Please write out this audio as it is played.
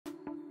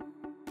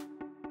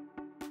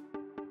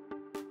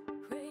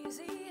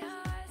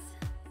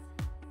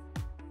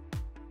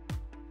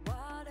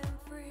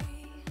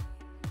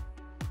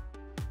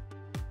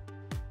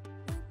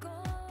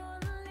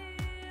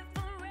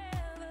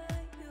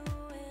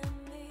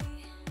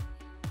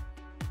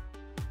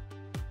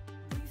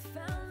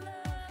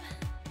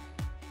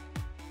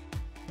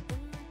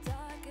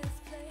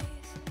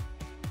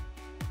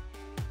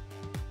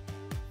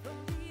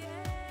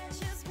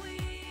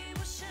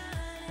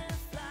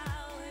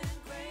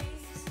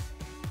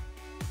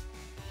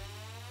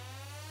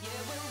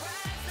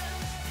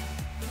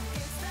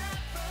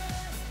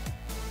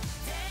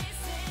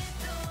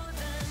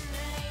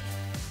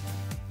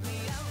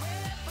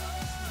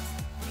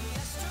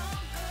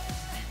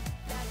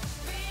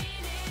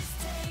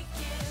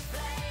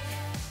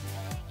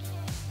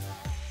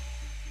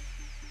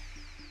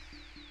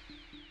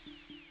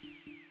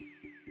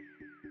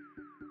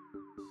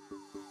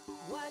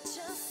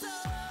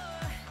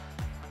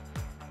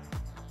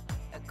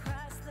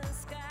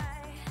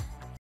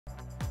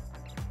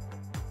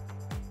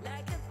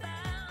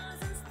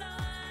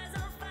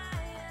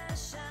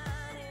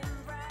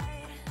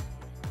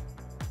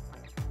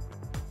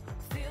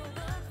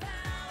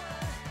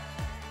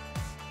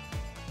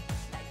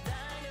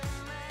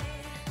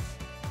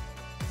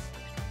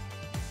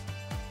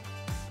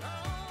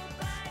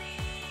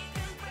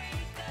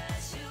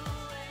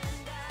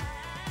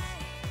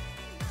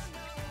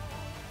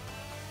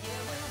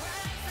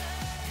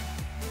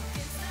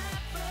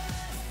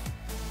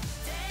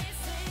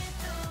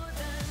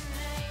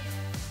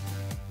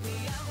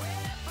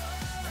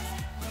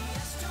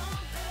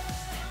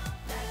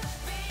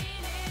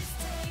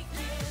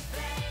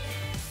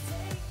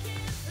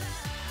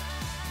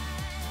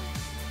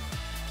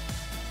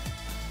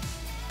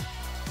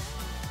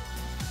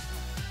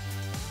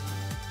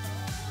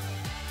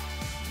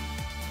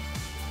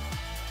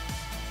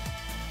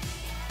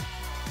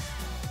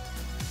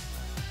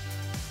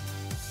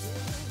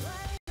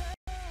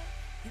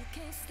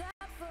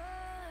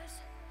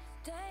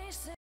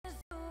Dancing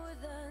through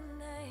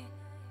the night.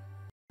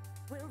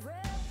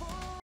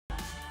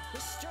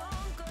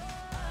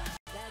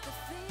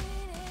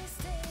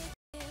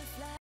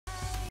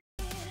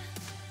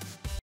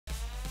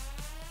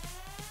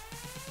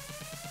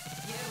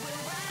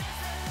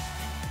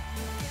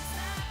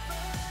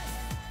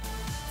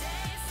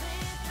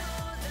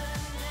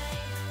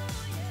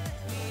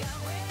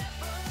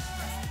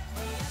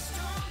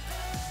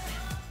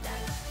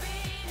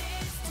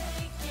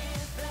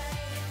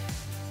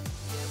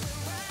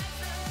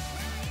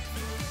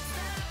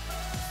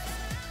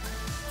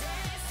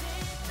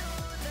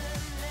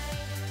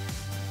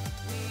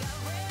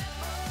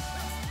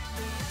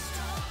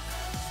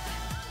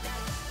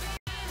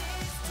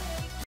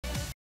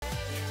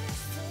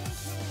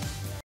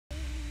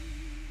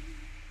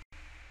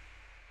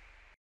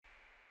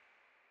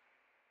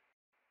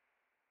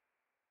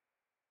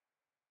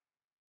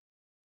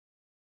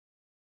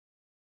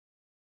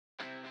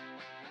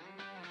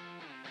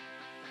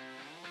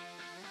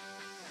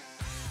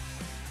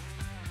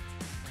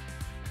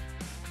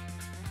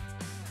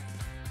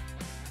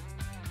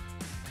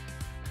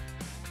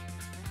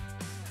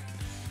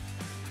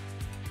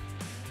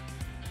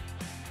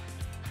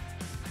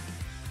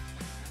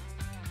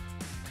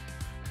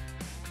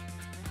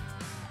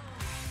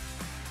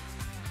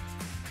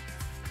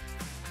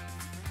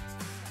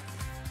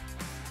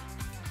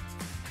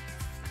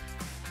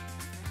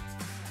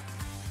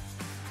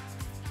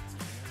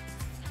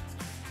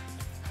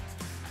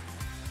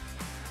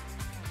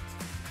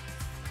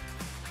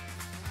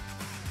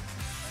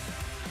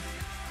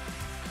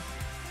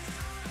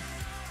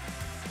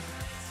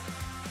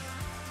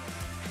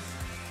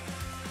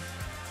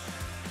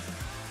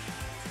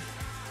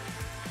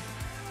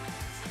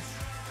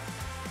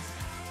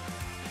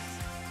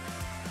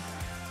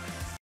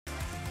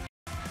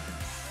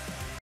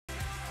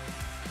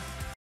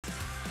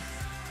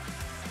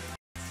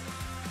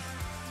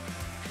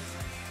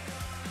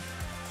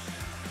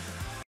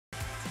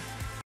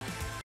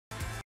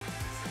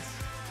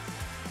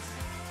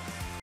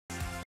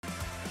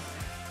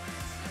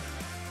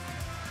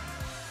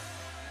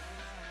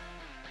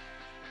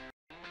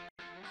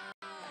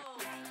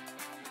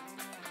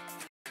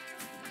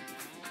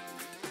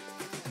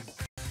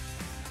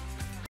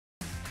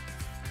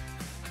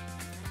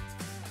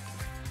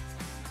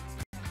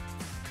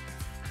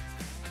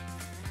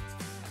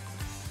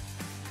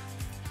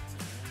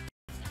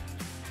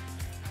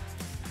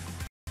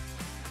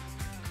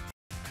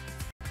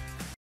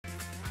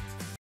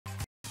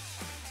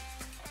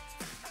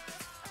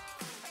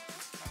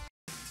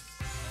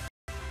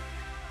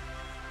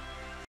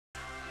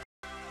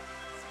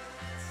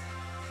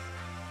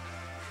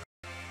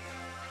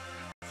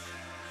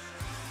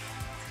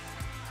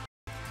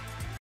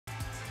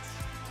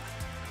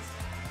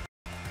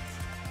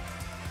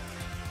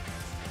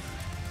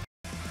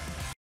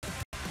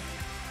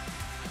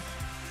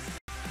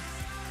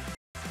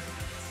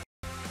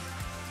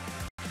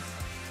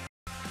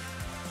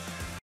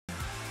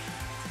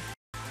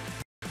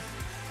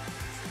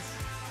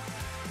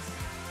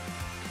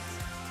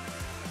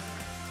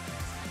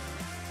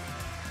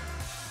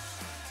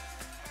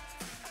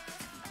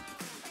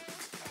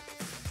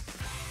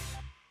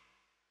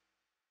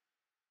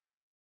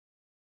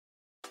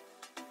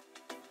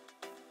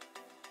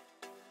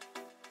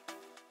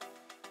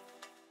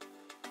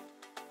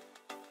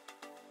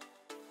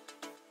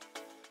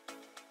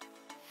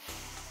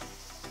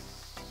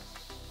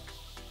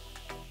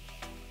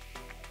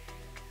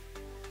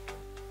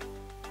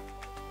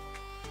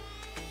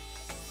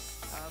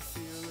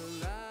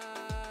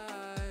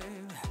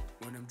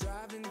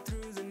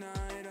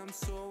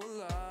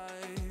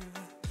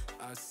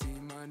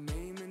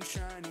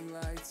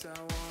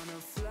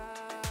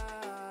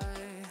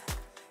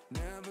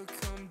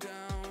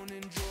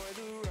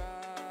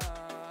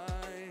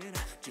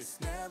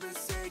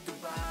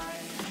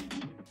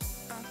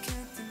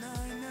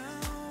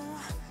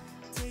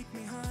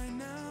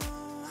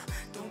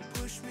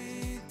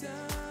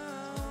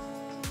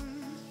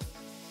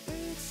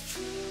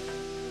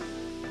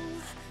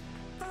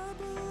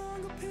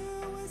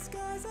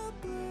 skies are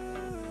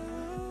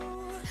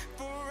blue.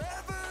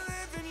 Forever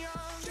living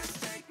young.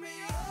 Just take me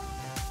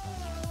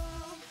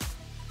home.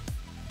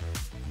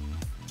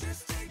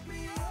 Just take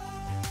me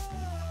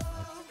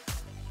home.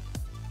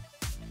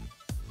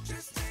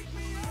 Just take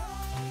me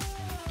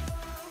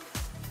home.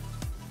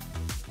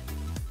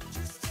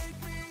 Just take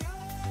me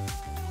home.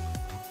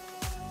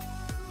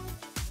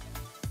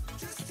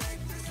 Just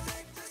take this.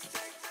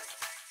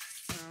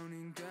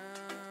 Counting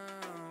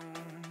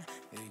down,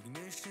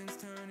 ignition's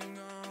turning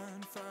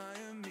on,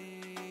 fire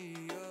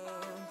me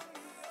up.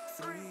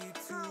 3,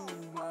 2,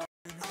 1.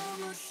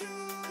 I'm a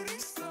shooting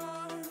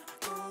star,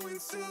 going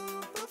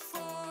super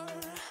far.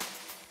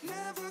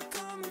 Never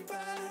coming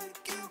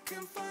back, you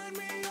can find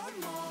me on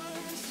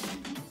Mars.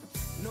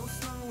 No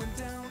slowing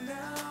down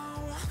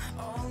now,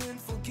 all in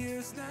full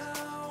gears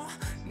now.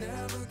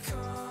 Never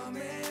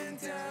coming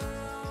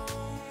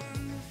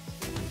down.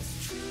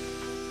 It's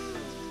true,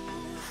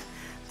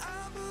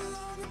 I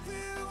belong up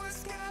here where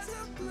skies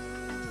are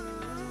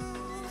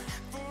blue.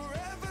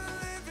 Forever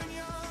living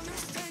young,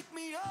 just take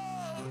me up.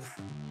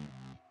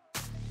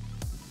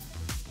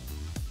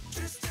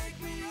 Just take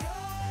me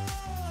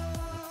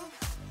up.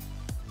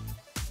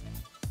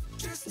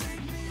 Just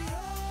take me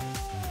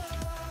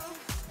up.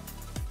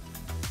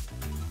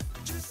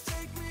 Just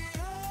take me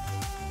up.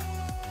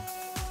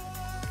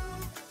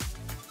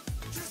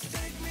 Just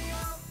take me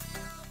up.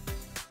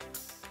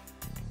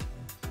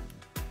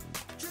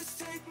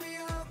 Just take me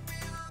up.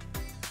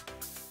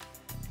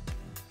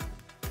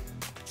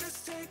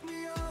 Just take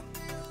me up.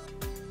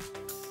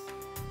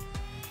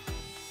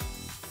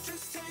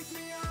 Just take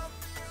me up.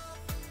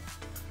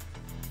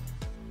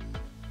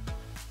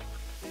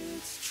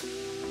 It's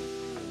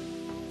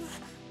true,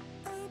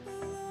 I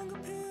belong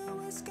up here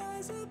where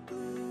skies are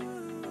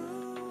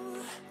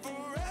blue.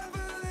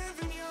 Forever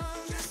living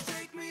young, just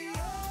take me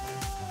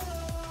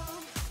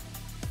up.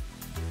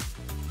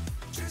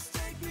 Just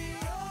take me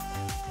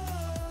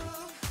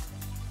up.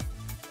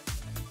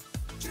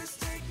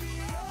 Just take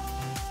me up.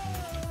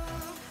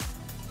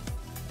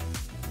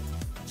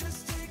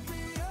 Just take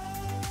me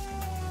up.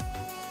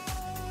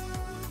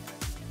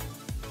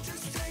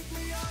 Just take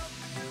me up.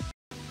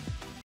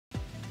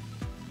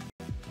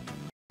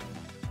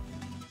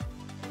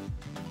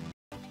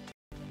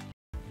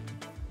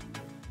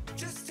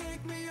 Just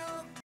take me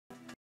up.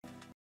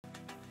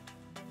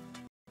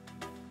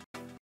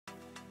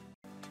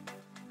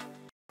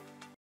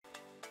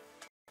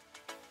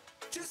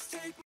 Just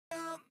take me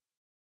up.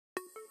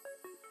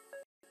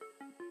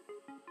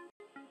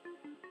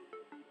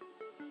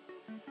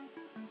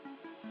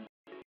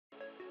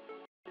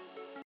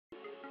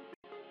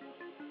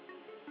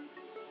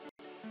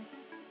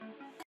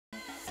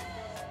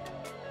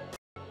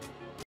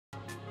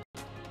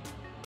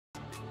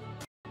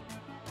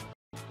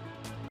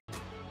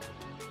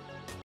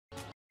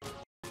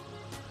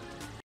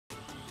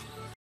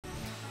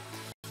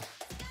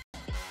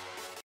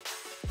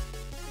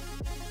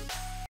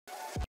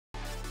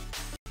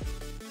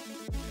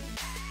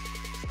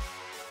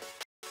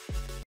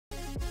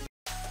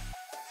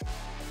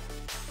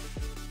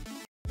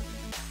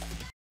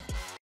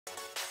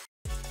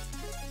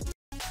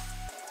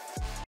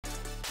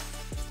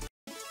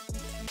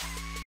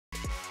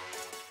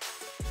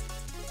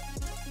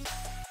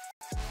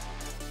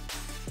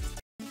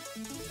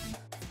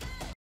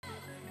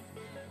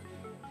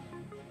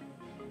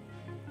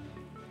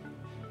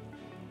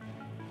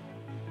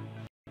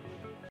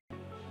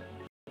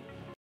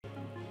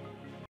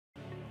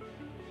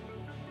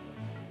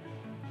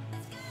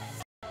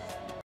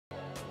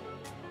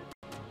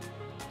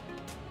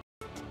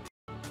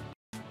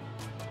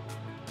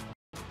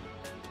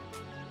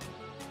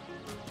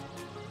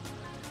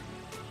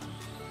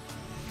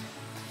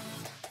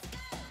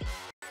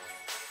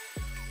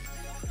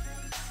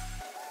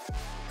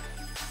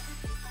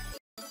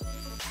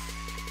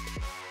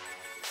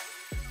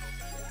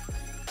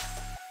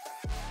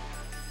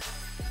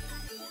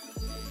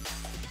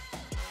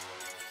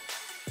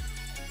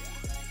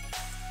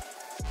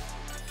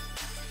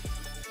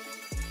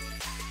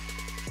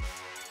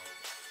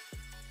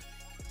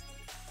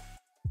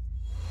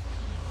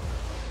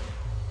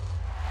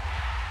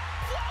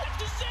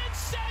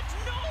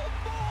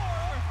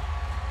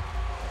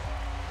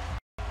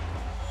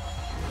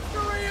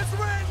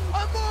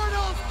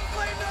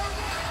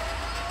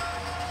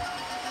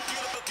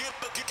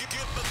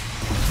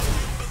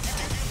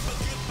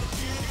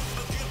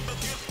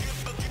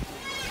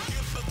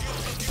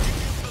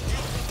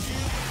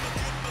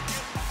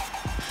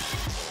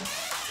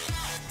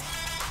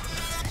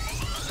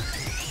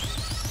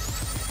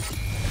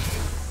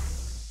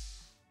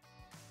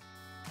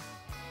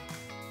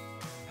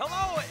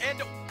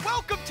 and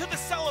welcome to the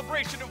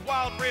celebration of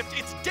Wild Rift.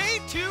 It's day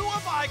 2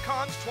 of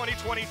Icons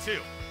 2022.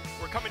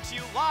 We're coming to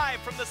you live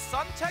from the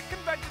Suntech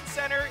Convention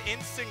Center in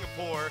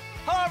Singapore.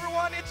 Hello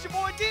everyone, it's your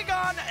boy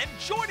Digon, and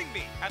joining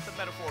me at the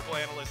Metaphorical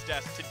Analyst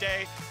desk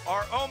today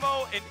are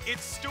Omo and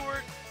It's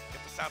Stewart.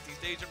 Get the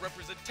Southeast Asian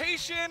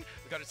representation.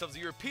 We got ourselves a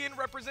European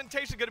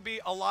representation. Gonna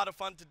be a lot of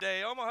fun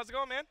today. Omo, how's it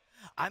going, man?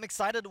 I'm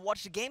excited to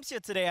watch the games here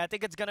today. I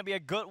think it's going to be a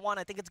good one.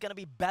 I think it's going to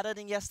be better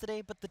than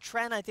yesterday. But the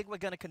trend I think we're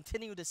going to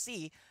continue to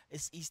see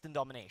is Eastern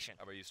domination.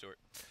 How about you, Stuart?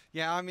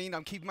 Yeah, I mean,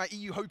 I'm keeping my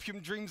EU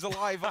Hopium dreams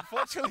alive.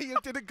 Unfortunately,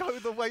 it didn't go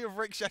the way of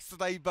Freecs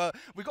yesterday, but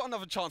we got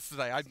another chance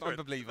today. I'm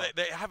a believer.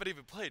 They haven't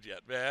even played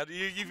yet, man.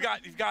 You've got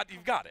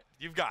it.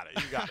 You've got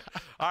it.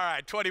 All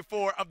right,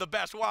 24 of the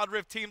best Wild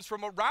Rift teams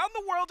from around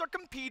the world are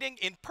competing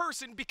in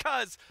person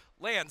because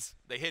lands,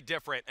 they hit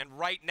different. And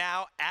right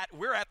now,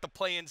 we're at the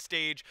play-in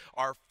stage.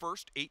 Our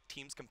first 8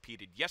 teams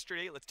competed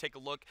yesterday. Let's take a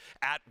look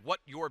at what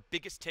your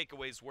biggest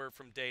takeaways were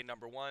from day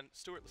number 1.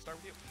 Stuart, let's start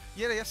with you.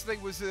 Yeah,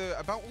 yesterday was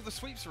about all the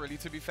sweeps, really,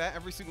 to be fair.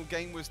 Every single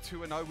game was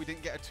 2-0. We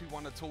didn't get a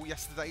 2-1 at all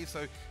yesterday. So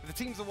if the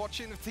teams are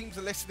watching, if teams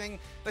are listening,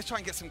 let's try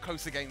and get some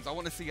closer games. I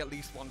want to see at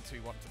least 1-2-1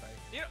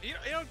 today. You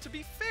know, to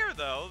be fair,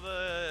 though,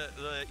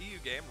 the EU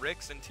game,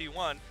 Rix and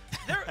T1,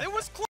 it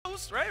was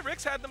close, right?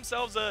 Rix had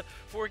themselves a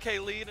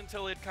 4K lead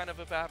until it kind of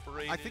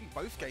evaporated. I think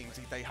both games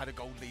they had a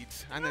goal lead,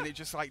 and then it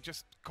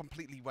just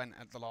completely went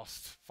at the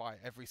last fight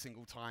every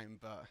single time.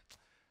 But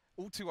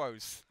all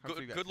 2-0s.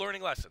 Good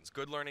learning lessons.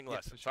 Good learning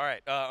lessons. Sure. All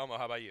right, Omo,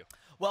 how about you?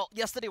 Well,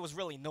 yesterday was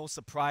really no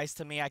surprise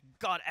to me. I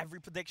got every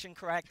prediction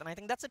correct, and I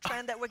think that's a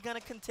trend that we're going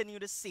to continue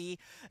to see.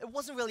 It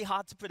wasn't really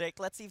hard to predict.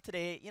 Let's see if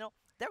today,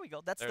 there we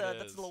go. That's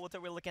the low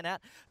that we're looking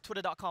at.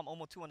 Twitter.com,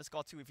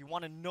 Omo2_2 if you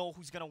want to know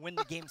who's going to win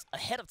the games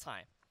ahead of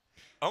time.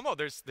 Omo,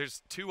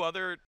 there's 2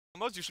 other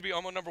Omos. You should be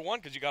Omo number 1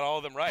 because you got all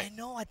of them right. I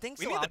know, I think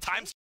so. We need the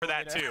time for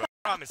that, too.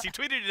 I promise. He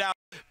tweeted it out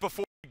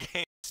before the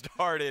game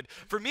started.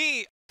 For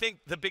me, I think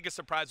the biggest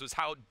surprise was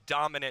how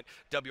dominant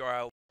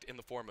WRL looked in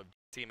the form of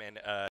Team and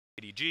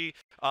ADG.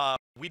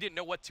 We didn't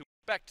know what to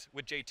expect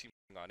with J2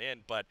 moving on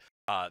in, but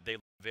they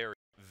look very,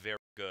 very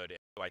good. And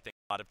so I think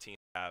a lot of teams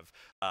have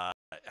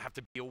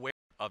to be aware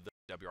of the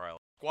WRL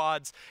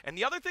squads. And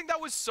the other thing that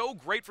was so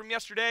great from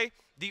yesterday,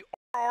 the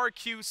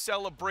RRQ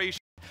celebration.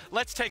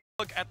 Let's take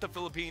a look at the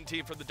Philippine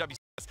team from the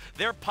WCS.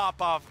 Their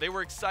pop-off, they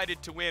were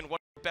excited to win. One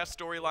of the best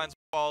storylines we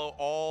follow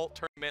all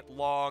tournament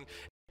long.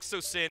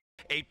 Exosin,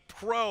 a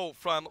pro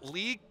from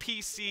League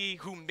PC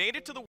who made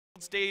it to the world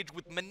stage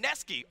with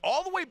Mineski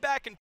all the way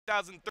back in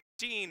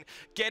 2013,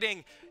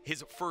 getting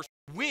his first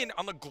win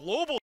on the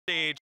global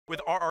stage with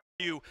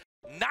RRQ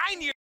 9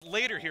 years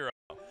later here.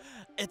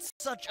 It's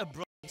such a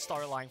brilliant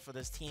storyline for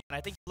this team. And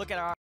I think look at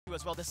RRQ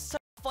as well. This is so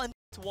fun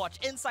to watch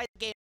inside the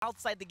game,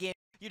 outside the game.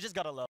 You just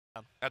got to love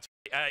them. That's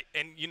right.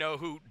 And you know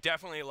who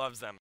definitely loves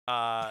them?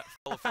 Fellow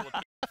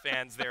Filipino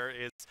fans. There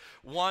is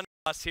one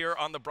of us here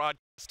on the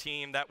broadcast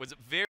team that was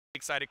very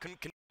excited, couldn't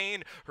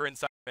contain her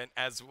excitement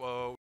as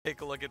well.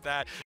 Take a look at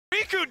that.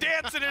 Riku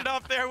dancing it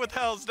up there with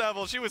Hell's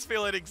Devil. She was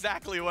feeling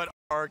exactly what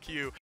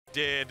RQ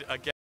did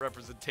against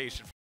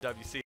representation from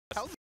WC.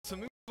 Hell's a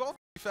move off,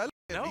 fella.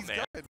 No, He's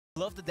man. good.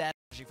 Love the dad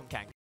energy from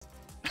Kang.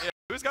 Yeah,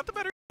 who's got the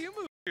better EU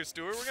move here,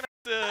 Stuart? We're going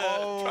to have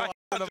to try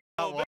I don't know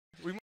a about little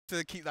bit. we might have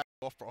to keep that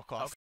off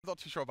broadcast. Okay. I'm not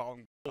too sure about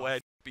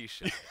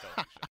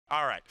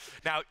All right.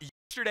 Now,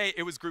 yesterday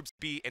it was Groups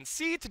B and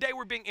C. Today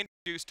we're being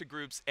introduced to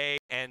Groups A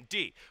and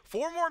D.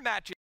 4 more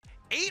matches,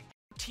 8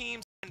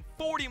 teams, and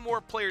 40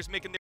 more players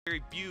making their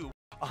debut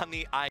on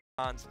the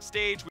Icons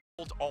stage. We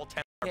told all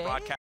 10 of our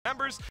broadcast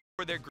members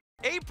for their Group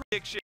A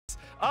predictions.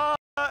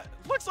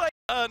 Looks like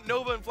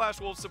Nova and Flash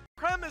Wolf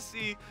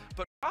supremacy,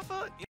 but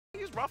Rafa,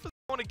 Rafa's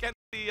going against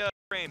the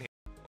train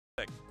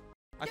here.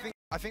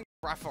 I think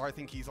Rafa,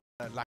 he's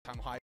on a lifetime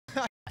high.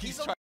 He's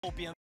on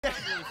opium.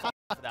 Really fun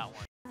for that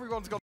one.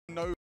 Everyone's got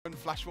Nova and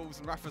Flash Wolves,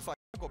 and Rafa's like,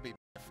 I've got to be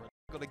different.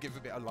 I've got to give a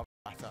bit of love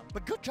to that.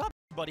 But good job,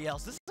 everybody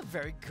else. This is a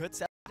very good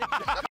set. Good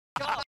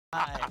job,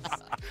 guys.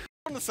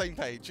 On the same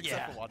page,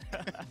 except for one.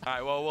 All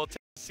right, well,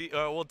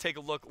 we'll take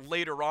a look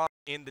later on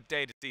in the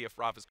day to see if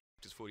Rafa's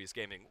Foodiest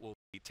Gaming will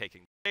be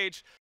taking the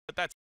stage. But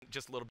that's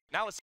just a little bit.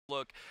 Now let's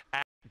look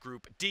at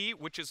Group D,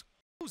 which is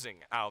closing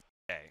out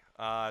today.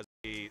 As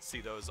we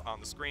see those on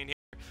the screen here.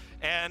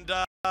 And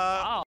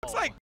looks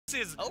like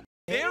this is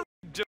very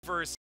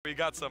diverse. We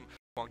got some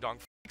Kwangdong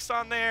Freecs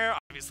on there.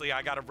 Obviously,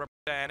 I got to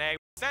represent A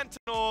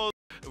Sentinels,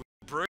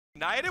 Buriram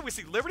United. We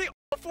see Liberty,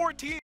 all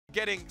 14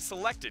 getting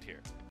selected here.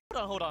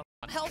 Hold on.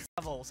 Hell's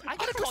Devils. I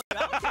gotta call you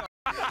out here.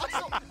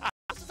 Also,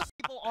 most of the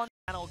people on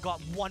the channel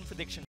got one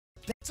prediction.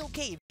 That's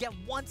okay. If you get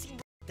one team,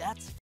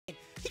 that's fine.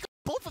 He got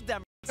both of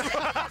them.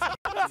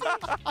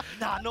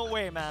 Nah, no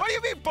way, man. What do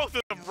you mean both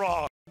of them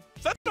wrong?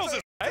 Sentinels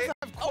is right.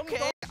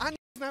 Okay. And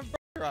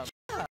Buriram.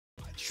 Yeah.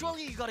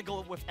 Surely you gotta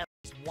go with at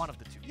least one of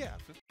the two. Yeah,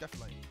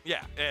 definitely.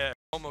 Yeah,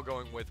 Omo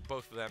going with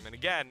both of them. And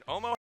again,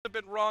 Omo hasn't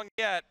been wrong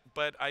yet,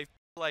 but I feel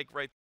like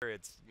right there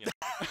it's,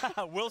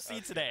 We'll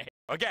see today.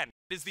 Again,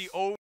 it is the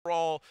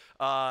overall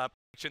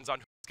predictions on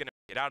who's going to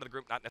get out of the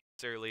group, not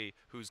necessarily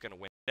who's going to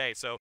win today.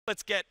 So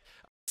let's get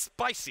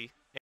spicy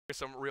and here's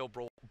some real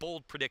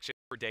bold predictions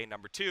for day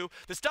number 2.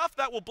 The stuff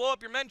that will blow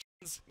up your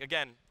mentions,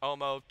 again,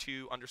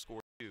 Omo2_2. That's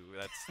where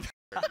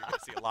you're going to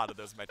see a lot of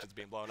those mentions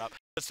being blown up.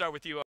 Let's start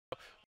with you, Omo.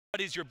 What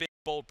is your big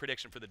bold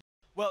prediction for the day?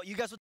 Well, you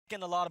guys were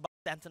talking a lot about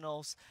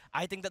Sentinels.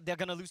 I think that they're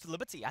going to lose to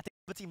Liberty. I think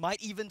Liberty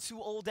might even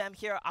 2-0 them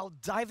here. I'll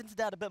dive into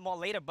that a bit more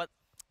later, but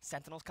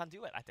Sentinels can't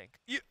do it, I think.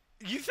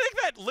 You think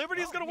that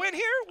Liberty's going to win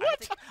here?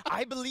 What?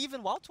 I believe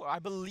in Wild Tour. I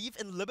believe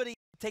in Liberty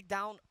to take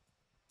down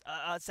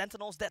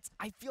Sentinels.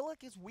 I feel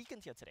like is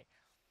weakened here today.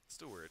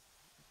 Stuart,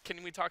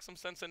 can we talk some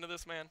sense into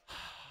this, man?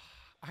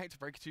 I hate to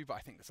break it to you, but I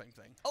think the same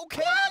thing.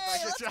 Okay.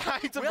 I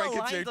hate to break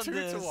it to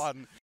you.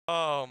 2-1.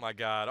 Oh, my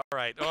God. All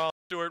right. Well,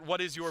 Stuart,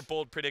 what is your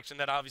bold prediction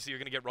that obviously you're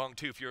going to get wrong,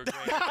 too, if you're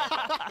agreeing?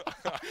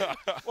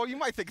 Well, you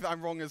might think that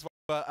I'm wrong as well,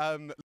 but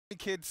Lonely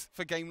Kids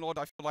for Game Lord,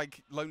 I feel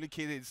like Lonely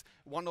Kid is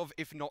one of,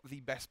 if not the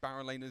best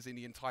Baron laners in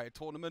the entire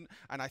tournament,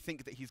 and I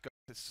think that he's going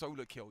to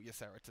solo kill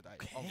Ysera today.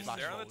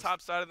 They're on the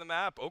top side of the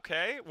map.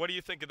 Okay. What do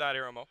you think of that,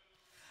 Iramo?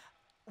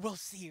 We'll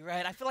see,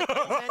 right? I feel like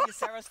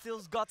Ysera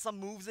still's got some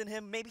moves in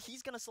him. Maybe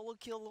he's going to solo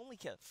kill Lonely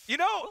Kid. You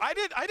know, I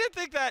did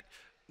think that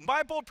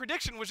my bold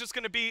prediction was just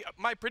going to be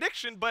my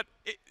prediction, but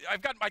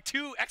I've got my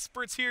two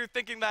experts here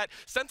thinking that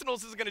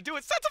Sentinels is going to do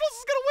it. Sentinels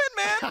is going to win,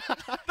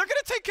 man. They're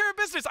going to take care of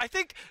business. I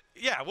think,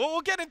 yeah, well,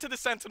 we'll get into the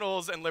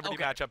Sentinels and Liberty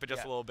matchup in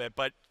just a little bit,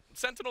 but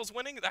Sentinels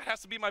winning, that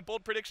has to be my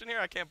bold prediction here.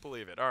 I can't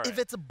believe it. All right. If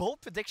it's a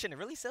bold prediction, it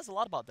really says a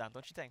lot about them,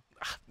 don't you think?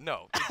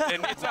 No,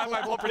 and it's not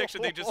my bold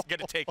prediction. They just get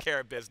to take care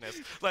of business.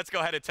 Let's go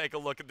ahead and take a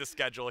look at the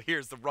schedule.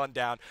 Here's the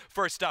rundown.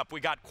 First up, we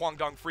got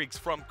Kwangdong Freecs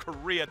from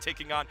Korea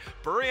taking on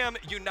Buriram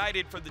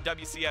United for the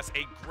WCS,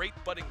 a great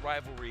budding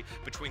rivalry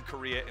between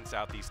Korea and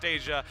Southeast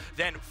Asia.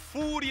 Then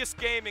Furious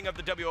Gaming of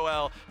the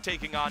WOL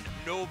taking on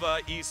Nova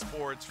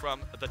Esports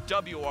from the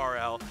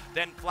WRL.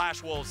 Then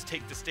Flash Wolves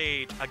take the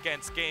stage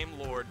against Game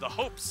Lord, the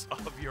hopes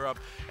of Europe.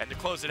 And to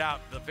close it out,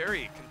 the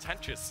very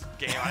contentious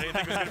game, I didn't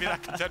think it was going to be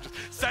that contentious,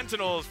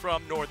 Sentinels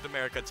from North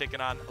America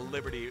taking on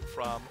Liberty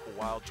from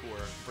Wild Tour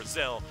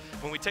Brazil.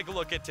 When we take a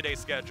look at today's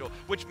schedule,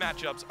 which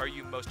matchups are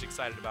you most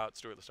excited about?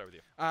 Stuart, let's start with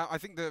you. I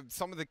think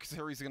some of the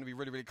series are going to be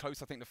really, really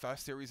close. I think the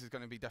first series is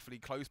going to be definitely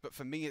close, but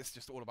for me, it's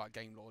just all about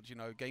Game Lord. You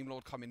know, Game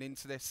Lord coming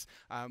into this,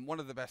 one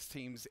of the best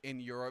teams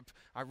in Europe.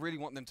 I really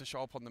want them to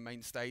show up on the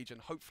main stage,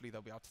 and hopefully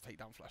they'll be able to take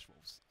down Flash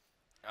Wolves.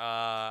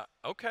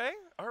 Okay,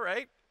 all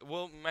right.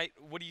 Well,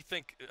 what do you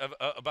think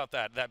about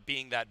that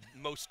being that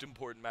most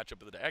important matchup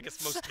of the day? I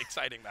guess most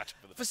exciting matchup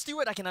of the day. For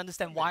Stuart, I can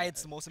understand why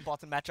it's the most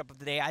important matchup of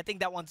the day. I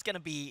think that one's going to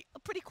be a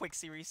pretty quick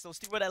series, so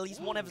Stuart at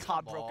least won't have his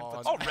heart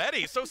broken. For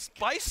already? So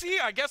spicy?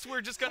 I guess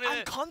we're just going to...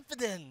 I'm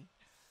confident.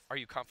 Are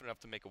you confident enough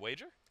to make a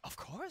wager? Of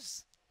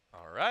course.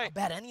 All right. I'll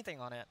bet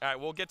anything on it. All right,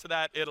 we'll get to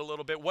that in a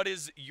little bit. What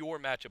is your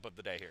matchup of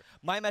the day here?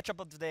 My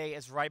matchup of the day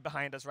is right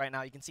behind us right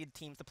now. You can see the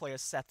teams the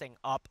players setting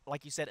up.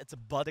 Like you said, it's a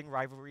budding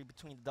rivalry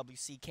between the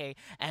WCK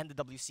and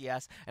the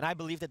WCS, and I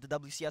believe that the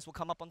WCS will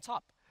come up on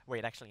top.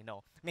 Wait, actually,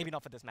 no. Maybe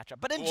not for this matchup.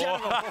 But in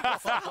general,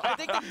 I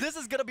think that this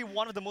is going to be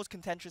one of the most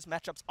contentious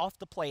matchups of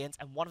the play-ins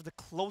and one of the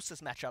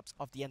closest matchups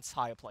of the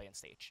entire play-in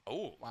stage.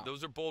 Oh, wow.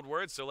 Those are bold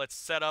words, so let's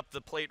set up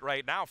the plate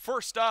right now.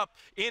 First up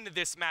in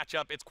this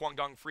matchup, it's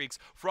Kwangdong Freecs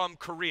from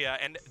Korea,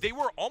 and they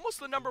were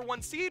almost the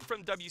 #1 seed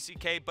from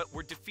WCK, but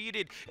were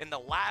defeated in the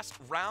last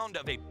round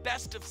of a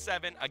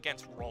best-of-7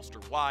 against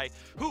Rolster Y,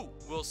 who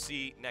we'll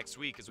see next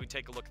week as we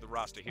take a look at the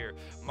roster here.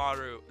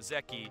 Maru,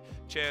 Zeki,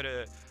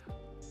 Chere,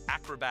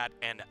 Acrobat,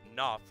 and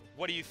Noth.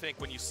 What do you think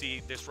when you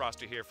see this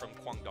roster here from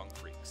Kwangdong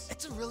Freecs?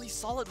 It's a really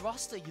solid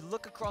roster. You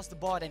look across the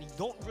board and you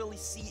don't really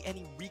see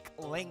any weak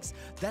links.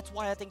 That's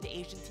why I think the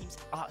Asian teams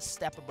are a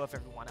step above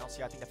everyone else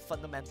here. I think the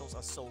fundamentals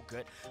are so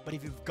good. But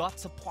if you've got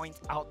to point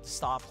out the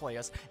star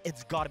players,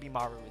 it's got to be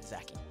Maru and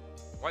Zeki.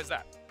 Why is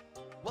that?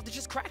 Well, they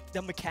just cracked.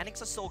 Their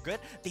mechanics are so good,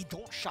 they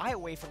don't shy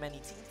away from any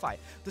team fight.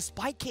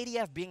 Despite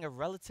KDF being a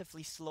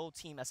relatively slow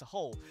team as a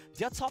whole,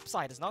 their top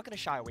side is not going to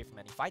shy away from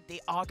any fight. They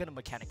are going to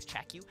mechanics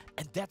check you,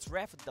 and that's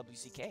rare for the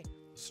WCK.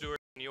 Stuart,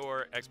 in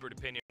your expert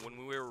opinion, when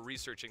we were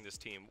researching this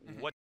team,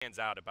 what stands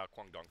out about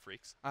Kwangdong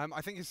Freecs?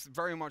 I think it's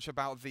very much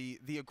about the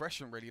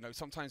aggression, really. You know,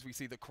 sometimes we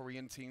see the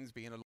Korean teams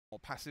being a lot more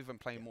passive and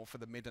playing more for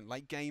the mid and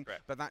late game,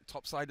 but that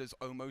top side, as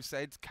Omo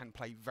said, can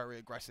play very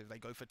aggressive. They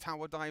go for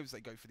tower dives,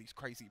 they go for these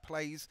crazy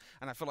plays,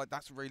 and I feel like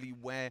that's really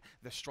where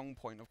the strong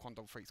point of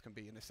Kwangdong Freecs can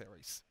be in this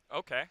series.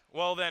 Okay,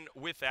 well then,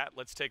 with that,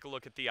 let's take a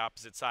look at the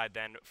opposite side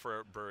then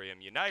for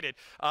Buriram United.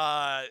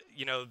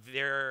 You know,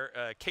 their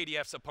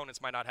KDF's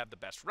opponents might not have the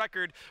best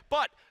record,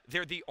 but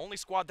they're the only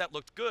squad that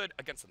looked good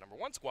against the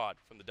 #1 squad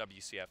from the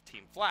WCF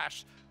Team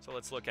Flash. So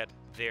let's look at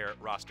their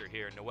roster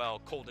here. Noel,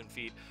 Golden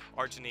Feet,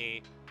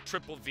 Artany,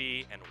 Triple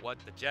V, and What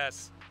the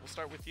Jess. We'll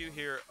start with you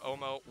here,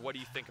 Omo. What do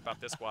you think about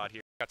this squad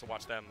here? Got to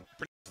watch them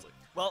pretty closely.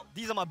 Well,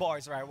 these are my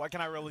boys, right? What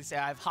can I really say?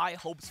 I have high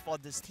hopes for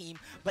this team,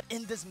 but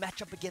in this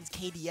matchup against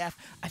KDF,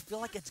 I feel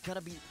like it's going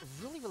to be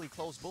really, really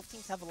close. Both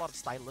teams have a lot of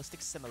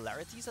stylistic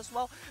similarities as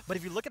well, but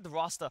if you look at the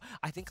roster,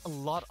 I think a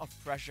lot of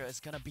pressure is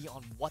going to be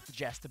on What the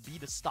Jess to be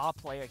the star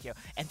player here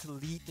and to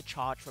lead the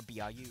charge for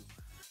BRU.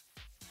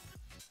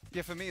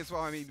 Yeah, for me as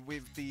well, I mean,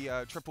 with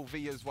the Triple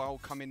V as well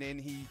coming in,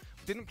 he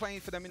didn't play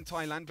for them in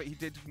Thailand, but he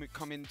did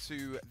come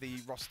into the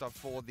roster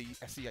for the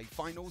SEA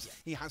finals. Yeah.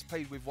 He has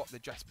played with the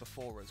Jets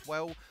before as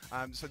well.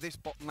 So this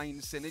bot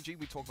lane synergy,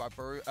 we talk about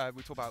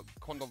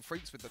Kwangdong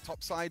Freecs with the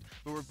top side,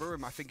 but with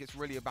Buriram, I think it's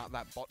really about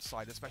that bot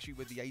side, especially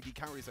with the AD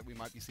carries that we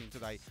might be seeing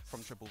today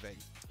from Triple V.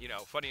 You know,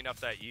 funny enough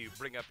that you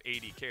bring up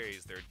AD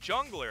carries. Their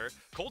jungler,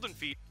 Golden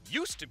Feet,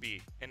 used to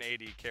be an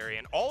AD carry,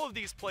 and all of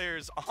these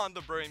players on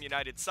the Buriram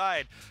United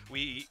side,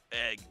 we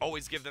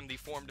always give them the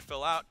form to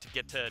fill out to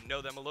get to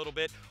know them a little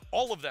bit.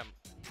 All of them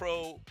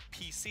pro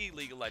PC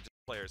League of Legends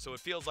players, so it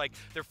feels like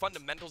their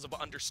fundamentals of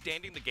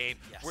understanding the game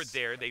were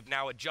there. They've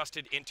now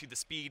adjusted into the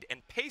speed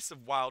and pace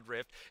of Wild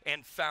Rift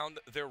and found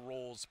their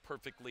roles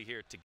perfectly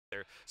here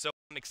together. So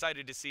I'm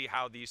excited to see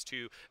how these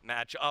two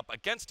match up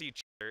against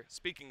each other.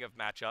 Speaking of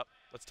matchup,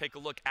 let's take a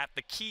look at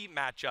the key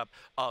matchup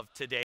of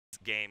today's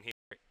game here.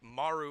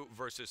 Maru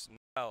versus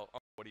Noel.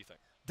 What do you think?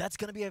 That's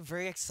going to be a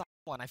very exciting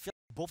one. I feel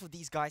like both of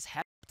these guys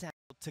have potential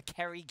to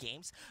carry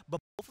games, but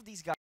both of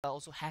these guys are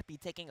also happy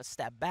taking a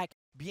step back,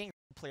 being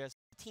players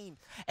on the team,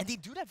 and they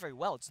do that very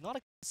well. It's not a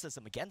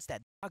criticism against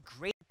that. They are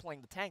great at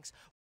playing the tanks,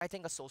 I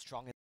think are so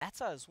strong in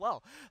meta as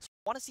well. So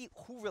I want to see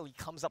who really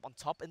comes up on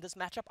top in this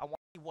matchup. I want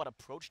to see what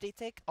approach they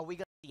take. Are we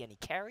going to see any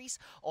carries,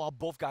 or are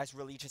both guys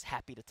really just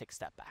happy to take a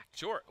step back?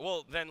 Sure.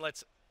 Well, then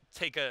let's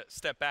take a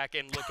step back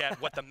and look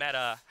at what the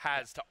meta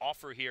has to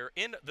offer here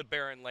in the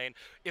Baron lane.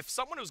 If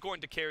someone was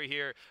going to carry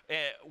here,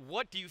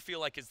 what do you feel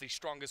like is the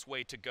strongest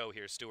way to go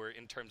here, Stuart,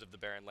 in terms of the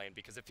Baron lane?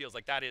 Because it feels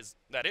like that is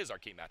our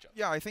key matchup.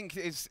 Yeah, I think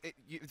it's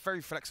very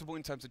flexible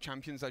in terms of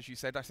champions, as you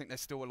said. I think there's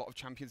still a lot of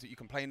champions that you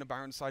can play in the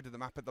Baron side of the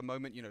map at the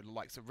moment. You know, the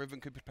likes of Riven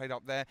could be played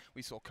up there.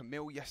 We saw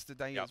Camille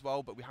yesterday as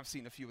well, but we have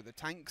seen a few of the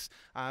tanks.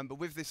 But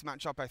with this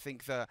matchup, I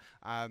think that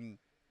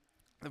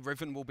the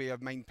Riven will be a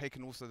main pick,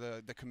 and also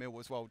the Camille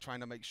as well, trying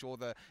to make sure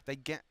that they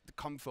get the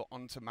comfort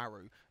onto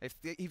Maru. If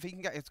he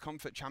can get his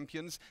comfort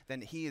champions,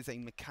 then he is a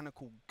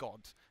mechanical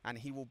god, and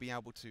he will be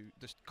able to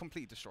just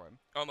completely destroy him.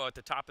 Omo, at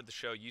the top of the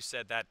show, you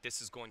said that this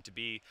is going to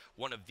be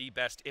one of the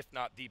best, if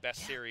not the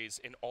best series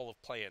in all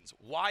of play-ins.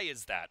 Why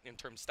is that, in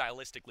terms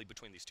stylistically,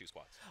 between these two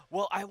squads?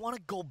 Well, I want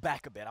to go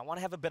back a bit. I want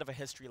to have a bit of a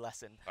history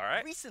lesson. All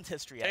right. Recent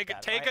history. Take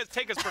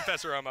us,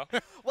 Professor Omo.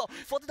 Well,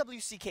 for the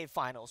WCK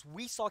finals,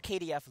 we saw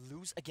KDF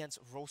lose against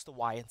Roaster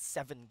Y in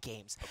 7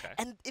 games. Okay.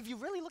 And if you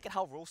really look at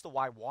how Roaster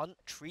Y won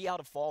 3 out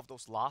of 4 of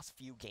those last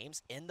few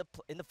games in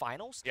the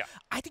finals,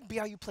 I think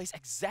BRU plays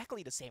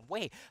exactly the same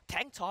way.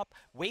 Tank top,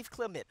 wave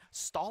clear mid,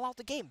 stall out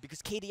the game,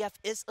 because KDF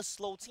is a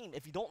slow team.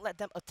 If you don't let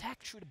them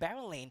attack through the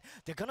Baron lane,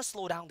 they're going to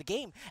slow down the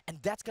game, and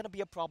that's going to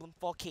be a problem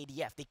for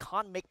KDF. They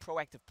can't make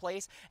proactive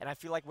plays, and I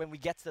feel like when we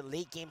get to the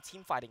late game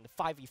team fighting, the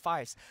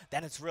 5v5s,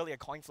 then it's really a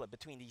coin flip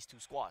between these two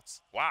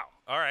squads. Wow.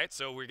 All right,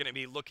 so we're going to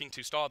be looking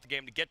to stall out the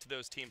game to get to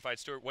those team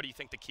fights. Stuart, what do you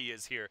think the key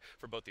is here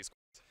for both these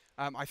squads?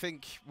 I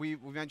think we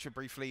mentioned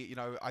briefly, you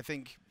know, I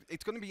think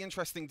it's going to be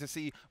interesting to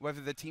see whether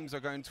the teams are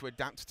going to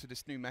adapt to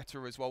this new meta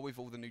as well, with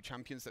all the new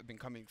champions that have been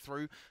coming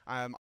through.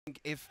 I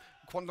think if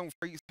Kwangdong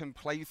Freecs can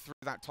play through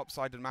that top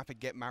side of the map and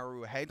get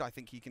Maru ahead, I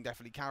think he can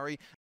definitely carry.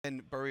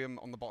 And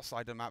Buriram on the bot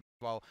side of the map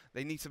as well.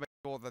 They need to make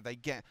sure that they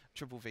get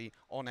Triple V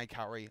on a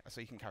carry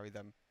so he can carry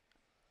them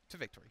to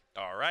victory.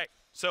 All right.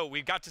 So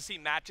we got to see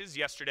matches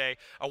yesterday.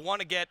 I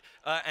want to get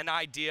an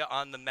idea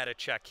on the meta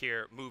check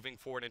here moving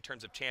forward in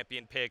terms of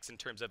champion picks, in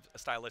terms of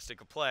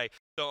stylistic of play.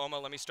 So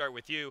Omo, let me start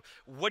with you.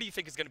 What do you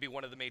think is going to be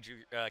one of the major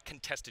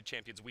contested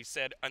champions? We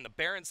said on the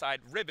Baron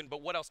side, Riven,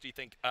 but what else do you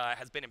think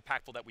has been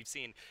impactful that we've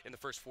seen in the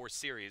first 4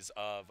 series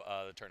of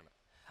the tournament?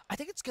 I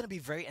think it's going to be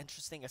very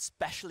interesting,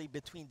 especially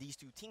between these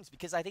two teams,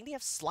 because I think they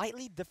have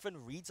slightly different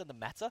reads on the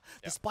meta,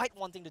 despite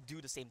wanting to do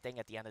the same thing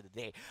at the end of the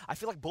day. I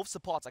feel like both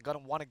supports are going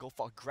to want to go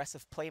for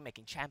aggressive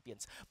playmaking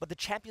champions, but the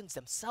champions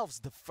themselves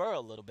differ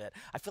a little bit.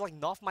 I feel like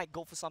North might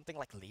go for something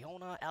like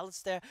Leona,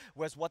 Alistair,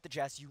 whereas What the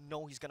Jazz, you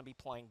know he's going to be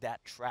playing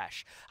that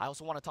trash. I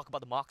also want to talk about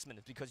the marksman,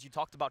 because you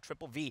talked about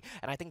Triple V,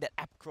 and I think that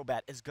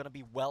Acrobat is going to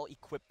be well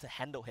equipped to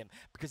handle him,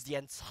 because the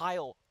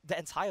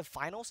entire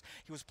finals,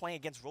 he was playing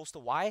against Roaster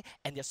Y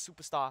and their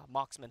superstar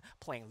marksman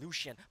playing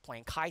Lucian,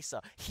 playing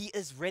Kai'Sa. He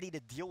is ready to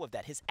deal with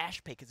that. His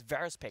Ashe pick, his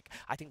Varus pick,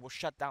 I think will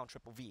shut down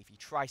Triple V if he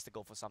tries to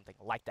go for something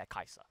like that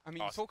Kai'Sa. I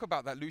mean, you talk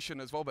about that Lucian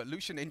as well, but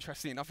Lucian,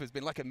 interestingly enough, has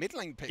been like a mid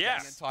lane pick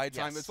the entire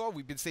time as well.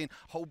 We've been seeing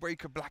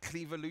Hullbreaker, Black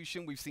Cleaver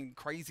Lucian. We've seen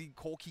crazy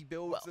Corky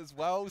builds as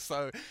well.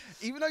 So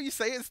even though you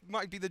say it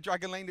might be the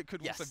Dragon lane, it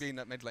could also be in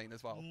that mid lane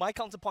as well. My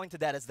counterpoint to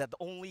that is that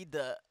only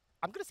the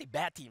I'm going to say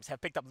bad teams have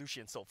picked up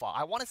Lucian so far.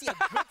 I want to see a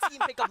good team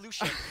pick up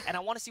Lucian, and I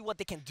want to see what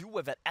they can do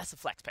with it as a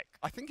flex pick.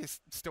 I think it's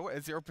still at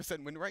a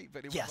 0% win rate,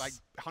 but it was like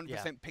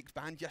 100% picked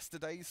banned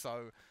yesterday,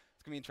 so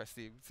it's going to be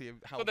interesting to see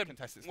how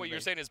contested. What you're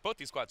saying is both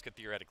these squads could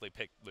theoretically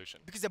pick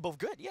Lucian. Because they're both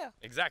good,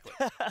 Exactly.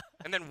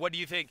 And then what do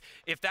you think?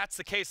 If that's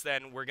the case,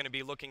 then we're going to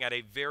be looking at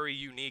a very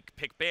unique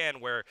pick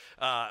ban where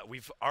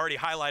we've already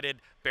highlighted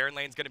Baron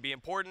lane is going to be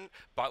important,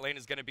 bot lane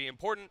is going to be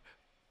important.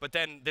 but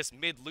then this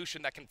mid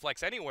Lucian that can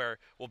flex anywhere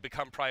will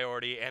become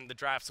priority, and the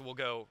drafts will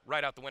go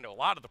right out the window. A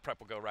lot of the prep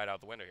will go right out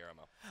the window here,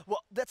 Mo.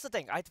 Well, that's the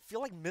thing. I feel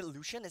like mid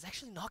Lucian is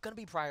actually not going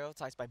to be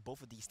prioritized by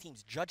both of these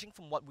teams, judging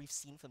from what we've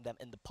seen from them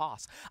in the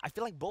past. I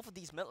feel like both of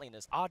these mid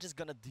laners are just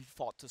going to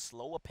default to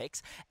slower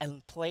picks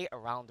and play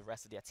around the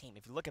rest of their team.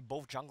 If you look at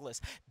both junglers,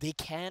 they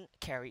can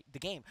carry the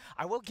game.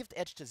 I will give the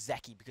edge to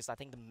Zeki because I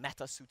think the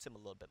meta suits him a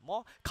little bit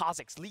more.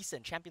 Kha'Zix, Lee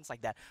Sin, champions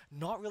like that,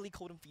 not really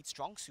Code and Feed's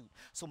strong suit.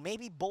 So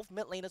maybe both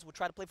mid laners will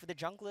try to play for the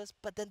junglers,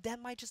 but then that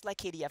might just let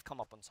KDF come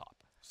up on top.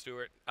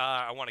 Stuart,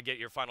 I want to get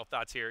your final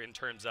thoughts here in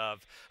terms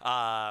of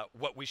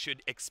what we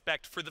should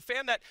expect for the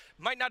fan that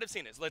might not have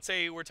seen it. Let's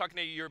say we're talking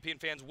to European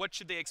fans. What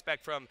should they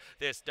expect from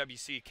this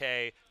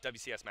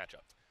WCK-WCS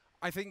matchup?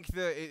 I think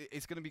that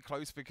it's going to be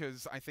close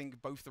because I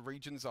think both the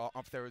regions are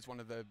up there as one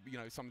of the,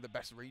 some of the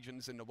best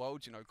regions in the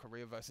world.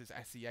 Korea versus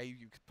SEA.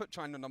 You could put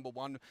China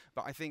 #1,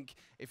 but I think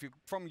if you're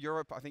from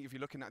Europe, I think if you're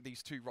looking at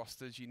these two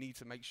rosters, you need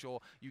to make sure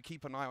you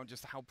keep an eye on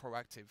just how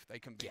proactive they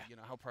can be. Yeah.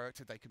 How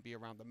proactive they can be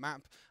around the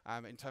map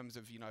in terms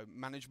of,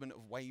 management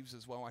of waves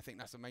as well. I think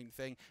that's the main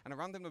thing. And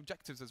around them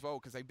objectives as well,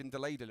 because they've been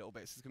delayed a little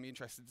bit. So it's going to be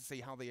interesting to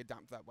see how they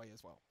adapt that way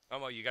as well.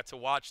 Omo, you got to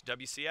watch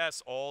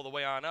WCS all the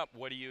way on up.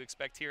 What do you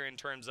expect here in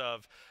terms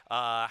of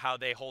how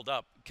they hold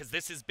up? Because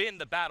this has been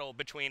the battle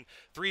between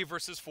 3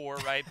 versus 4,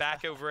 right?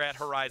 Back over at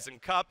Horizon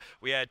Cup,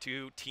 we had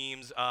 2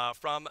 teams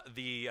from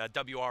the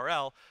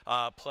WRL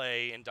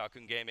play in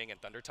Dakun Gaming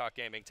and Thunder Talk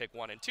Gaming take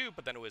 1 and 2,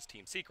 but then it was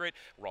Team Secret,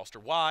 roster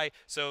Y.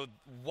 So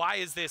why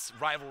is this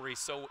rivalry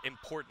so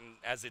important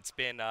as it's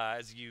been,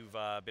 as you've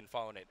been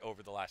following it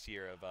over the last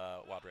year of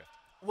Wild Rift?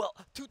 Well,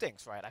 2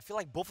 things, right? I feel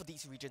like both of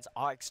these regions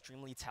are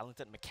extremely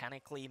talented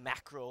mechanically,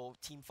 macro,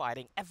 team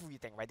fighting,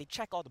 everything, right? They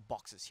check all the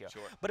boxes here.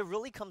 Sure. But it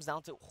really comes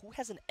down to who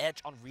has an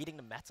edge on reading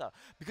the meta.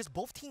 Because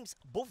both teams,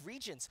 both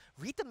regions,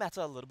 read the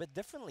meta a little bit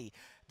differently.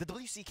 The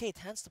WCK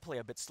tends to play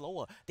a bit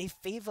slower. They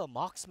favor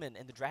marksmen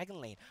in the Dragon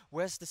Lane.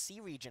 Whereas the C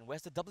region,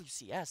 whereas the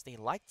WCS, they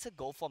like to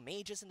go for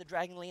mages in the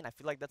Dragon Lane. I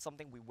feel like that's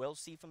something we will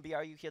see from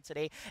BRU here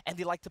today. And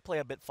they like to play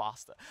a bit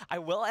faster. I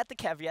will add the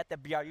caveat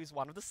that BRU is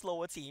one of the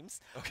slower teams.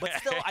 Okay. But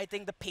still, I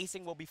think the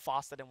pacing will be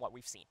faster than what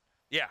we've seen.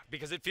 Yeah,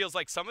 because it feels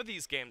like some of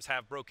these games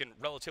have broken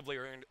relatively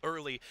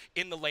early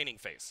in the laning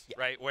phase,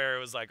 right? Where it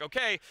was like,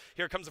 okay,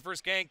 here comes the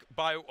first gank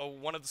by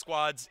one of the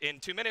squads in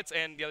 2 minutes,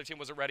 and the other team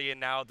wasn't ready, and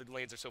now the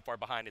lanes are so far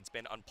behind, it's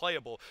been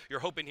unplayable. You're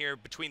hoping here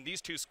between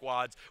these 2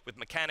 squads with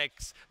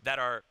mechanics that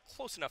are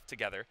close enough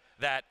together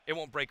that it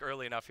won't break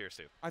early enough here,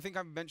 Stu. I think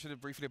I mentioned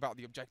it briefly about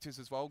the objectives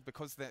as well,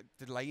 because they're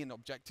delaying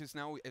objectives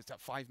now. It's at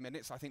 5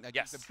 minutes. I think that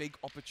gives a big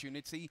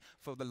opportunity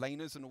for the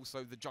laners and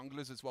also the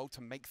junglers as well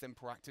to make them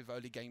proactive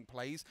early game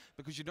plays,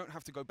 because you don't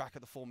have to go back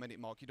at the 4-minute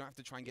mark. You don't have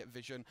to try and get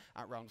vision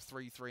at around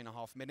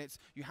 3.5 minutes.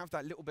 You have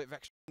that little bit of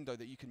extra window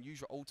that you can use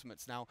your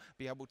ultimates now,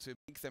 be able to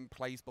make them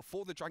plays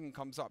before the dragon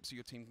comes up so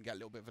your team can get a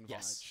little bit of an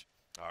advantage.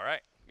 All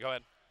right, go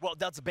ahead. Well,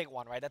 that's a big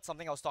one, right? That's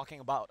something I was talking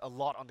about a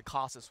lot on the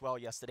cast as well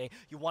yesterday.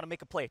 You want to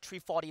make a play,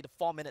 3:40 to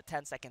 4 minute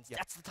 10 seconds.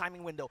 That's the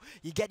timing window.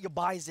 You get your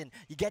buys in,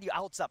 you get your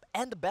outs up.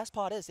 And the best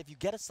part is, if you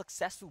get a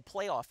successful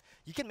playoff,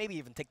 you can maybe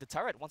even take the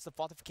turret once the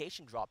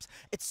fortification drops.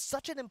 It's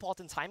such an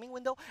important timing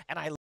window, and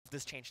I love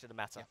this change to the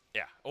meta.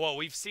 Yeah, well,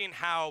 we've seen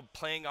how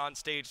playing on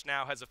stage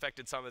now has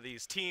affected some of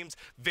these teams.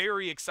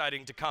 Very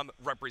exciting to come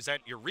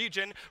represent your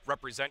region,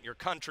 represent your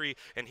country,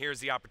 and here's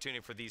the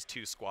opportunity for these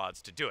 2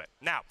 squads to do it.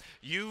 Now,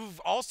 you've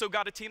also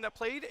got a team that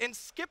played and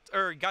skipped,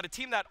 or got a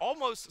team that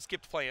almost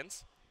skipped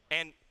play-ins,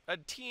 and a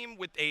team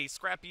with a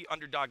scrappy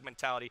underdog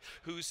mentality.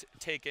 Who's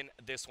taken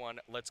this one?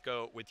 Let's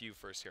go with you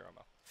first,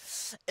 Hiromo.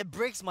 It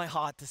breaks my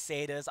heart to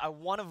say this. I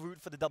want to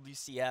root for the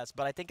WCS,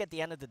 but I think at the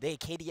end of the day,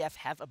 KDF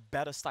have a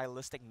better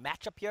stylistic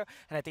matchup here,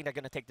 and I think they're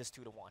going to take this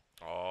 2-1.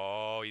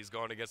 Oh, he's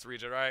going against the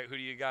region. All right, who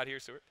do you got here,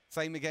 Stuart?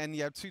 Same again,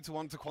 yeah,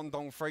 2-1 to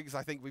Kwangdong Freecs.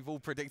 I think we've all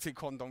predicted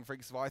Kwangdong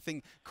Freecs. Well, I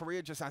think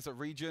Korea just as a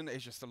region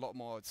is just a lot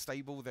more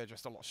stable. They're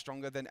just a lot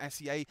stronger than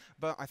SEA,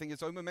 but I think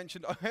as Oma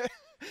mentioned,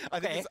 I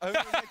think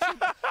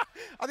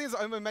as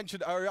Oma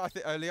mentioned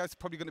earlier, it's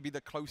probably going to be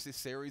the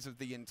closest series of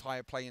the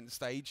entire play-in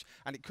stage,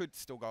 and it could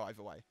still go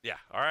either way. Yeah,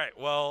 all right.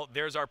 Well,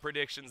 there's our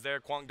predictions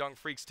there. Kwangdong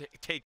Freecs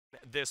take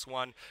this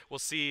one. We'll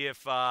see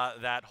if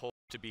that holds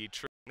to be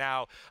true.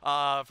 Now,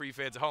 for you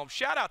fans at home,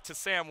 shout out to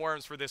Sam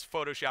Worms for this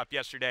Photoshop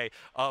yesterday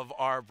of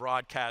our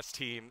broadcast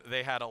team.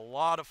 They had a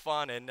lot of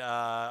fun, and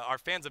our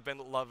fans have been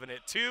loving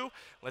it too.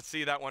 Let's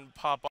see that one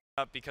pop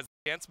up, because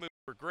the dance moves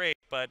were great,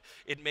 but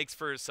it makes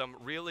for some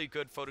really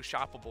good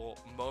Photoshoppable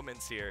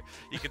moments here.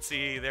 You can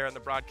see there in the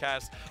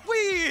broadcast,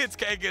 it's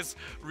Kangas,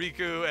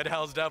 Riku, and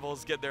Hell's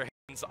Devils get their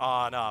hands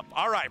on up.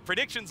 All right,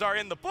 predictions are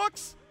in the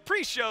books,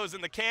 pre-shows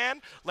in the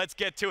can. Let's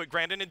get to it.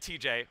 Grandin and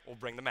TJ will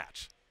bring the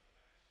match.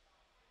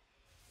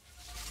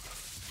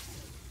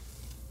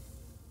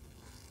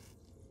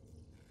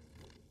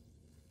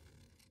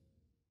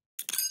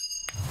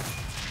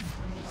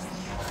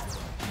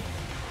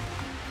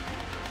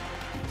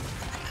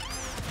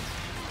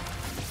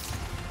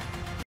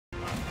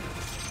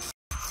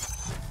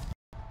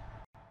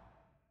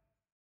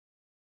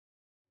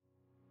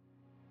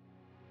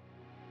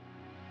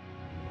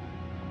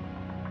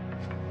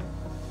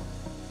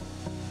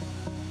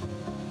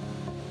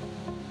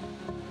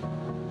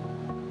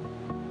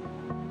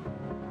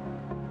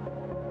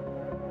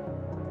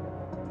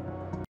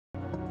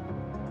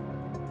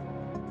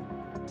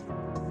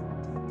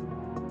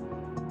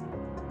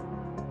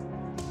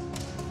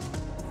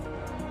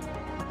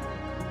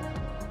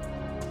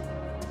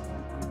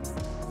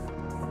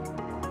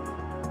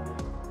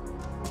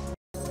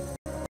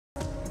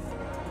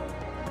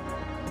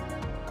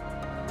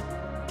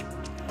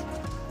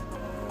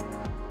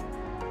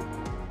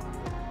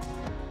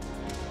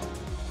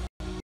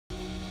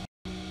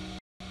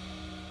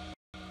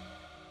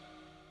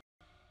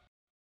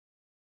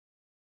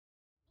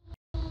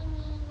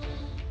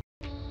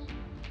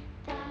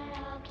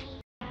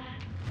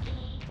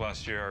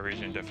 last year, our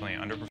region definitely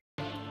underperformed,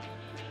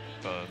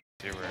 but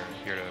this year we're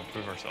here to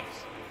prove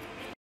ourselves.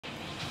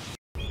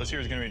 This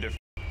year is going to be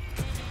different.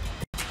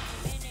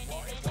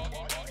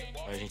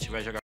 A gente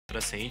vai jogar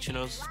contra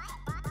Sentinels.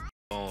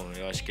 Bom,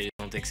 eu acho que eles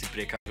vão ter que se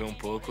precaver um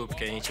pouco,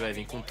 porque a gente vai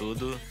vir com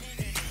tudo.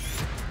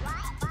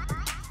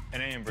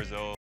 And in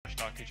Brazil, we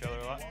talk to each other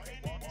a lot,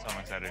 so I'm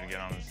excited to get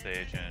on the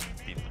stage and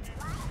beat them.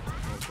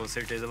 Com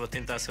certeza eu vou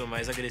tentar ser o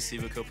mais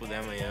agressivo que eu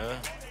puder amanhã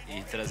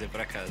e trazer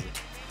para casa.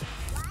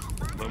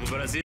 Vamos,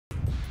 Brasil!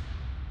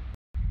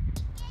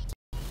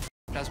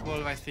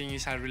 Basketball, I think,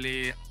 is a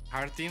really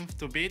hard team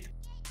to beat,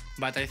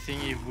 but I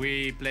think if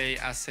we play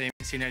as same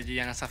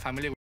synergy and as a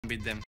family, we can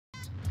beat them.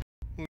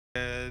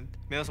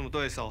 没有什么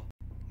对手，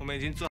我们已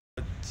经做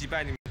好击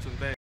败你们的准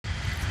备。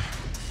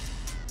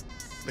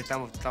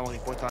Estamos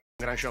dispuestos a un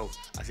gran show,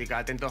 así que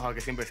atentos a que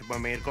siempre se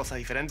pueden venir cosas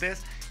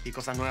diferentes y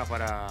cosas nuevas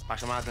para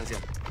llamar la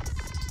atención.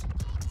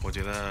 我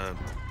觉得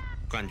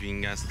冠军应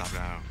该是打不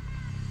了。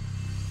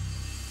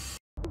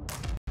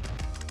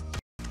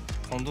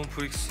 광동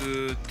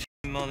프릭스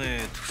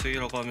팀만의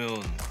특색이라고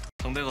하면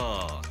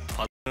상대가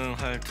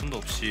반응할 틈도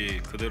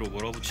없이 그대로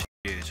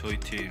몰아붙이기에 저희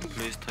팀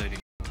플레이 스타일인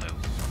것 같아요.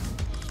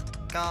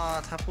 ก็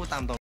ถ้าพูดตา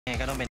มตรงเนี่ย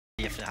ก็ต้องเป็น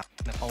KDF ครับ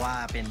เพราะว่า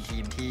เป็นที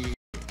มที่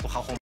พวกเข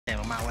าคงมั่นใจ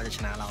มากๆว่าจะช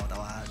นะเราแต่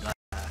ว่า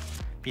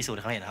พิสูจน์ใ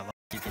ห้เขาเห็นครับว่า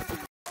ผิด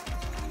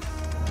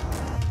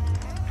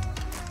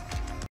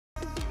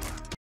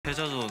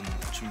패자전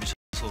준비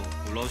잘해서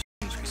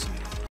올라오시면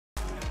좋겠습니다.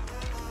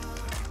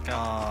 ก็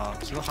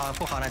คิดว่าพ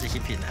วกเขาน่าจะคิ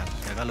ดผิดนะครับ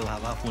เดี๋ยวก็รู้ครับ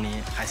ว่าพรุ่งนี้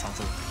ใคร2-0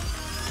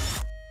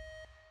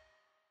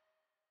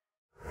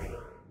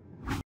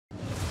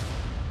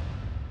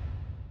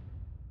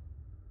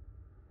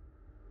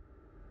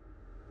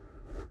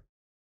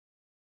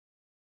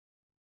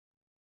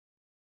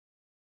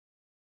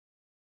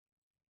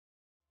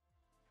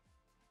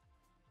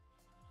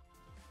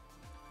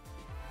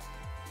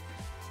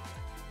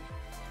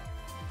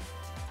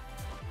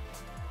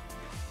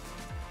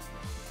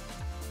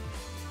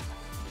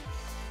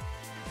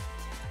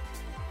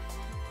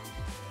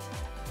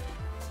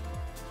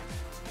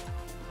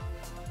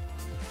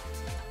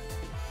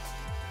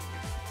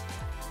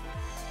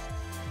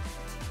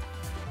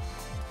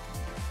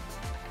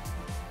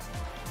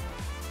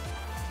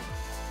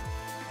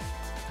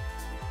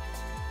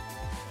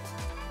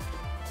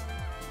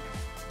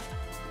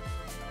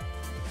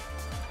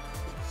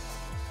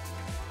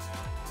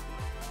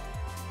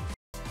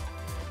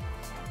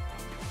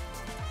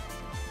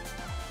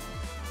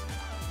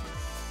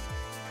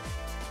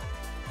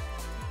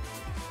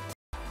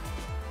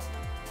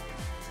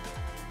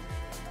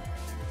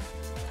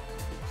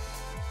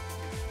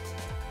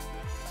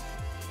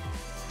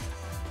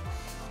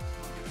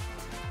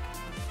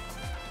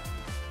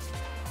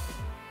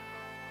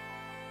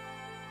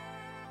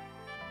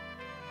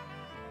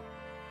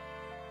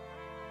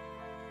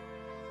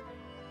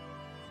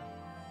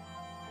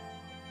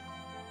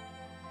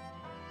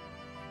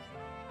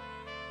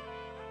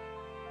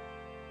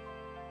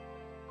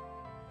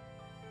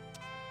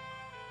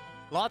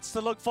 Lots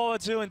to look forward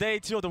to in day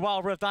 2 of the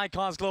Wild Rift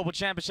Icons Global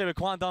Championship with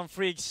Kwangdong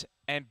Freecs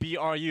and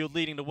BRU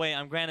leading the way.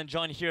 I'm Grant and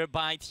joined here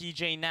by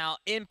TJ now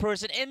in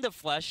person, in the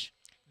flesh.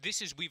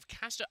 We've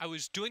cast, I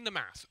was doing the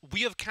math.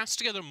 We have cast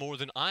together more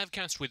than I have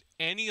cast with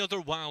any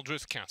other Wild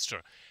Rift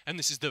caster. And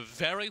this is the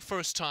very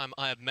first time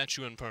I have met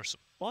you in person.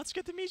 Well, it's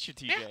good to meet you,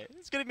 TJ. Yeah.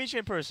 It's good to meet you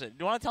in person. Do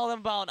you want to tell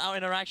them about our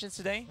interactions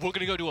today? We're going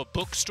to go to a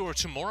bookstore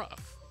tomorrow.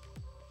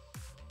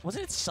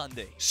 Wasn't it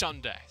Sunday?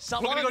 Sunday. We're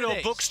going to go to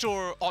a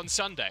bookstore on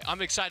Sunday.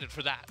 I'm excited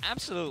for that.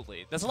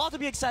 Absolutely. There's a lot to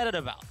be excited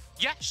about.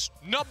 Yes.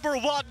 Number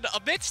one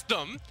amidst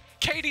them,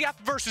 KDF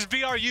versus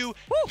BRU, woo!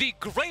 The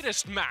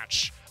greatest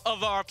match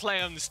of our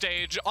play on the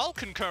stage. I'll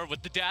concur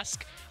with the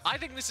desk. I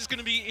think this is going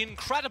to be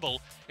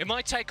incredible. It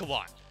might take a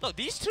while. Look,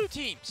 these two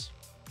teams,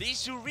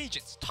 these two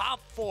regions, top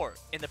 4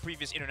 in the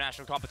previous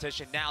international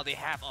competition. Now they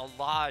have a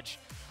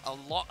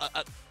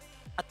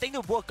thing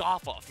to work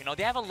off of. You know,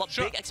 they have a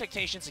big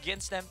expectations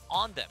against them,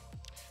 on them.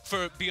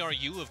 For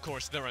BRU, of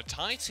course, they're a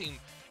Thai team.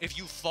 If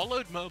you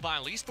followed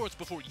mobile esports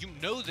before, you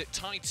know that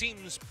Thai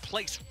teams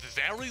place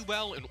very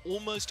well in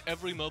almost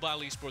every mobile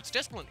esports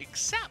discipline,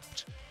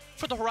 except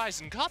for the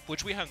Horizon Cup,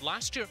 which we had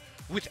last year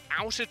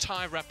without a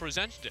Thai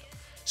representative.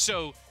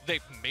 So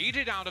they've made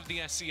it out of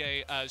the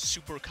SCA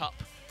Super Cup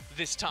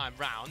this time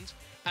round.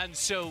 And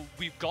so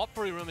we've got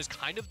Buriram as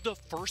kind of the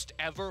first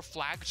ever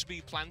flag to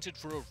be planted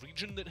for a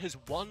region that has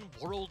won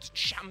world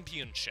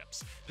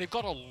championships. They've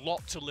got a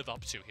lot to live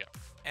up to here.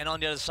 And on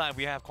the other side,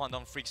 we have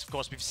Kwangdong Freecs. Of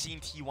course, we've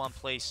seen T1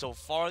 play so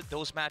far.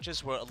 Those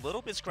matches were a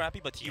little bit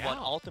scrappy, but T1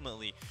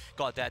 ultimately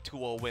got that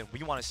 2-0 win.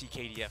 We want to see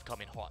KDF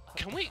come in hot.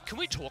 Can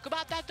we talk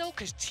about that though?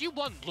 Because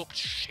T1 looked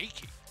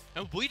shaky.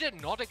 And we did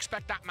not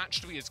expect that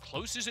match to be as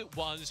close as it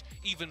was,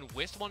 even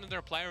with one of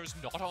their players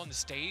not on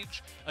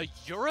stage. A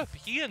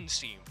European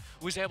team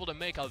was able to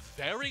make a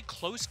very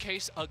close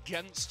case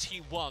against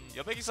T1.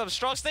 You're making some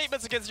strong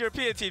statements against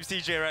European teams,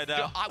 TJ, right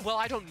now. Yeah, well,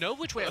 I don't know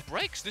which way it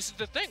breaks. This is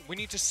the thing. We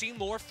need to see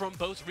more from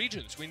both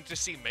regions. We need to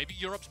see maybe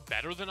Europe's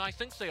better than I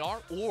think they are,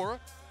 or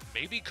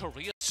maybe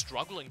Korea's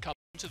struggling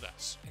into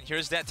this. And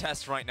here's that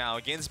test right now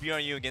against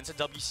BRU, against a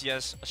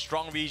WCS, a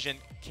strong region.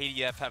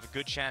 KDF have a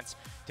good chance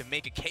to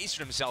make a case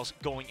for themselves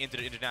going into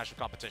the international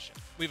competition.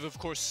 We've of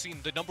course seen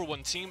the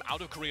 #1 team out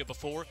of Korea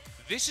before.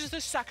 This is the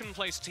 2nd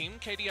place team.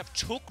 KDF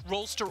took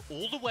Rolster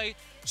all the way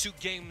to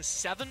Game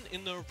 7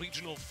 in the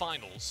regional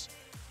finals.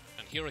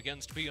 And here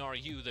against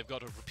BRU, they've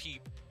got to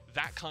repeat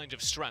that kind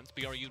of strength.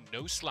 BRU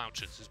no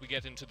slouches as we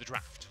get into the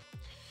draft.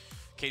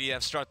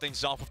 KDF start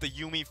things off with the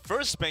Yuumi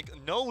first pick.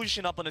 No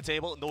Lucian up on the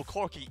table, no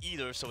Corki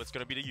either, so it's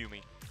going to be the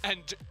Yuumi.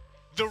 And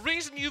the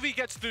reason Yuumi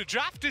gets the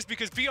draft is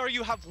because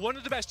BRU have one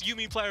of the best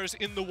Yuumi players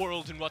in the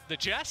world in What the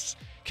Jess.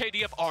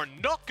 KDF are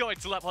not going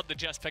to let What the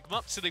Jess pick him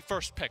up, so they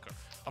first pick her.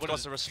 Of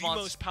course, the response,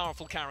 the most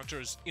powerful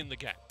characters in the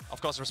game.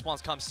 Of course, the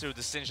response comes through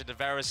the Singe and the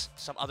Varus,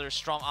 some other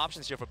strong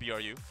options here for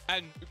BRU.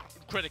 And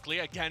critically,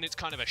 again, it's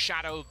kind of a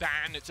shadow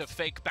ban, it's a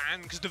fake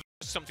ban, because the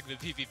Varus is something that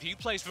VVV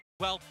plays very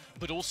well,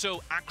 but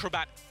also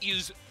Acrobat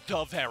is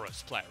the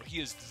Varus player.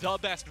 He is the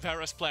best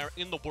Varus player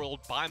in the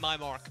world by my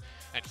mark,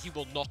 and he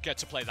will not get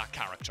to play that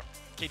character.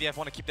 KDF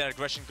want to keep that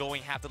aggression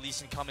going, have the Lee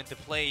Sin come into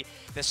play.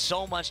 There's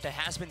so much that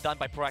has been done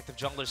by proactive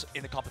junglers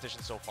in the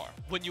competition so far.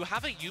 When you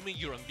have a Yuumi,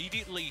 you're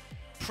immediately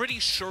pretty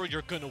sure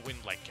you're going to win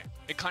late game.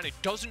 It kind of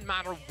doesn't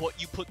matter what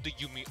you put the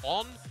Yuumi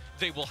on,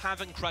 they will have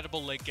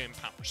incredible late game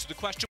power. So the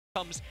question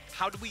becomes,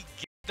 how do we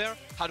get there?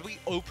 How do we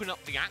open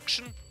up the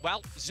action?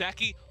 Well,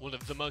 Zeki, one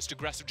of the most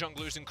aggressive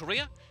junglers in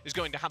Korea, is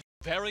going to have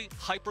a very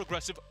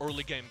hyper-aggressive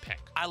early game pick.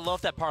 I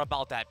love that part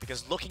about that,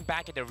 because looking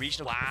back at their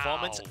regional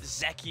performance,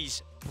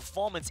 Zeki's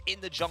performance in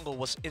the jungle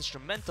was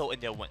instrumental in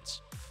their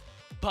wins.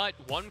 But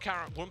one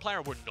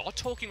player we're not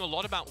talking a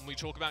lot about when we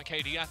talk about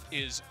KDF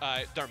is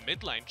their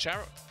mid lane,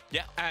 Chero.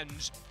 Yeah.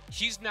 And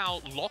he's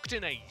now locked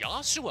in a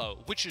Yasuo,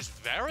 which is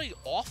very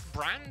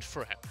off-brand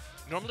for him.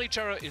 Normally,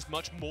 Chero is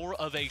much more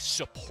of a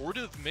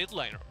supportive mid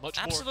laner, much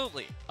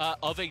Absolutely. more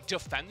of a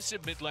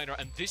defensive mid laner,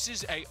 and this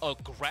is a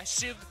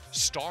aggressive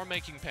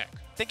star-making pick.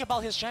 Think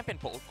about his champion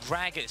pool,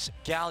 Gragas,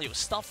 Galio,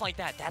 stuff like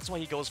that. That's what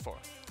he goes for.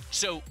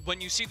 So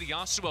when you see the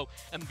Yasuo,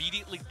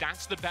 immediately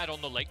that's the bet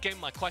on the late game.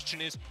 My question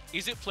is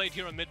it played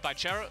here in mid by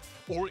Chero,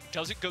 or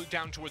does it go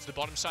down towards the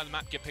bottom side of the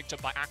map, get picked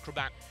up by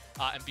Acrobat,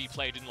 and be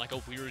played in like a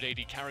weird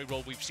AD carry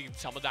role? We've seen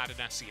some of that in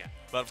SCN.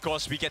 But of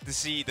course, we get to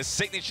see the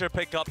signature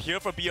pickup here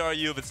for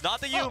BRU. If it's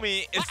not the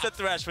Yuumi, it's the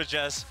Thresh for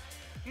Jess.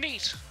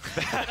 Neat.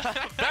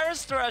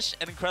 Varus Thresh,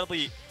 an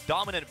incredibly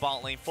dominant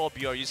bot lane for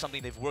BRU,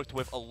 something they've worked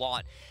with a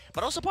lot.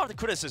 But also part of the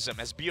criticism,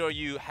 as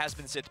BRU has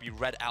been said to be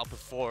read out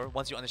before,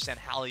 once you understand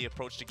how they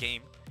approach the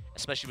game,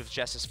 especially with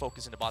Jess's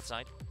focus in the bot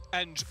side.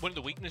 And one of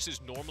the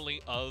weaknesses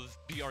normally of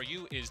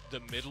BRU is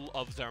the middle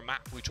of their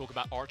map. We talk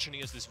about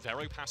Archony as this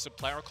very passive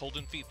player,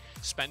 Golden Feet,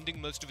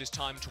 spending most of his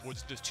time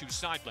towards the two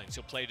side lanes.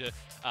 He'll play to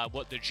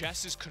what the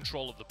Jess's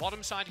control of the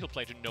bottom side. He'll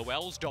play to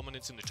Noel's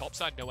dominance in the top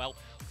side. Noel,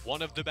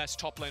 one of the best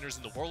top laners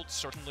in the world,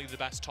 certainly the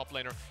best top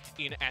laner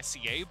in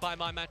SEA by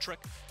my metric.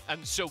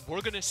 And so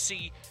we're going to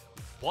see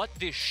what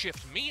this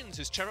shift means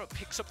as Chero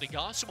picks up the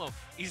Yasuo.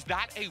 Is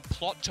that a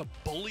plot to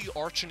bully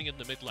Archony in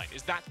the mid lane?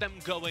 Is that them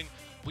going,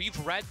 we've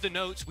read the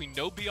notes, we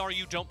know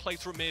BRU don't play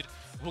through mid,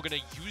 we're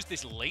going to use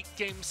this late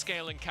game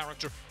scaling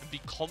character and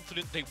be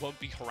confident they won't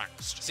be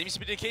harassed? Seems to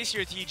be the case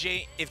here,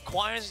 TJ. If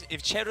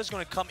Chero's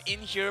going to come in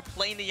here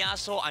playing the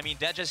Yasuo, I mean,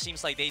 that just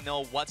seems like they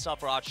know what's up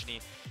for Archony,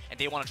 and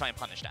they want to try and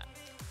punish that.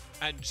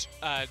 And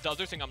the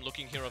other thing I'm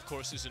looking here, of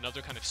course, is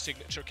another kind of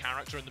signature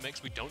character in the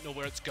mix. We don't know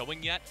where it's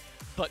going yet,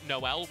 but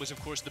Noel was, of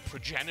course, the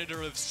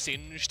progenitor of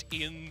Singed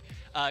in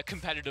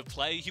competitive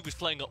play. He was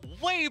playing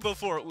it way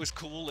before it was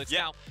cool. It's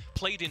now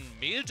played in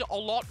mid a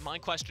lot. My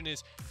question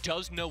is,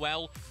 does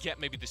Noel get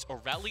maybe this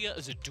Aurelia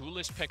as a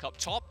duelist pick up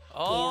top?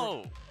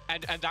 Oh!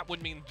 And that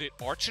would mean that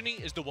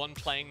Archony is the one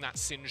playing that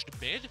Singed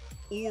mid?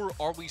 Or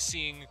are we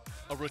seeing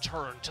a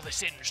return to the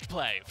Singed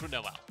play for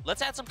Noel?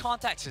 Let's add some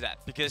context to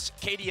that, because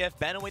KDF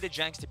ban away the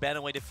Janks, to ban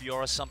away the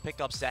Fiora, some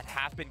pickups that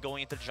have been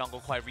going into the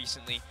jungle quite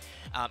recently.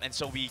 And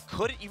so we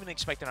couldn't even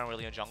expect an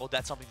Aurelia jungle.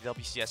 That's something the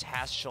WCS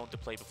has shown to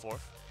play before.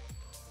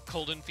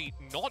 Golden Feet,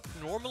 not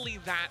normally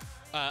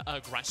that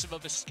aggressive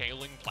of a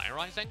scaling player,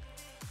 I think.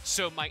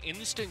 So my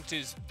instinct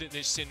is that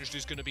this Singed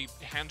is going to be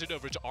handed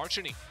over to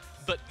Archony.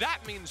 But that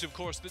means, of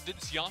course, that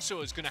this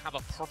Yasuo is going to have a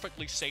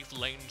perfectly safe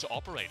lane to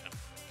operate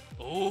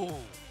in. Ooh.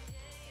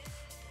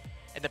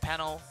 And the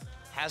panel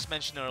has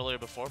mentioned earlier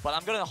before, but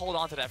I'm going to hold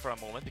on to that for a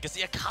moment, because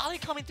the Akali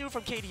coming through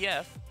from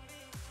KDF,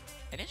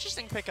 an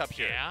interesting pickup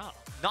here. Yeah.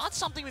 Not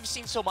something we've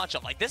seen so much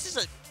of. Like, this is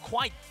a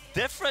quite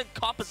different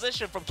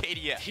composition from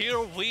KDF. Here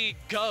we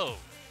go.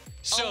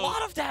 So a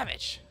lot of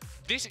damage.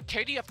 This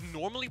KDF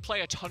normally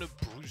play a ton of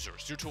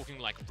bruisers. You're talking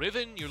like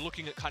Riven, you're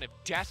looking at kind of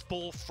Death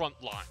Ball front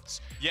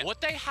lines. Yeah.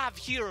 What they have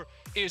here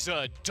is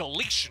a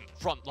deletion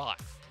front line.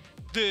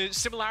 The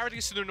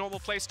similarities to their normal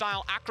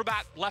playstyle,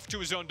 Acrobat left to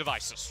his own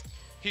devices.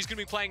 He's going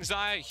to be playing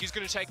Xayah, he's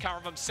going to take care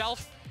of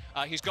himself.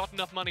 He's got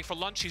enough money for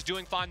lunch, he's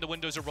doing fine, the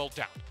windows are rolled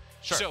down.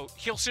 Sure. So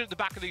he'll sit at the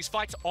back of these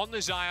fights on the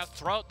Xayah,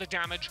 throw out the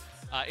damage.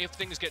 If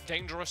things get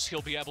dangerous,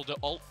 he'll be able to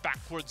ult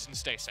backwards and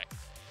stay safe.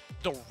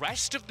 The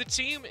rest of the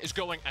team is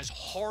going as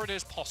hard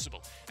as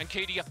possible. And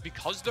KDF,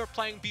 because they're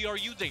playing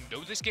BRU, they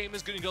know this game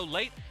is going to go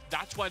late.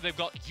 That's why they've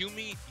got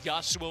Yuumi,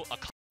 Yasuo,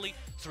 Akali,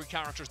 3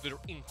 characters that are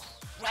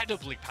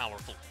incredibly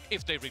powerful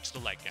if they reach the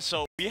late game.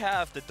 So we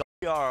have the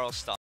WRL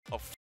style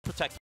of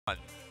Protect 1.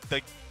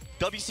 The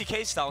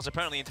WCK style is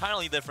apparently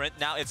entirely different.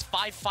 Now it's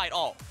 5 fight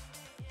all.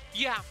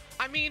 Yeah,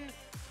 I mean,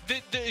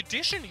 the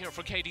addition here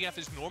for KDF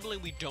is normally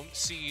we don't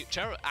see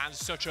Terra as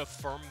such a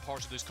firm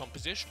part of this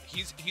composition.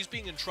 He's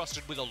being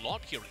entrusted with a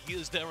lot here. He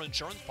is their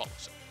insurance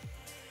policy.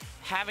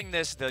 Having the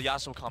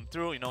Yasuo come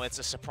through, you know, it's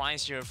a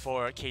surprise here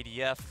for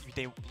KDF.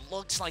 They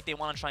looks like they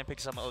want to try and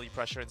pick some early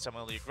pressure and some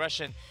early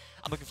aggression.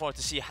 I'm looking forward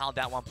to see how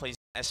that one plays,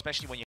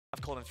 especially when you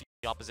have Cold and Feet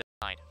the opposite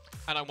side.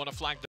 And I want to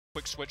flag the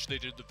quick switch they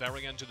did at the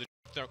very end of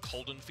their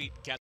Cold and Feet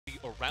get the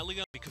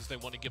Aurelia because they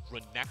want to give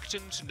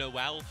Renekton to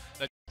Noelle.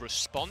 That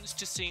response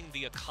to seeing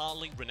the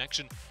Akali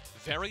Renekton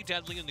very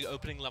deadly in the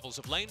opening levels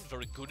of lane,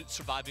 very good at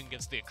surviving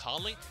against the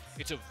Akali.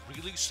 It's a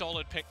really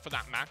solid pick for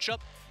that matchup.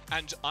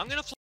 And I'm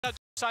going to flag that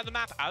side of the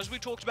map, as we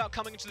talked about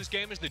coming into this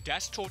game, as the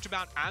desk talked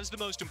about as the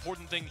most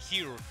important thing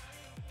here.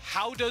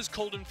 How does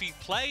Cold and Feet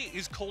play?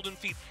 Is Cold and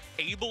Feet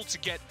able to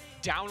get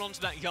down onto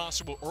that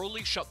Yasuo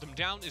early, shut them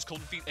down? Is Cold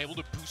and Feet able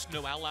to boost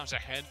Noelle out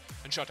ahead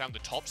and shut down the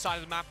top side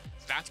of the map?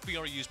 That's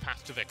BRU's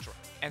path to victory.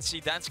 And see,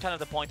 that's kind of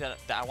the point that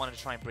I wanted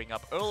to try and bring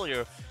up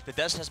earlier. The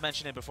Des has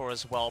mentioned it before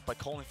as well, but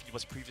Cold and Feet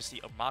was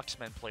previously a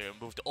marksman player,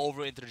 moved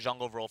over into the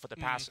jungle role for the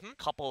past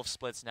couple of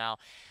splits now.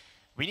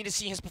 We need to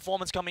see his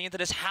performance coming into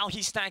this, how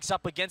he stacks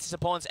up against his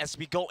opponents as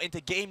we go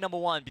into game number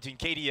 1 between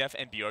KDF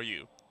and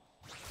BRU.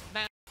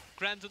 Man,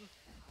 Grandin,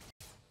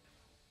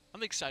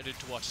 I'm excited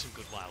to watch some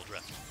good Wild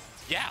Rift.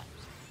 Yeah.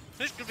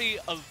 This could be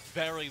a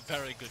very,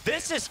 very good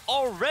This game. is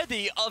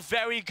already a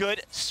very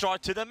good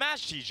start to the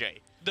match, TJ.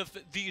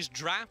 These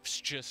drafts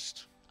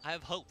just, I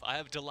have hope, I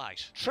have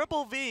delight.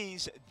 Triple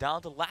V's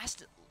down to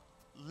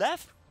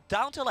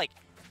down to like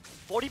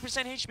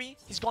 40% HP.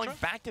 He's going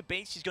back to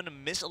base. He's going to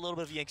miss a little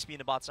bit of EXP in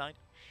the bot side.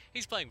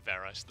 He's playing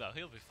Varus, though.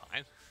 He'll be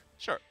fine.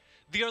 Sure.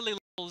 The early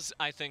levels,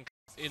 I think,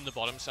 in the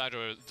bottom side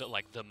are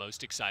the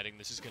most exciting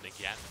this is going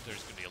to get.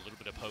 There's going to be a little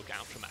bit of poke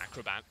out from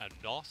Acrobat and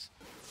Noth.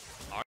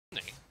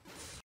 Arsene.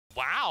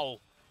 Wow.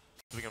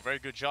 Doing a very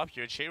good job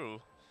here, Cheru.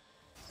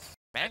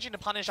 Managing to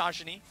punish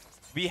Arsene.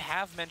 We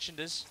have mentioned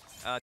this,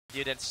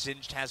 here that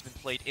Singed has been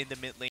played in the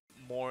mid lane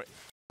more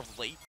of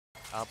late.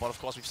 But of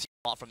course, we've seen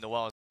a lot from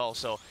Noelle as well,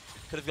 so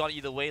could have gone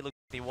either way. Look,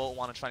 they will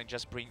want to try and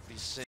just bring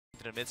these Singed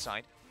to the mid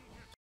side.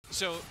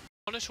 So,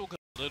 I want to talk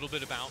a little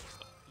bit about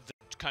the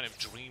kind of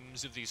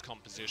dreams of these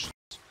compositions.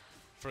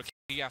 For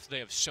KDF, they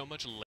have so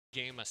much late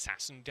game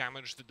assassin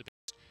damage that the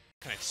biggest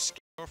kind of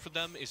scare for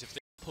them is if they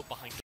put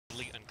behind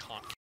early and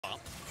can't keep up.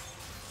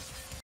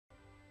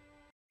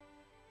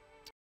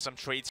 Some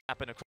trades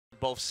happen across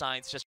both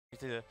sides just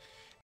to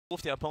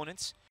move their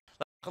opponents.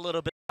 Let's talk a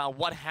little bit about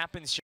what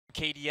happens here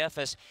in KDF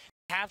as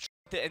they have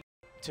tried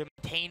to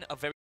maintain a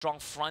very strong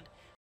front,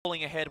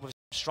 pulling ahead with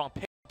strong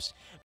pickups,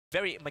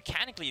 very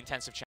mechanically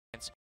intensive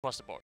champions across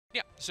the board.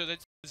 Yeah, so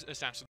that's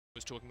Assassin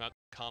was talking about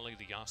Kali,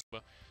 the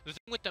Yasuo. The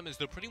thing with them is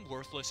they're pretty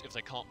worthless if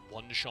they can't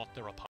one-shot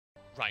their opponent.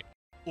 Right.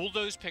 All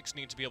those picks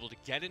need to be able to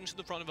get into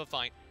the front of a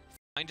fight,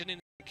 find an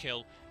instant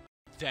kill,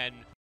 then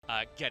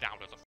get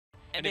out of the fight.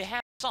 And they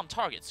have some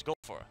targets to go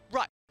for.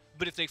 Right.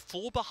 But if they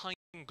fall behind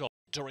goal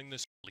during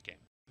this early game,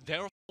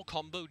 their full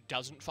combo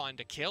doesn't find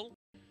a kill,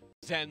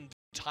 then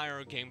the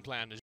entire game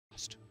plan is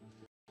lost.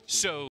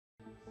 So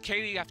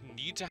KDF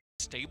need to have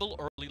stable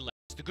early lanes.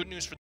 The good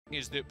news for them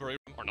is that Buriram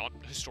are not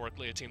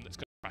historically a team that's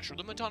going to pressure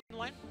them a ton in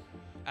lane,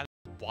 and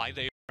that's why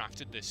they've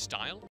crafted this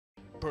style.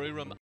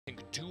 Buriram, I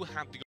think, do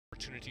have the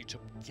opportunity to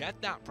get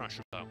that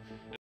pressure, though.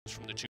 It comes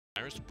from the two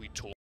players we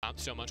talk about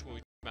so much when we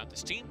talk about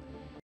this team.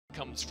 It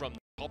comes from the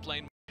top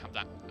lane. We have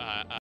that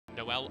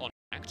Noelle on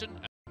Renekton,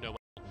 and Noelle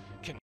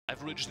can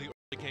leverage the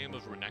early game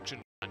of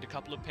Renekton and a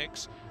couple of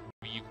picks.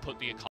 You put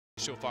the Akali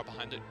so far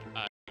behind it,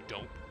 you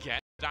don't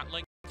get that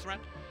link threat.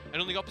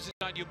 And on the opposite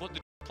side, you put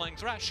the playing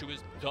Thresh, who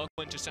is the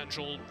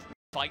quintessential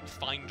fight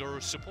finder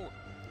support.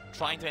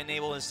 Trying to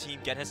enable his team,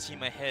 get his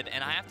team ahead.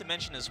 And I have to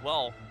mention as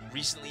well,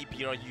 recently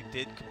BRU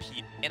did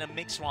compete in a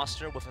mixed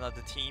roster with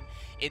another team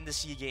in the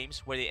SEA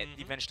Games, where they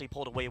eventually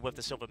pulled away with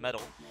the silver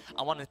medal.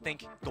 I want to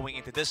think going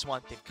into this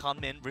one, they've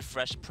come in,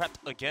 refreshed,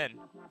 prepped again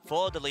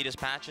for the latest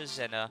patches,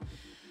 and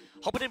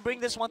hoping to bring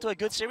this one to a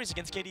good series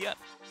against KDF.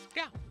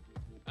 Yeah.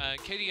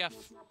 KDF,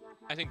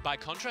 I think by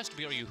contrast to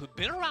BRU, who've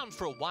been around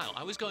for a while.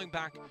 I was going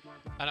back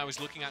and I was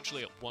looking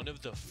actually at one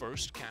of the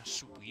first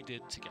casts we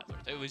did together.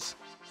 It was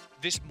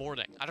this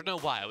morning. I don't know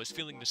why, I was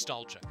feeling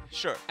nostalgic.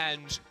 Sure.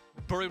 And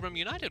Buriram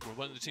United were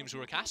one of the teams who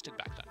were casted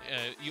back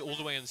then, all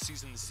the way in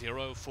season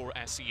 0 for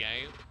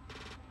SEA.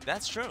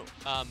 That's true.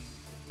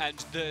 And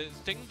the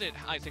thing that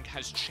I think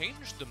has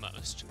changed the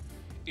most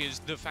is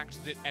the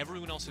fact that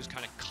everyone else has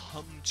kind of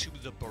come to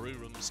the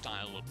Buriram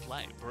style of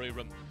play.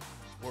 Buriram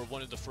were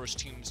one of the first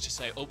teams to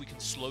say, oh, we can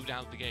slow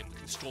down the game, we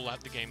can stall out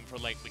the game for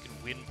late, we can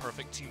win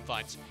perfect team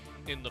fights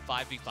in the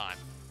 5v5.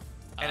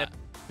 And a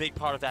big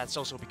part of that is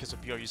also because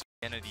of BRU's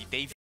identity.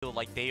 They've feel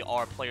like they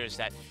are players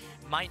that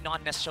might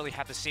not necessarily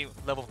have the same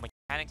level of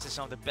mechanics as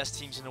some of the best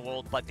teams in the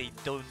world, but they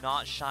do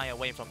not shy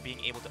away from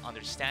being able to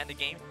understand the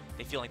game.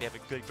 They feel like they have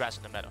a good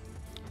grasp of the meta.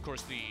 Of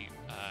course, the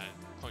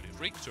Kwangdong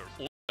Freecs are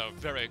also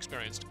very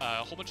experienced.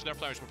 A whole bunch of their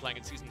players were playing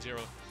in Season 0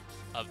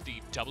 of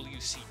the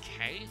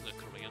WCK, the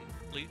Korean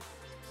league.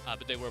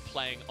 But they were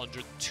playing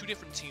under 2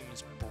 different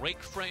teams,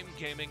 Breakframe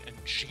Gaming and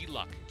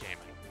G-Luck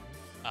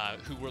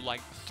Gaming, who were like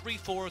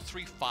 3-4,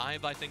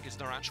 3-5, I think is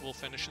their actual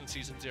finish in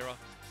Season 0.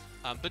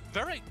 But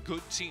very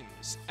good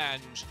teams,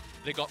 and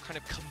they got kind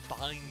of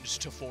combined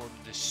to form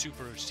this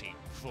super team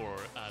for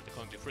the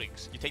Kwangdong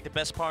Freecs. You take the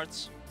best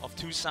parts of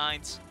 2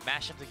 sides,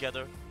 mash them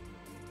together,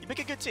 you make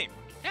a good team.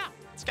 Yeah.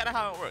 It's kind of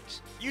how it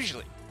works,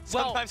 usually.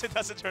 Well, Sometimes it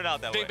doesn't turn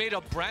out that way. They made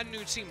a brand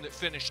new team that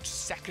finished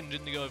 2nd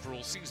in the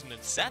overall season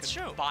and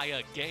 2nd by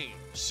a game.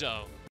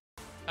 So,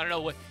 I don't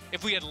know,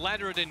 if we had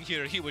Leonard in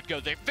here, he would go,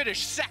 they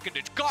finished 2nd,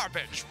 it's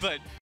garbage. But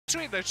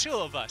between the 2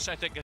 of us, I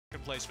think a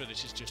 2nd place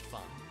finish is just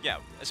fun. Yeah,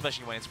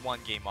 especially when it's 1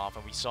 game off,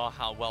 and we saw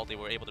how well they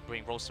were able to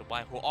bring Roasted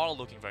Y, who are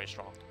looking very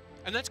strong.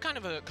 And that's kind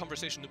of a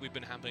conversation that we've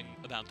been having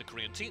about the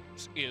Korean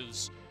teams,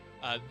 is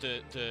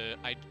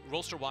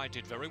Roasted Y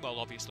did very well,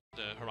 obviously,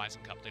 the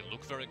Horizon Cup. They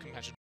look very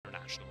competitive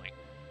internationally.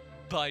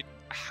 But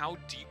how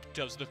deep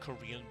does the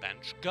Korean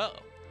bench go?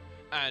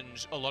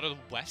 And a lot of the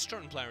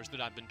Western players that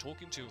I've been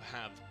talking to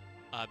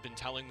have been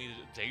telling me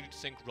that they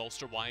think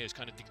Roasted Y is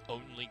kind of the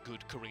only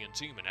good Korean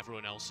team and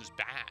everyone else is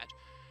bad.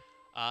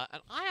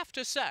 And I have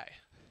to say,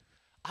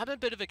 I'm a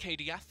bit of a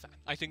KDF fan.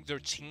 I think their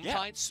team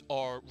fights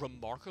are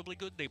remarkably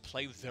good. They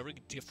play very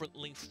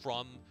differently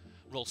from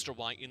Roasted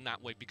Y in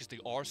that way because they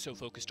are so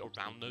focused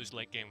around those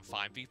late game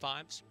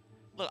 5v5s.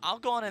 Look, I'll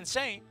go on and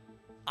say,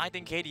 I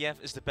think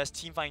KDF is the best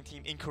team fighting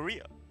team in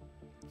Korea.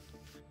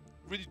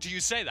 Really, do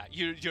you say that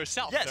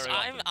yourself? Yes,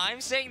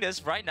 I'm saying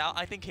this right now.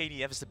 I think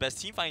KDF is the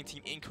best team fighting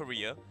team in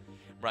Korea.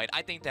 Right?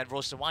 I think that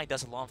Roasted Y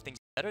does a lot of things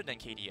better than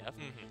KDF.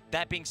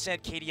 That being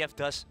said, KDF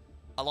does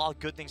a lot of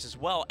good things as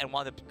well, and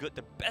one of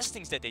the best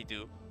things that they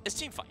do is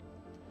team fight.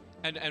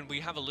 And we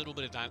have a little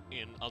bit of that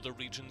in other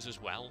regions as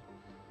well.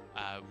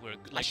 Where,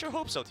 like, I sure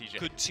hope so, TJ.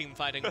 Good team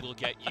fighting will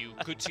get you.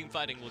 Good team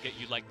fighting will get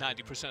you like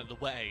 90% of the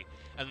way,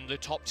 and the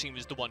top team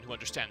is the one who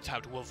understands how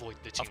to avoid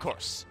the team. Of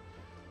course.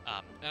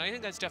 And I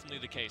think that's definitely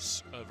the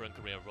case over in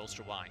Korea.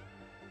 Roasted Y,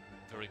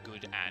 very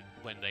good at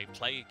when they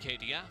play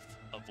KDF,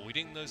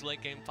 avoiding those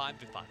late game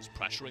 5v5s,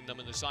 pressuring them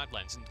in the side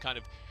lanes, and kind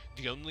of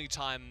the only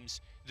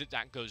times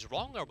that goes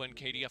wrong are when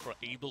KDF are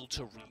able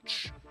to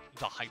reach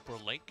the hyper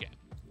late game.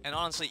 And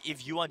honestly,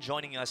 if you are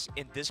joining us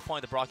in this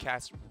point of the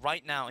broadcast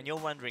right now and you're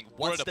wondering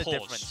what's the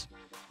difference?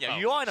 Yeah,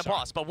 you are in a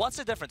pause, but what's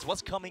the difference?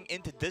 What's coming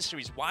into this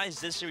series? Why is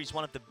this series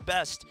one of the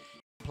best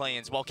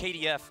play-ins? Well,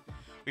 KDF,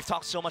 we've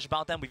talked so much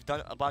about them. We've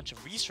done a bunch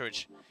of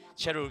research.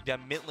 Cheru, their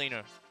mid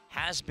laner,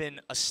 has been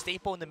a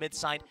staple in the mid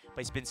side, but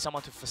he's been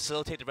someone to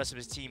facilitate the rest of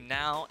his team.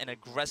 Now, an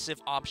aggressive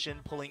option,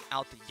 pulling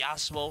out the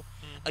Yasuo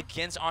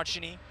against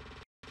Archini.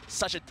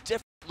 Such a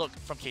different look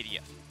from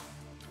KDF.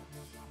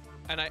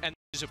 And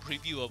there's a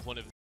preview of one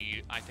of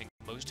the, I think,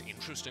 most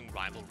interesting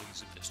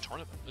rivalries of this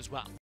tournament as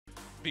well.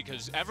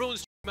 Because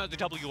everyone's talking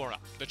about the WRL,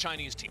 the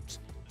Chinese teams.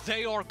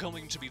 They are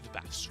going to be the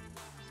best.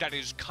 That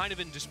is kind of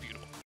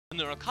indisputable. And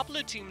there are a couple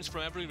of teams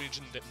from every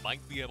region that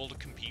might be able to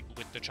compete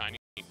with the Chinese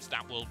teams.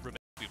 That will remain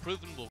to be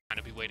proven. We'll kind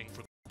of be waiting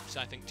for groups,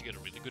 I think, to get a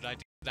really good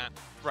idea of that.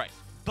 Right.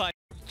 But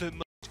the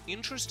most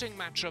interesting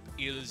matchup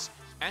is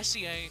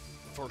SEA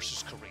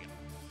versus Korea.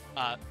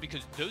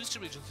 Because those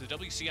 2 regions, the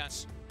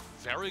WCS,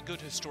 very good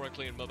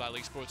historically in mobile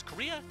esports.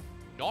 Korea,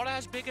 not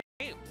as big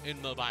a name in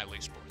mobile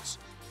esports.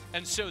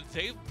 And so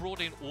they've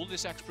brought in all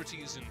this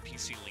expertise in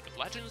PC League of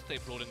Legends.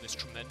 They've brought in this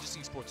tremendous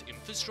esports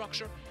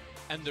infrastructure.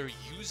 And they're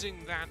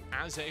using that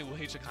as a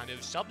way to kind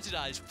of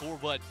subsidize for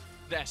what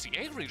the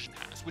SEA region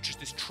has, which is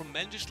this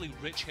tremendously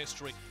rich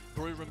history.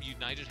 Buriram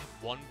United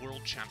have won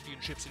world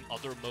championships in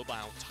other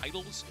mobile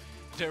titles.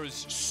 There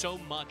is so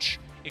much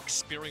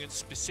experience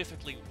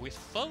specifically with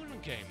phone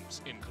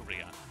games in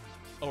Korea,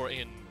 or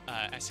in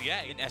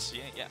SEA. In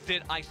SEA, yeah.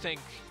 That I think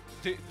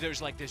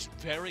there's like this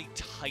very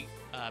tight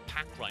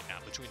pack right now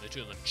between the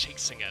 2 of them,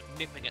 chasing it,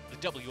 nipping at the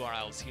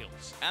WRL's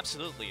heels.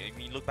 Absolutely. I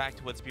mean, look back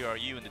towards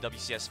BRU in the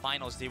WCS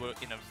finals. They were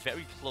in a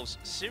very close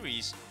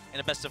series in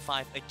a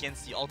best-of-5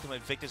 against the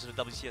ultimate victors of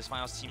the WCS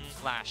finals, Team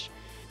Flash,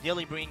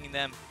 nearly bringing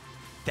them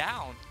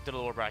down to the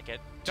lower bracket,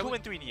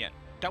 2-3 in the end.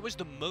 That was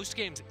the most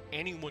games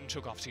anyone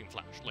took off Team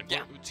Flash. Like,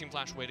 Team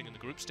Flash waiting in the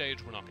group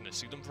stage. We're not going to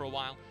see them for a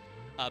while.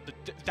 But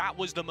that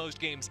was the most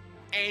games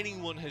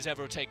anyone has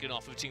ever taken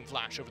off of Team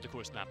Flash over the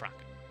course of that bracket.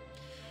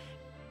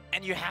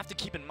 And you have to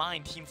keep in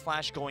mind, Team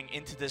Flash going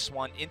into this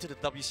one, into the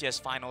WCS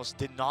finals,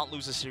 did not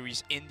lose a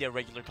series in their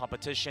regular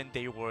competition.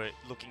 They were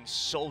looking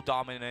so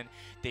dominant.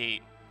 They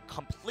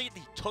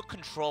completely took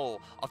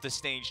control of the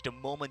stage the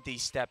moment they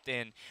stepped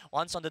in.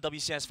 Once on the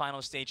WCS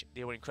final stage,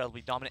 they were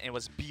incredibly dominant, and it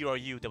was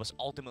BRU that was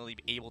ultimately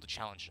able to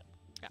challenge them.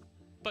 Yeah,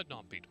 but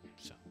not beat them,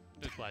 so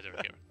that's why they're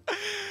here.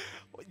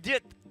 Yeah,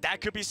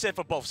 that could be said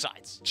for both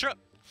sides. Sure.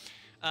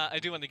 I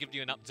do want to give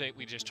you an update.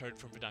 We just heard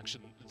from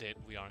production that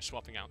we are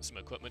swapping out some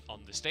equipment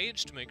on the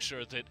stage to make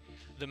sure that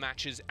the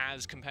match is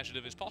as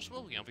competitive as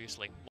possible. We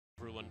obviously want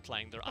everyone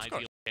playing their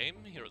ideal game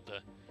here at the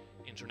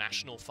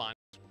international final.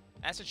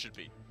 As it should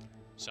be.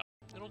 So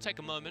it'll take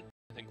a moment.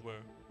 I think we're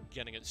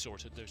getting it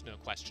sorted. There's no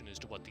question as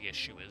to what the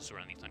issue is or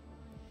anything.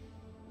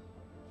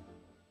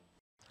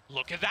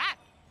 Look at that!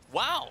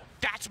 Wow!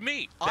 That's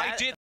me! I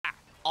did that!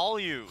 All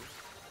you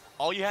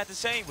had to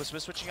say was we're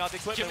switching out the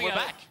equipment. We're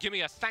back. Give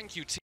me a thank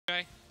you,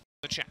 TJ.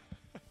 The chat.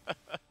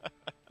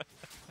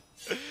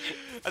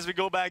 As we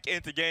go back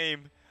into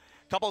game,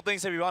 a couple of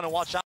things that we want to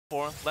watch out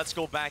for. Let's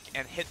go back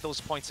and hit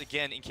those points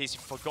again. In case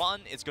you've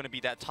forgotten, it's going to be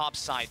that top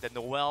side. The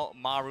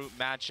Noel-Maru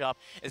matchup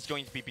is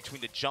going to be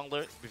between the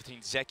jungler, between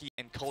Zeki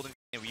and Colden.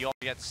 And we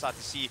already have to start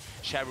to see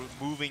Charu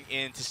moving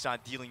in to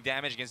start dealing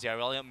damage against the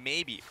Irelia.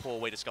 Maybe pull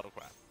away the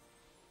Scuttlecrab.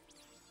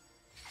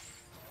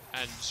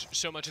 And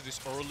so much of this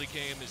early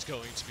game is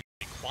going to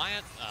be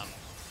quiet.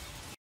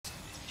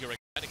 You're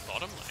exciting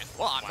bottom lane.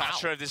 Well, I'm not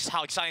sure if this is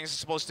how exciting it's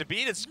supposed to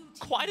be. It's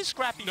quite a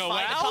scrappy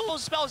fight. A couple of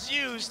spells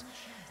used,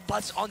 but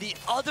it's on the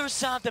other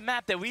side of the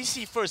map that we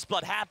see first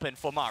blood happen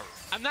for Maru.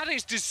 And that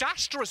is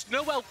disastrous.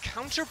 Noel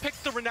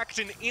counterpicked the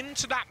Renekton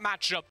into that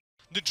matchup.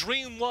 The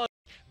dream was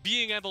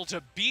being able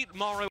to beat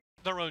Maru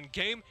at their own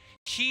game.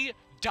 He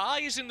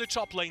dies in the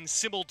top lane,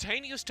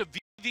 simultaneous to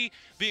VV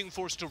being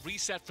forced to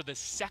reset for the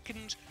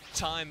second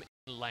time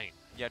in lane.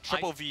 Yeah,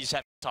 Triple V's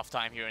having a tough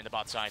time here in the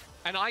bot side.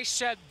 And I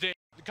said that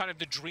kind of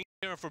the dream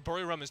here for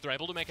Buriram is they're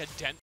able to make a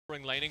dent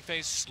during laning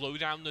phase, slow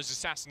down those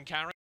assassin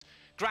carries.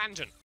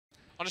 Grandin,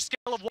 on a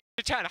scale of 1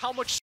 to 10, how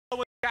much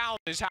slowing down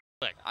is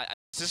happening?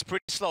 This is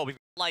pretty slow. We've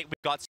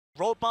got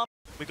road bump,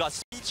 we've got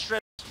speed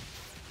strip.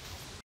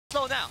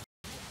 Slow down.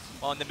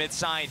 On the mid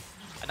side,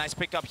 a nice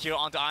pickup here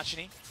onto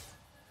Ashini.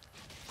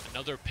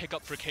 Another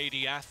pickup for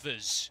KDF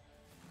as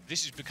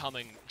this is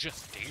becoming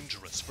just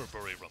dangerous for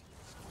Buriram.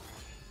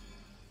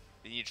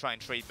 They need to try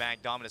and trade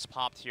back. Dominus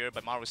popped here,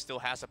 but Maru still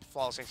has a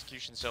flawless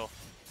execution, so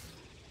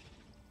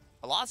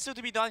a lot still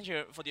to be done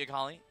here for the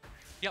Akali.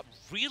 Yep,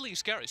 really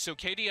scary. So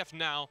KDF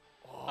now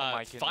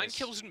find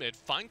kills in mid,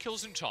 find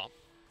kills in top.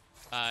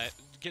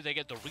 They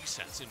get the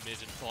resets in mid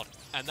and bottom.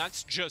 And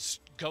that's just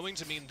going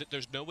to mean that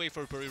there's no way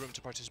for Buriram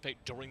to participate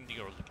during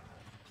the early game.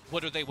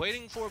 What are they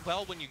waiting for?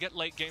 Well, when you get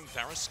late game,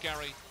 very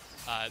scary.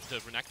 The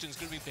Renekton's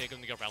going to be big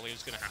and the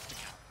Aurelia's going to have to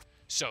count.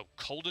 So,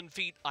 Golden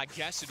Feet, I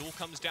guess it all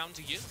comes down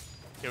to you.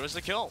 Here was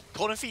the kill.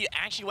 Golden Feet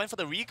actually went for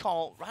the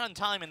recall right on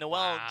time, and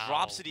Noel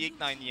drops to the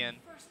Ignite in the end.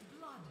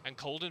 And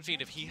Golden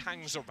Feet, if he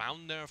hangs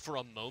around there for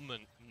a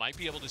moment, might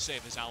be able to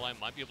save his ally,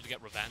 might be able to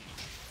get revenge.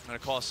 And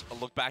of course, a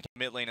look back at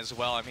mid lane as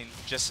well. I mean,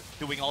 just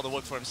doing all the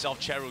work for himself.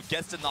 Charu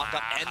gets the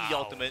knockup and the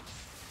ultimate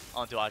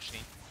onto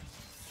Ashni.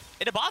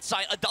 In the bot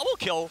side, a double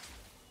kill.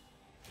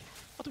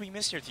 What do we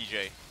miss here,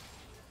 TJ?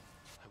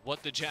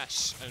 What the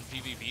Jess and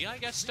VVV, I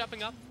guess,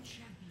 stepping up.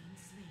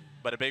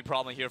 But a big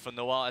problem here for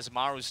Noel as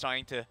Maru's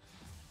starting to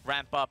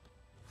ramp up.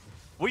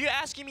 Were you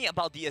asking me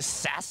about the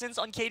assassins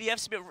on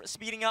KDF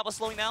speeding up or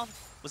slowing down?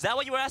 Was that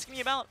what you were asking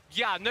me about?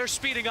 Yeah, and they're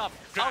speeding up.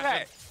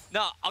 Okay.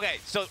 No, okay.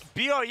 So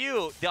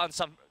BRU, they're on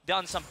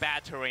some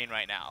bad terrain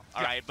right now.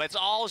 All right, but it's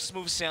all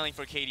smooth sailing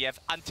for KDF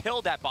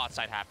until that bot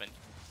side happened.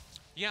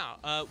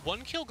 Yeah,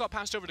 one kill got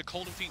passed over to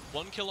Golden Feet,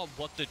 one kill on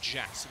What the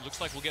Jets. It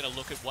looks like we'll get a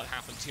look at what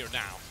happens here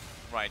now.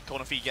 Right,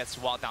 Golden Feet gets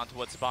walked down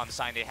towards the bottom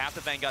side. They have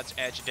the Vanguard's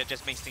edge, and that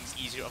just makes things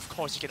easier. Of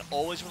course, you can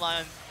always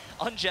rely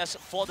on Jess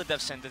for the death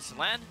sentence to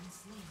land.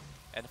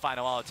 And the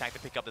final all attack to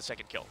pick up the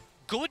second kill.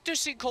 Good to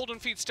see Golden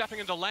Feet stepping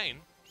into lane.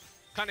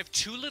 Kind of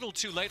too little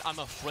too late, I'm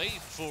afraid,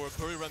 for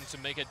Buriram to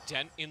make a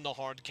dent in the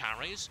hard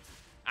carries.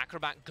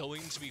 Acrobat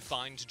going to be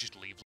fine to just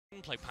leave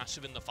lane, play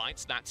passive in the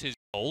fights. That's his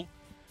goal.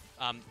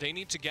 They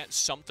need to get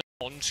something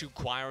onto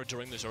Choir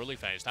during this early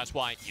phase. That's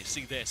why you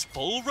see this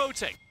full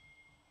rotate.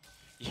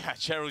 Yeah,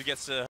 Cheryl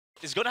gets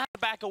is going to have to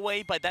back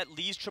away, but that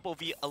leaves Triple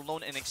V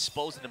alone and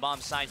exposed in the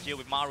bottom side here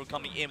with Maru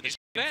coming in with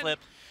a flip.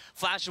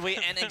 Flash away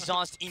and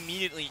exhaust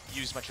immediately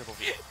used by Triple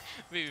V.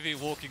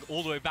 VV walking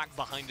all the way back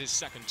behind his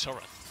second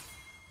turret.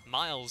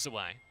 Miles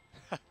away.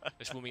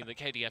 This will mean that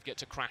KDF get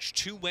to crash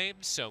 2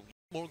 waves, so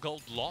more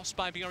gold lost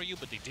by BRU,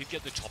 but they did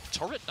get the top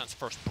turret. That's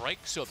first break,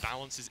 so it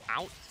balances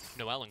out.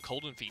 Noel and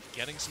Golden Feet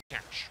getting some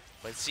cash.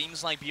 But it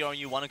seems like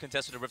BRU want to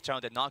contest with the Rift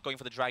Tower. They're not going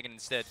for the Dragon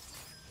instead.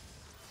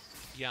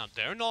 Yeah,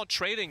 they're not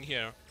trading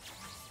here.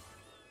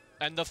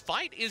 And the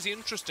fight is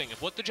interesting.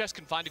 If What the Jets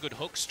can find a good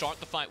hook, start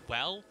the fight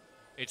well,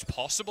 it's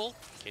possible.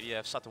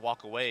 KDF start to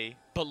walk away.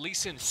 But Lee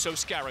Sin's so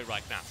scary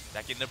right now.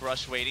 Back in the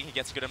brush waiting. He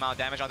gets a good amount of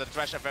damage onto the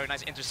Thresh. A very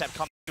nice intercept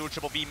coming through.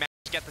 Triple V managed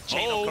to get the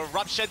chain of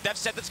corruption. Death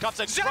sentence comes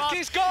across.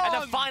 Zeki's gone!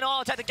 And the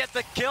final attack to get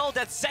the kill.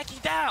 That's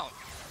Zeki down.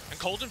 And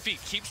Golden Feet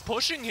keeps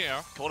pushing here.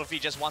 Golden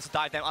Feet just wants to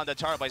dive down under the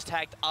turret, but he's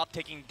tagged up,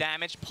 taking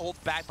damage,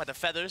 pulled back by the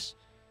feathers.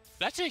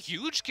 That's a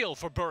huge kill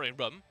for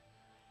Buriram.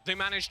 They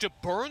managed to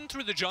burn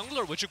through the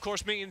jungler, which of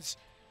course means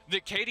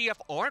that KDF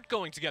aren't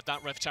going to get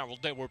that Rift Tower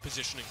they were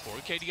positioning for.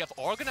 KDF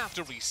are going to have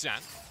to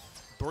reset.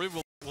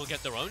 Buriram will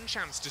get their own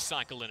chance to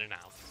cycle in and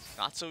out.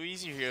 Not so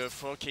easy here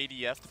for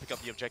KDF to pick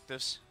up the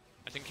objectives.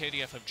 I think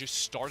KDF have just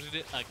started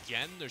it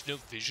again. There's no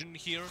vision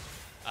here,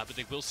 but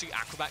they will see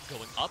Acrobat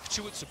going up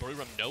to it, so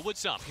Buriram know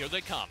what's up. Here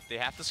they come. They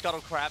have the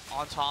Scuttle Crab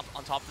on top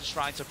of the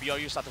shrine, so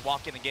BRU start to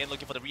walk in again,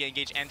 looking for the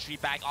re-engage entry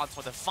back on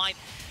for the fight.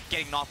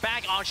 Getting knocked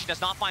back, Archie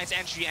does not find his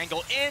entry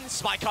angle in.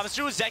 Spike comes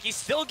through, Zeki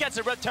still gets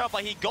a Rip Terror,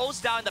 but he goes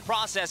down in the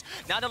process.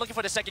 Now they're looking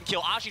for the second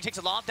kill. Archie takes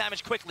a lot of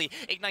damage quickly.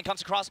 Ignite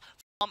comes across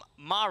from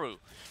Maru,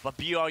 but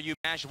BRU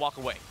managed to walk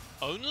away.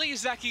 Only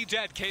Zeki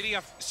dead.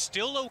 KDF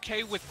still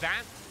okay with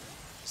that.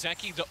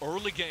 Zeki, the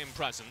early game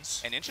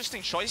presence. An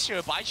interesting choice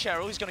here by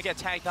Cheryl. He's going to get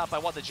tagged out by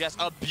what the Jets.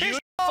 A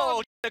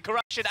beautiful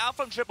correction out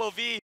from Triple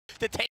V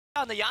to take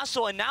down the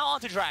Yasuo, and now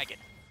onto Dragon.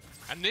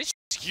 And this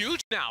is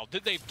huge now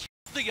that they've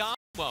killed the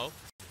Yasuo.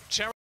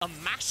 Cheryl, a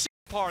massive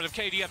part of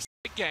KDF's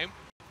game.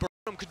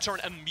 Buriram could turn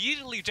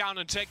immediately down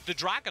and take the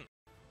Dragon.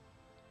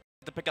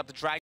 To pick up the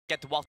Dragon,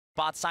 get to walk the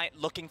bot side,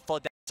 looking for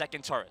that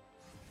second turret.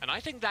 And I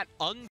think that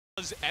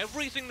undoes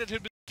everything that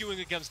had been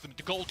skewing against them.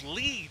 The gold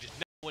lead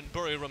now in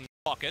Buriram's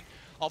pocket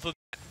off of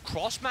that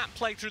cross-map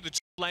play through the top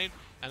lane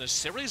and a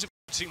series of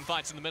team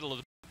fights in the middle of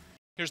the...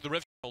 Here's the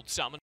Rift Herald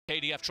summon.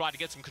 KDF trying to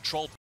get some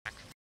control back.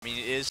 I mean,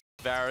 it is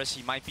Varus.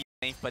 He might be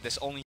safe, but there's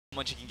only so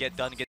much he can get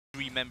done to get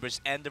 3 members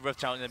and the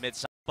Rift Herald in the mid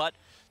side. But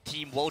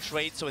team will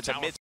trade, so it's a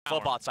mid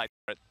for bot side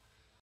turret.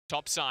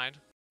 Top side,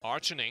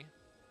 Archony.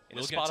 In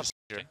the spot of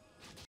danger.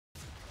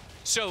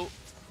 So,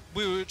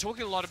 we were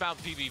talking a lot about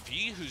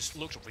VVV, who's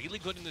looked really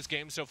good in this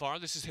game so far.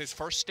 This is his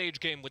first stage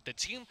game with the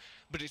team,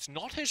 but it's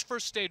not his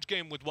first stage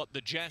game with What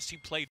the Jess. He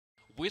played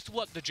with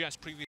What the Jess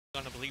previously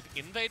on, I believe,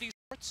 Invade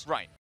Esports.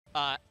 Right.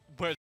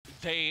 Where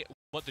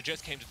What the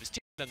Jess came to this team,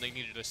 then they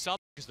needed a sub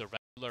because the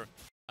regular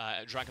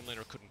Dragon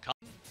laner couldn't come.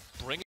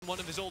 Bring in one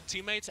of his old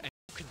teammates, and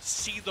you can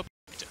see the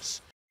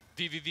practice.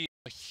 VVV,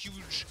 a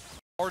huge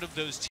part of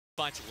those team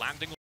fights,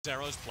 landing on his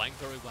arrows, playing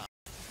very well.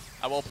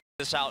 I will put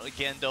this out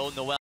again, though.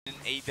 Noel in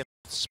a different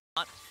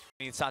spot. I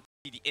mean, it's not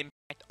the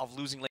impact of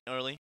losing lane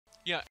early.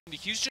 Yeah, and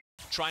he's just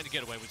trying to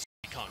get away with what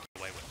he can't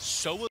get away with.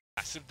 So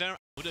aggressive there,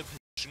 out of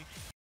position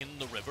in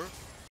the river.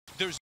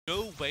 There's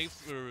no way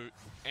for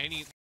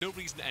no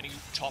reason any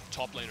top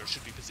laner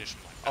should be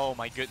positioned like that. Oh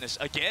my goodness,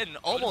 again,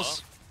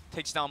 almost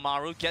takes down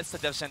Maru, gets the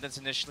death sentence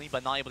initially,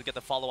 but not able to get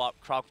the follow-up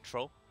crowd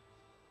control.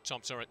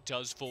 Top turret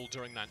does fall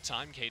during that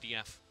time.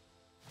 KDF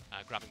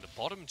grabbing the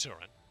bottom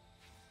turret.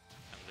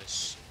 And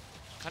this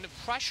kind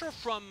of pressure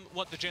from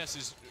What the Jess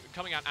is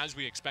coming out as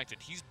we expected.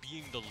 He's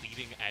being the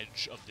leading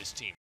edge of this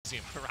team. See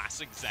him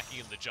harassing Zeki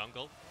in the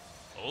jungle.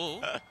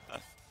 Oh.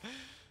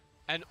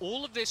 And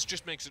all of this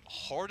just makes it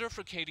harder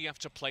for KDF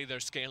to play their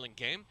scaling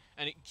game,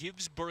 and it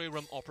gives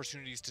Buriram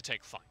opportunities to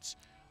take fights.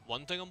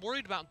 One thing I'm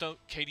worried about, though,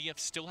 KDF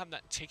still have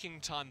that ticking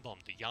time bomb.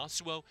 The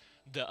Yasuo,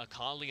 the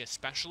Akali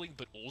especially,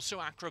 but also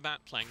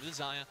Acrobat playing the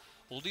Xayah.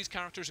 All these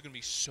characters are going to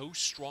be so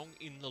strong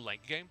in the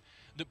late game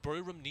that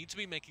Buriram need to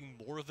be making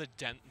more of a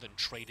dent than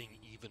trading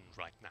even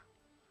right now.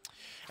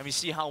 And we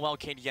see how well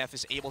KDF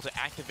is able to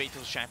activate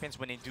those champions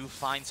when they do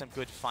find some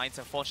good fights.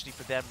 Unfortunately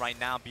for them right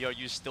now,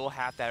 BRU still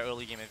have that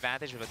early game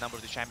advantage with a number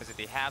of the champions that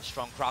they have.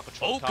 Strong crowd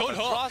control, good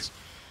hook.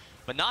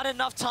 But not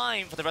enough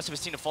time for the rest of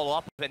his team to follow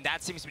up, and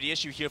that seems to be the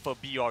issue here for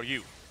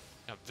BRU.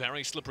 A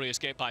very slippery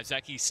escape by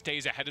Zeki,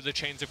 stays ahead of the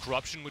chains of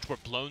corruption, which were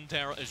blown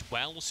there as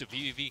well, so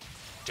VVV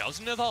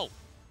doesn't evolve.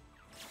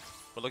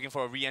 We're looking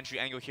for a re-entry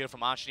angle here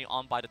from Archie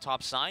on by the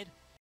top side.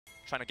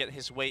 Trying to get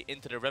his way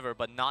into the river,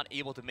 but not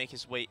able to make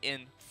his way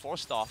in,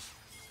 forced off.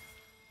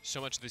 So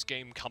much of this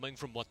game coming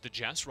from What the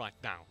Jess right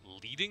now,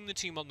 leading the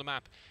team on the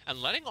map,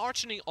 and letting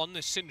Archony on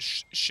this Sin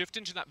shift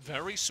into that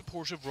very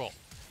supportive role.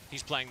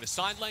 He's playing the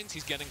side lanes,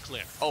 he's getting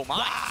clear. Oh my,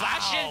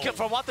 flash in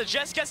from What the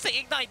Jess, gets the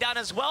Ignite down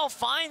as well,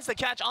 finds the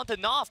catch onto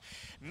Nov.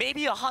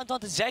 Maybe a hunt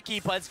onto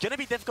Zeki, but it's gonna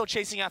be difficult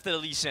chasing after the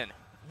Lee Sin.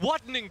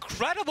 What an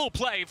incredible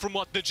play from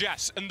What the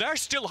Jess, and they're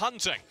still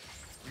hunting.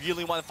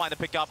 Really want to find the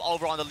pickup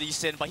over on the Lee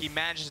Sin, but he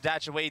manages to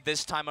dash away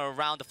this time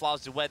around. The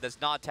Flowers Duet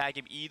does not tag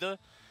him either,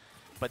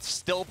 but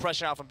still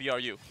pressure out from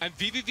BRU. And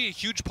VVV, a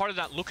huge part of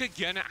that. Look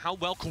again at how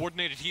well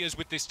coordinated he is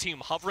with this team,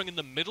 hovering in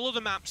the middle of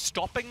the map,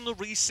 stopping the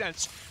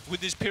resets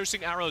with his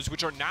piercing arrows,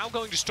 which are now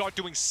going to start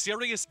doing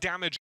serious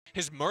damage.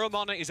 His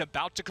Muramana is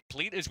about to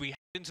complete as we head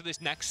into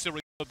this next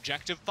series of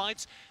objective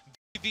fights.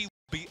 VVV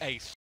will be a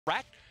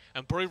threat,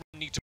 and Buriram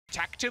need to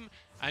protect him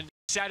and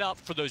set up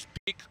for those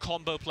big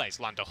combo plays.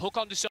 Land a hook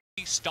onto somebody,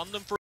 stun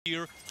them for a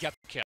year, get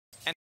the kill.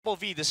 And Triple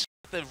V, despite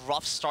the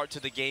rough start to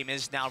the game,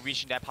 is now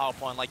reaching that power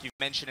point like you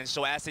mentioned, and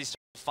so as they start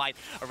to fight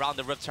around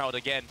the Rift Herald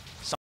again,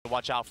 something to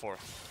watch out for.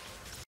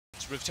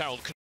 It's Rift Herald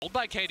controlled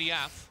by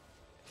KDF.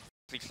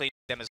 He played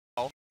them as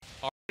well.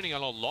 Archony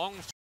on a long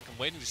flank and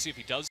waiting to see if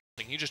he does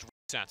something. He just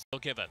resets. He'll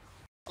give it.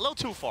 A little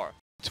too far.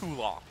 Too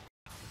long.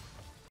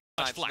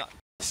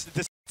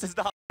 This is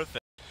not worth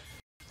it.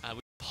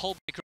 With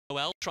Hullbreaker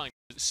OL trying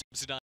to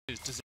subsidize his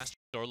disaster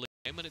early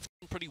game, and it's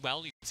been pretty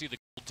well. You can see the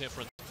goal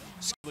difference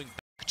skewing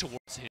back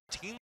towards his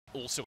team.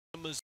 Also,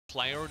 him as a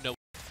player, no,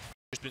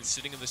 has been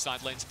sitting in the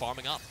side lanes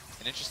farming up.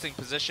 An interesting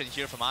position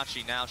here from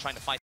Archie now, trying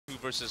to fight 2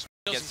 versus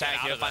 1. Gets tagged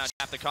here, find out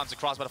after comes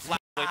across, but a flat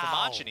away from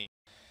Archie.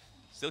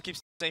 Still keeps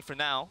safe for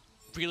now.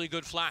 Really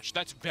good flash.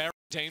 That's very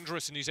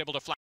dangerous, and he's able to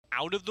flash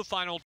out of the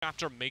final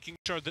chapter, making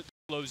sure that the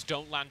blows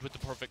don't land with the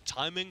perfect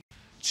timing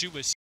to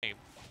escape.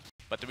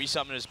 But the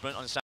resummoner is burnt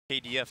on the side of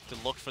KDF to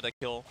look for the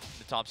kill on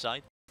the top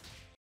side.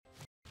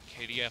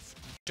 KDF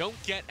don't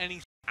get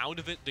anything out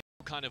of it. They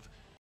kind of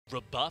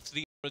rebuff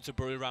the Esports of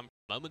Buriram for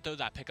the moment, though.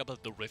 That pickup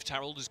of the Rift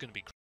Herald is going to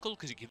be critical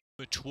because it gives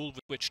them a tool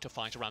with which to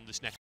fight around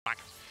this next track.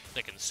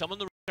 They can summon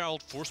the Rift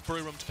Herald, force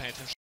Buriram to pay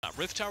attention to that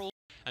Rift Herald,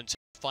 and to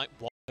fight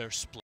while they're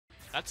split.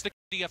 That's the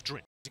KDF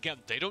dream. Again,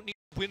 they don't need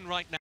to win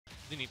right now.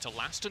 They need to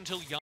last until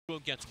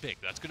Yasuo gets big.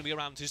 That's going to be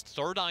around his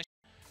third item.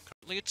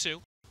 Currently at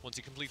 2. Once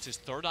he completes his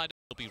third item,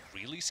 he'll be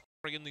really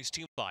scary in these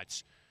team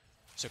fights.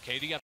 So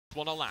KDF just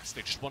want to last.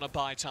 They just want to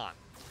buy time.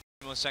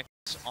 1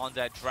 seconds on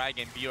that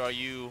dragon.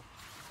 BRU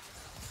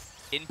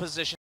in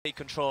position to take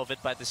control of it,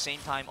 but at the same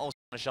time also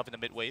want to shove in the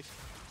mid wave.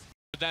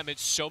 For them,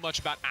 it's so much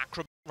about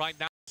Acrobat right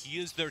now. He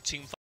is their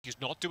team fight. He's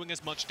not doing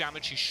as much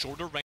damage. He's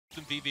shorter range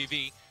than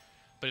VVV.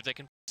 But if they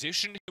can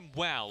position him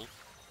well,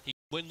 he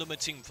can win them a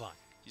team fight.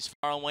 He's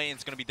far away, and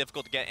it's going to be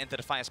difficult to get into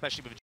the fight,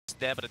 especially with just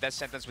there. But the death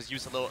sentence was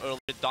used a little earlier.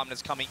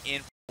 Dominance coming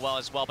in well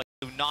as well, but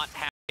do not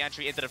have the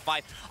entry into the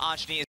fight.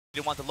 Anthony is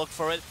the one to look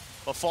for it,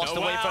 but forced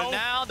away for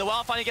now. The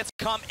Noel finally gets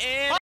to come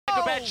in.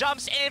 Acrobat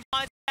jumps in,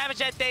 finds the damage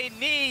that they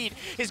need.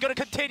 He's going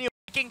to continue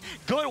making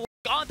good work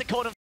on the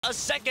Dakota. A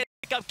second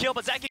pickup kill,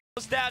 but Zaki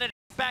goes down and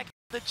back to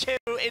the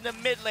Chiru in the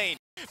mid lane.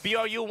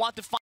 BRU want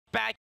to fight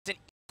back. It's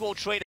an equal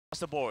trade across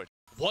the board.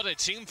 What a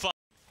team fight.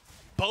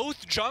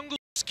 Both junglers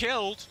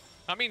killed.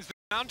 That means the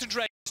Mountain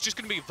Drake is just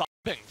going to be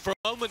vibing for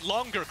a moment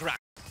longer, Grant.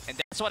 And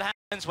that's what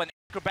happens when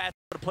Acrobat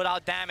put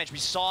out damage. We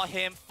saw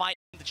him fight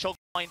the choke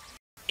point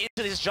into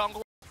this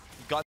jungle.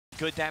 He got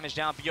good damage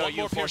down.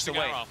 BRU forced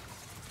away.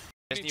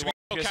 Just need one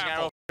piercing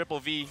arrow. Triple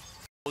V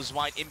goes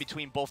wide in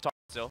between both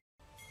targets, though.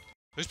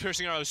 This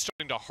piercing arrow is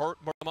starting to hurt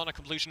Buriram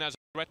completion as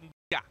threatened.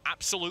 Yeah,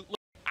 absolutely.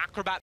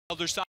 Acrobat, the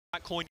other side of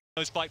that coin,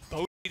 knows fight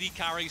both AD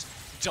carries,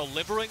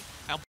 delivering,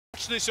 and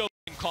watch this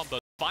opening combo.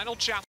 Final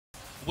chapter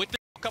with the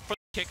knock up for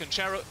the kick, and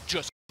Chero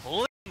just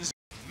cleans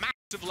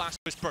massive last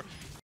whisper.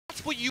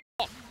 That's what you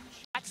want.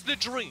 That's the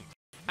dream.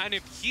 And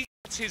if he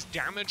gets his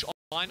damage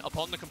online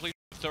upon the completion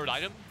of the third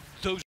item,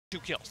 those are 2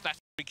 kills. That's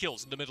 3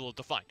 kills in the middle of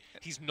the fight.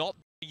 He's not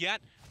there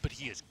yet, but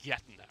he is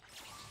getting there.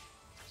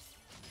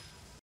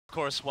 Of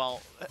course,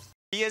 well,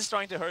 he is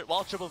starting to hurt,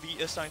 while Triple V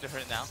is starting to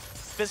hurt now.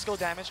 Physical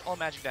damage, all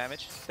magic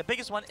damage. The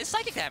biggest one is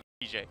psychic damage,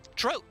 DJ.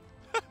 True.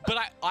 But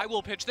I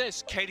will pitch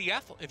this.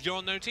 KDF, if you're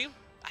on their team,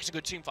 that's a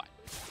good team fight.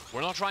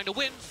 We're not trying to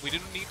win. We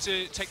didn't need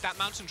to take that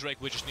Mountain Drake.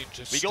 We just need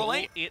to stall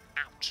it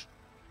out.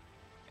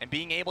 And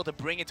being able to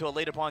bring it to a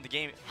later point in the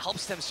game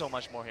helps them so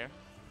much more here.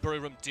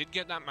 Buriram did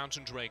get that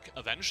Mountain Drake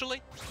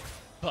eventually,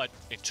 but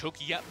it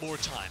took yet more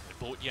time. It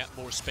bought yet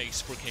more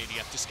space for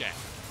KDF to scale.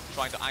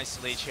 Trying to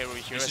isolate Cheru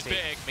here This as is they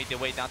big. make their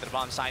way down to the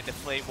bottom side. The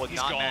flame will He's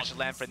not gone. manage to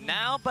land for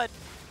now, but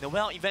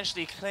Noel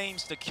eventually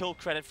claims the kill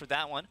credit for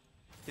that one.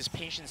 His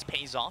patience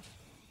pays off.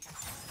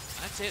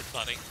 That's it,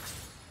 buddy.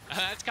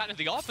 That's kind of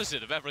the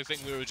opposite of everything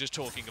we were just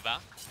talking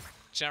about.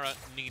 Chera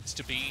needs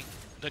to be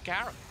the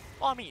carrot.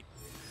 Well, I mean,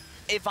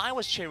 if I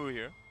was Cheru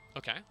here,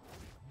 okay,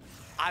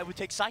 I would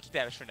take psychic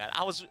damage from that.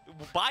 I was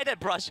by that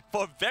brush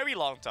for a very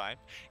long time.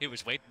 It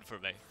was waiting for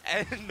me.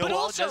 And But Noel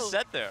also, just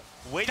sat there,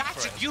 waiting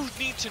for it. You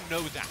need to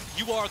know that.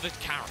 You are the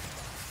carrot.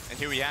 And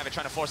here we have it,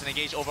 trying to force an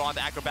engage over on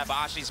the Acrobat, but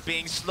Ashley's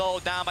being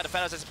slowed down by the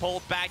Feathers as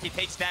pulled back. He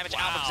takes damage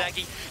out from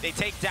Zeki. They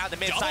take down the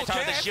mid-side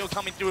tower. The shield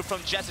coming through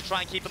from Jess to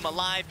try and keep him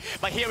alive.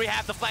 But here we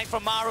have the flank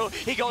from Maru.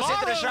 He goes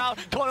into the shroud.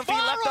 Kwangdong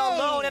left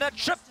alone, and a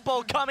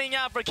triple coming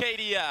out for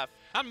KDF.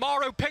 And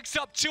Maru picks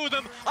up 2 of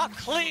them. A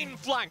clean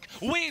flank.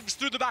 Weaves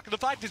through the back of the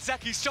fight.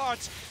 Zeki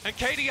starts. And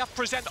KDF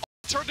present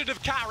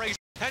alternative carries.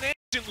 And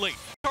instantly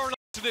turn up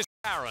to this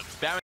Baron.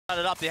 Baron got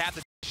it up. They have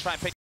to try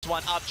and pick this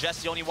one up.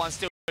 Jess the only one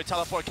still.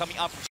 Teleport coming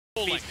up.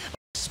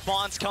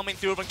 Spawns coming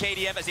through from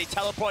KDF as they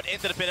teleport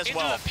into the pit as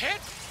well. Into the pit?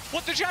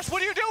 What the Jess?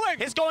 What are you doing?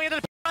 He's going into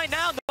the pit right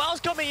now. The ball's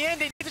coming in.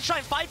 They need to try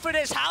and fight for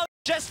this. How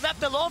Jess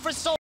left alone for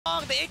so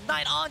long. The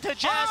ignite onto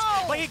Jess,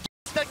 but he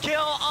gets the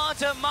kill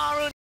onto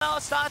Maru. Now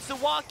starts to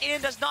walk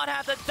in. Does not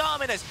have the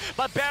dominance,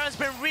 but Baron's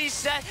been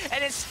reset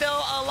and is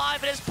still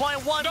alive at this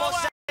point. One more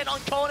second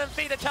on Conan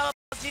feet. The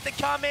teleports need to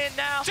come in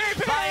now.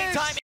 Buying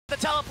time in the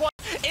teleport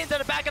into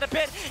the back of the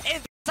pit,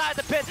 inside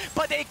the pit,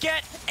 but they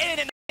get in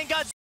and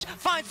Guts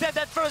finds them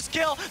that first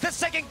kill. The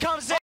second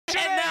comes in,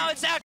 and now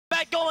it's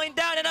Acrobat going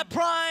down in a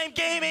prime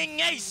gaming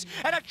ace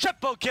and a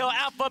triple kill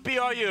out for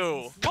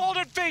BRU.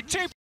 Golden Feet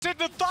team in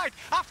the fight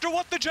after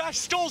what the Jazz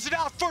stalls it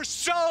out for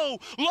so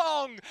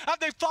long, and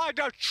they find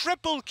a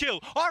triple kill.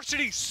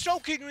 Arcity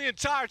soaking the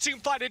entire team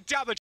fight in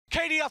damage.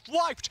 KDF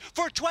wiped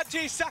for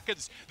 20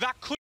 seconds.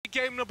 That could be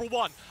game number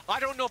 1.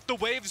 I don't know if the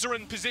waves are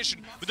in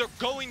position, but they're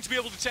going to be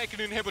able to take an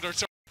inhibitor.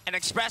 So an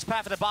express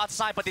path for the bot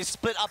side, but they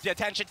split up the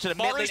attention to the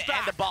mid lane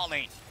and the bot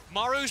lane.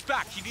 Maru's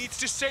back. He needs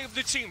to save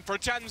the team for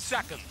 10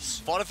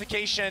 seconds.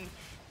 Fortification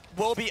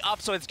will be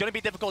up, so it's going to be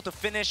difficult to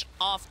finish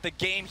off the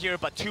game here,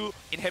 but 2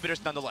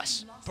 inhibitors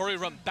nonetheless.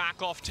 Buriram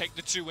back off, take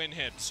the 2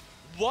 inhibs.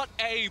 What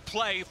a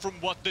play from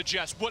What the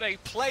Jest. What a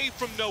play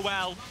from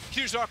Noel.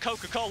 Here's our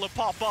Coca-Cola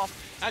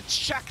pop-off. And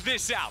check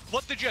this out.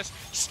 What the Jest,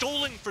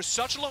 stalling for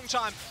such a long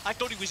time. I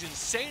thought he was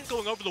insane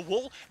going over the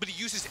wall, but he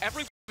uses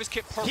every part of his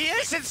kit perfectly. He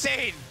is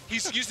insane! He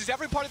uses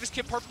every part of his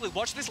kit perfectly.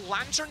 Watch this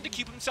lantern to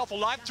keep himself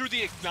alive through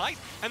the ignite,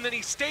 and then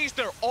he stays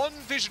there on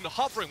vision,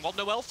 hovering, while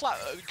Noel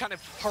kind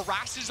of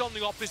harasses on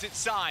the opposite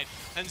side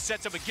and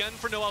sets up again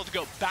for Noel to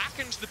go back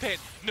into the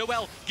pit.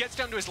 Noel gets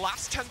down to his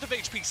last 10th of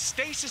HP,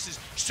 stasises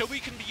so he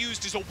can be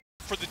used as a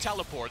for the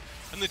teleport,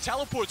 and the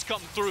teleports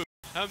come through.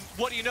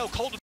 What do you know?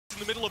 Cold in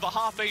the middle of a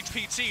half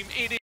HP team.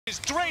 It is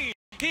Dream.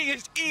 He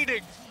is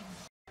eating.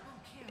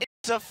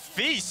 It's a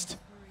feast.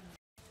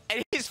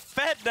 And he's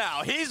fed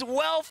now. He's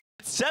well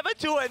fed.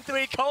 7-2 and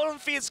 3. Colin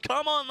feeds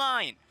come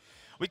online.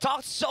 We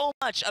talked so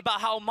much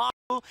about how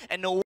Maru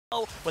and Noel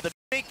were the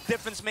big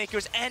difference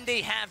makers, and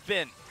they have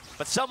been.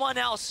 But someone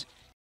else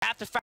have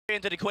to factor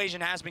into the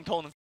equation has been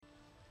Colin.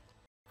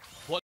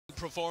 What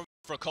performance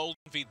for Colin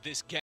feed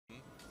this game?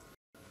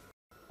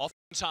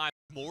 Oftentimes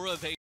more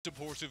of a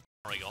supportive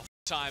carry.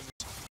 Oftentimes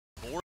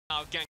more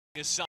about ganking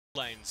his side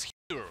lanes.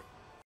 Here,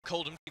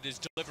 Colin feed is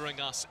delivering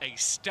us a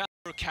stellar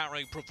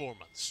carry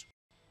performance.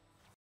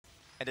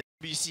 And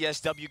the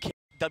WCS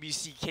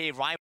WCK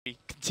rivalry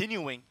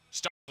continuing.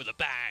 Start with a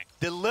bang.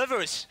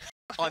 Delivers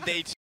on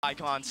day 2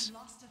 Icons.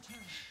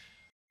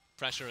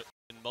 Pressure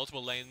in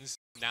multiple lanes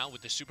now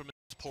with the Superman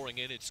pouring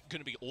in. It's going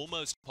to be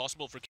almost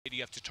impossible for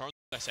KDF to turn.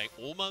 I say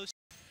almost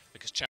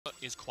because Chera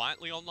is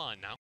quietly online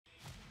now.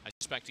 I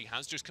suspect he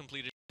has just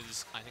completed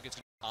his, I think it's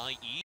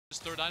IE, his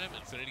third item,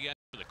 Infinity Edge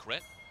for the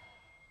crit.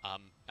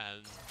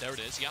 And there it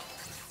is, yeah.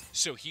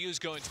 So he is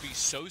going to be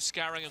so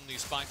scaring in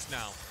these fights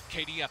now.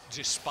 KDF,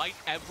 despite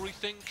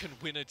everything, can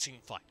win a team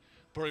fight.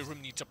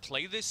 Buriram need to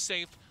play this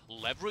safe,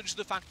 leverage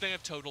the fact they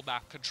have total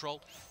map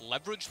control,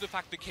 leverage the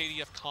fact that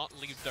KDF can't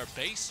leave their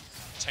base,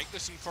 take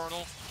this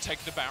Infernal, take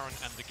the Baron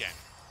and the game.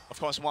 Of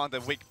course, one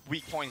of the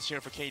weak points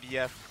here for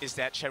KDF is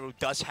that Cheru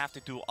does have to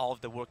do all of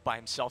the work by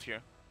himself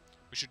here.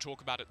 We should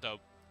talk about it though.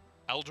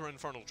 Elder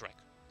Infernal Drake.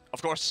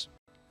 Of course.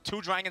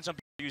 2 dragons on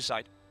BRU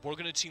side. We're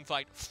going to team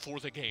fight for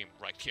the game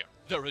right here.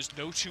 There is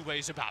no 2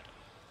 ways about it.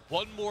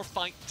 One more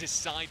fight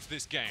decides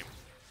this game.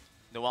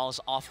 Noel's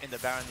off in the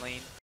Baron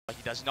lane, but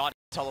he does not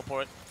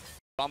teleport.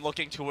 I'm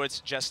looking towards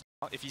just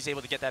if he's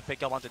able to get that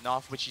pickup onto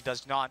Nov, which he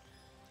does not.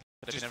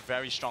 Would have been a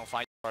very strong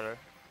fight starter.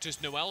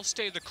 Does Noel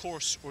stay the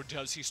course, or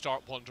does he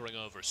start wandering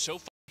over? So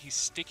far, he's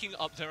sticking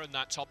up there in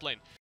that top lane,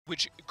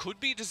 which could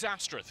be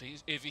disastrous.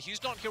 If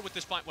he's not here with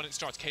this fight when it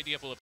starts,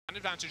 KDF will have an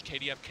advantage.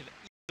 KDF can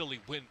easily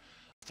win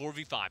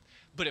 4v5.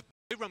 But if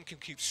Buriram can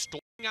keep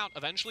stalling out,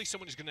 eventually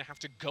someone is going to have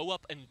to go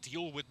up and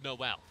deal with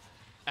Noel.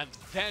 And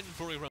then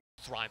Buriram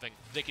thriving.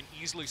 They can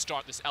easily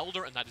start this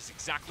Elder, and that is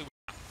exactly what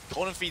happened.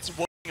 Golden Feet's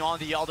working on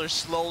the Elder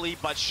slowly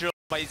but surely,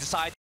 but he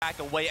decides to back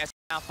away as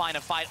he now find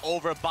a fight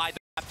over by the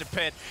after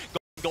pit.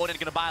 Golden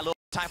gonna buy a little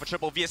time for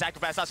Triple V as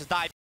Acrobat starts to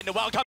dive in.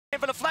 Noel coming in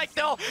for the flank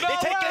though. They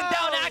taking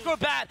down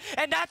Acrobat,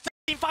 and that's the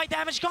team fight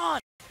damage gone.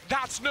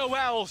 That's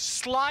Noel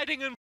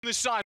sliding in from the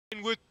side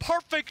with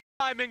perfect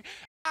timing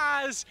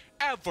as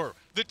ever.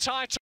 The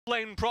title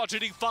lane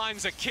prodigy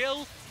finds a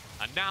kill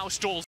and now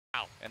stalls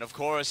out. And of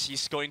course,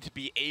 he's going to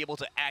be able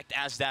to act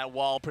as that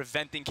wall,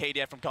 preventing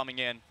KDF from coming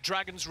in.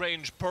 Dragon's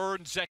range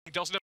burns. Zeki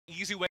doesn't have an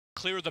easy way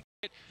to clear the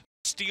pit.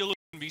 Steal it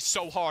can be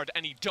so hard,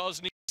 and he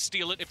does need to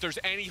steal it if there's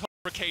any hope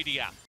for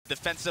KDF.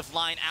 Defensive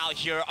line out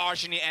here.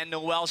 Archony and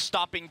Noel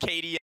stopping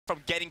KDF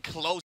from getting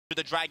close to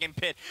the Dragon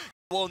Pit.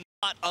 Will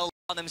not allow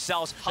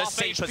themselves the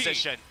same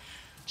position.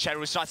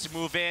 Cheru starts to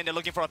move in. They're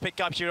looking for a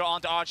pickup here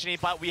onto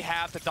Archony, but we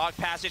have the Dark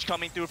Passage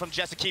coming through from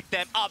Jess to keep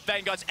them up.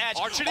 Vanguard's edge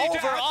Archony over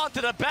down.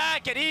 onto the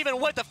back, and even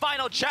with the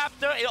final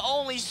chapter, it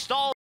only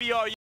stalls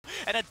BRU,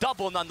 and a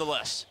double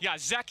nonetheless. Yeah,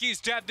 Zeki's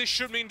dead. This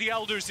should mean the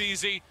Elder's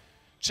easy.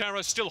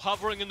 Cheru still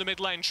hovering in the mid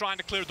lane, trying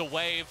to clear the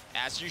wave.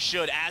 As you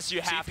should, as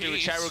you have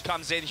TPs. to. Cheru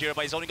comes in here,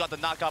 but he's only got the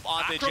knock-up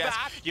onto Jess.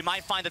 You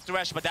might find the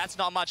Thresh, but that's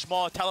not much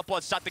more.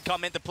 Teleports start to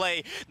come into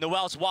play.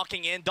 Noel's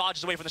walking in,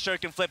 dodges away from the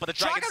Shuriken flip, but the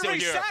Dragon's still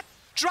reset. here.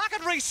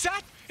 Dragon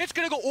reset! It's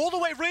gonna go all the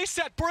way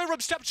reset.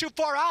 Buriram stepped too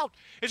far out.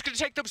 It's gonna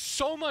take them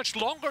so much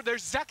longer.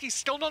 There's Zeki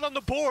still not on the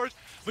board,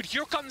 but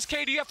here comes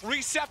KDF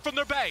reset from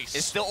their base.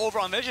 It's still over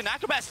on Vision.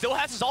 Acrobat still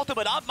has his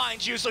ultimate up,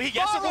 mind you, so he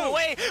gets to move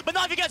away. But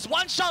not if he gets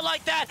one shot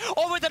like that.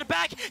 Over to the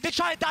back, they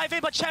try to dive in,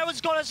 but Cheru's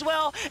gone as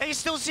well. And you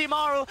still see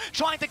Maru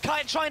trying to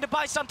cut and trying to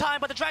buy some time,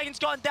 but the Dragon's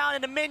gone down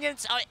and the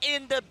minions are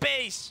in the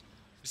base.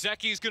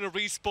 Zeki's gonna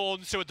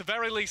respawn, so at the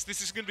very least,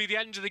 this is gonna be the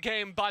end of the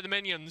game by the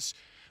minions.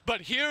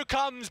 But here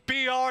comes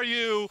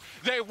BRU.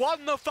 They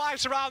won the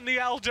fight around the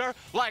Elder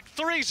like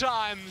 3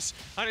 times,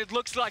 and it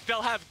looks like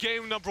they'll have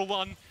game number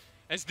 1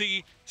 as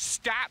the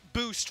stat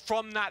boost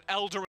from that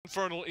Elder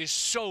Infernal is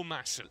so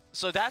massive.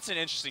 So that's an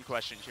interesting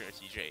question here,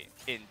 TJ,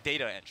 in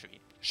data entry.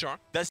 Sure.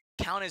 Does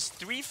it count as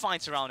 3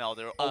 fights around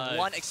Elder or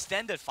 1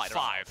 extended fight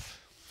around?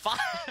 5.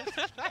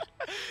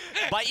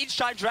 By each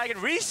time Dragon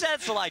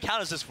resets, so like, how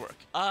does this work?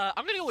 I'm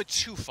going to go with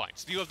 2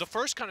 fights. You have the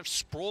first kind of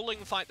sprawling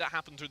fight that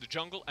happened through the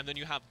jungle, and then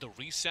you have the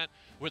reset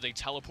where they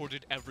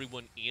teleported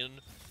everyone in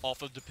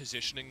off of the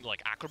positioning,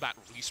 like Acrobat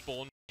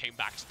respawn, came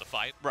back to the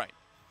fight. Right.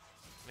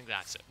 I think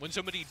that's it. When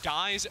somebody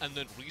dies and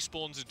then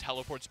respawns and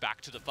teleports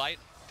back to the fight,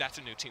 that's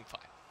a new team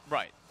fight.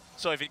 Right.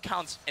 So if it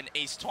counts an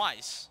ace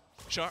twice,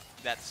 sure,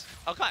 that's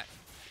okay.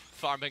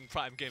 Farming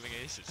Prime Gaming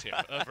Aces here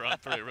over on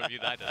Buriram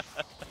United.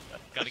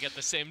 Got to get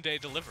the same day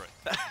delivery.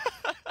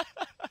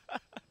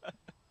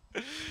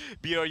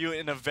 BRU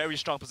in a very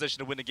strong position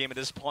to win the game at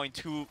this point.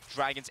 2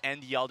 Dragons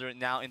and the Elder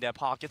now in their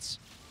pockets.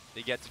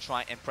 They get to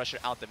try and pressure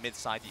out the mid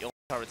side. The only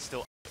turret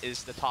still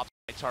is the top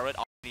side turret.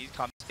 He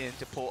comes in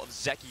to pull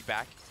Zeki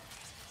back.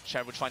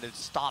 Sherwood trying to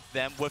stop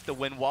them with the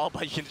wind wall,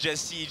 but you can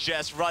just see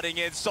Jess running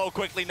in so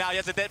quickly now. He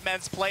has a dead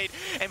man's plate,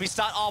 and we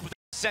start off with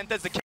the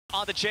sentence. The kill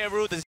on the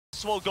Cheru. The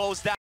Swole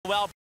goes down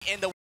well in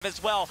the wave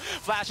as well.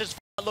 Flashes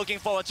looking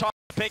for a target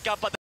to pick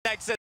up, but the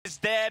Nexus is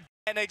dead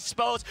and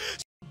exposed.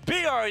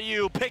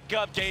 BRU pick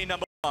up game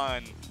number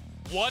 1.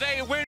 What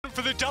a win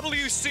for the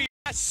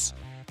WCS!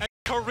 And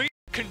Korea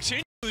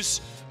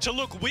continues to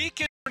look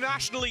weak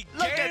internationally.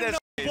 Look at this.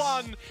 Game number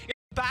 1 in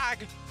the bag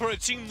for a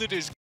team that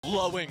is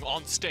glowing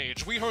on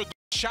stage. We heard them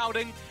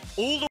shouting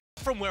all the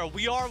way from where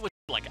we are, with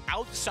like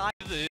outside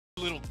of the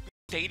little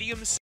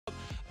stadium setup,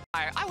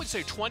 I would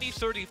say 20,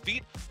 30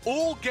 feet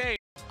all game.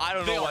 I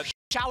don't know they what. are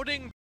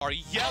shouting, are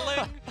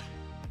yelling,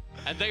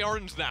 and they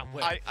earned that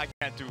win. I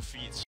can't do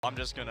feet, so I'm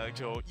just gonna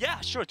go,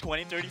 yeah, sure,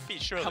 20, 30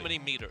 feet, sure. How many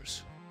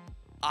meters?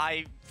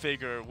 I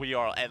figure we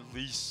are at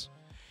least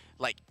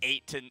like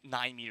 8 to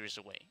 9 meters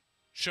away.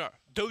 Sure.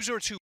 Those are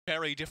 2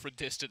 very different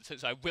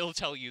distances, I will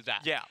tell you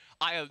that. Yeah.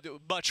 I am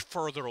much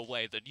further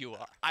away than you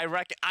are. I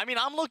reckon, I mean,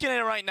 I'm looking at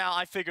it right now.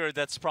 I figure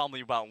that's probably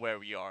about where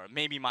we are.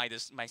 Maybe my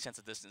sense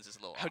of distance is a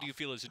little How off. do you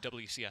feel as a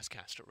WCS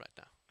caster right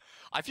now?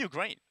 I feel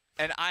great.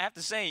 And I have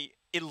to say,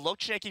 it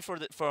looked shaky for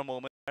a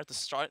moment at the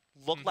start.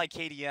 Looked like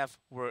KDF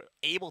were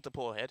able to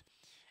pull ahead.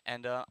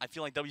 And I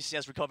feel like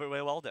WCS recovered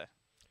very well there.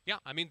 Yeah,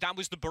 I mean, that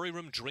was the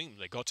Buriram dream.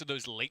 They got to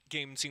those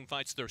late-game team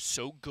fights they're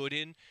so good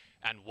in,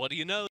 and what do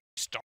you know? They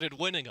started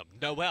winning them.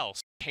 Noel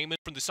came in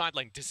from the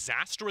sideline.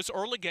 Disastrous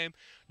early game,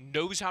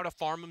 knows how to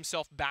farm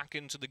himself back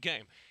into the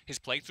game. His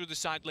play through the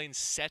side lane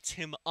sets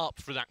him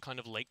up for that kind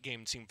of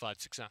late-game team fight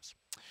success.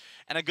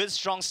 And a good,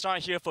 strong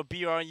start here for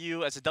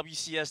BRU as the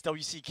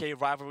WCS-WCK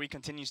rivalry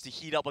continues to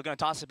heat up. We're going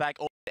to toss it back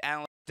over to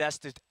analyst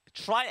desk to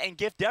try and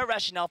give their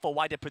rationale for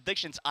why their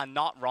predictions are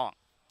not wrong.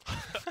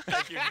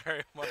 Thank you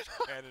very much,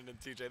 Brandon and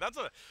TJ. That's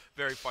a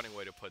very funny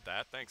way to put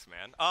that. Thanks,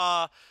 man.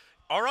 All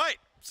right.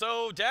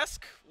 So,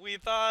 Desk, we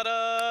thought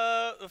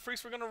the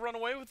Freecs were going to run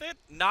away with it.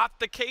 Not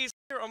the case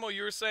here. Omo,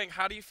 you were saying,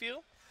 how do you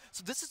feel?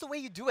 So this is the way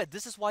you do it.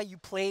 This is why you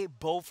play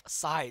both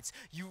sides.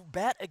 You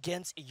bet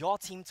against your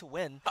team to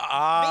win.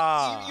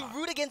 You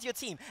root against your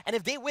team. And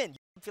if they win,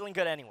 you're feeling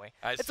good anyway.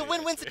 It's a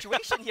win-win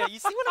situation here. You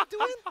see what I'm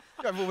doing?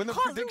 You have a winning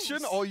prediction,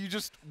 lose. or you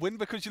just win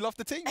because you love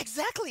the team.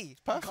 Exactly.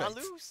 Perfect. You can't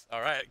lose. All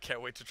right.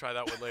 Can't wait to try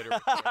that one later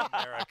for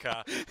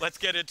America. Let's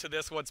get into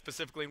this one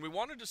specifically. And we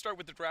wanted to start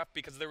with the draft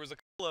because there was a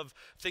couple of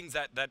things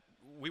that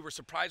we were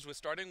surprised with,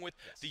 starting with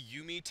the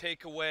Yuumi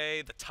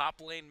takeaway, the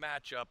top lane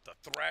matchup, the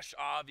Thresh,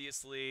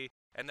 obviously,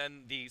 and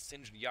then the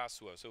Singed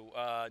Yasuo. So,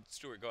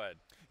 Stuart, go ahead.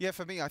 Yeah,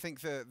 for me, I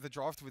think the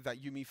draft with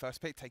that Yuumi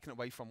first pick taken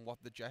away from What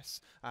the Jess,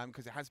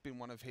 because it has been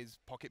one of his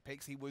pocket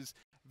picks. He was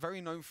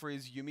very known for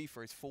his Yuumi,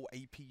 for his full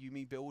AP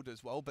Yuumi build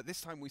as well. But this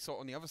time we saw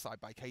it on the other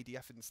side by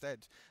KDF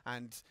instead.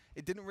 And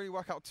it didn't really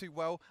work out too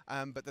well,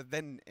 but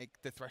then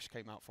the Thresh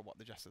came out for What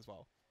the Jess as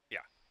well. Yeah.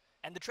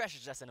 And the Thresh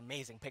is just an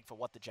amazing pick for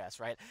What the Jess,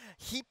 right?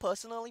 He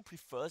personally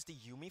prefers the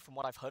Yuumi from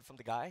what I've heard from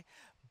the guy.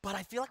 But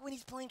I feel like when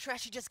he's playing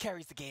Thresh, he just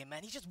carries the game,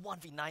 man. He's just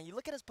 1v9. You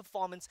look at his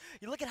performance.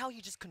 You look at how he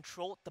just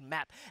controlled the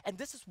map. And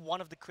this is one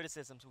of the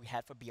criticisms we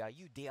had for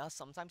BRU. They are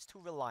sometimes too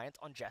reliant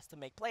on Jess to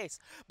make plays.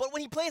 But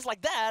when he plays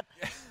like that,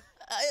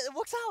 it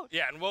works out.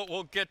 Yeah, and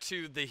we'll get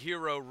to the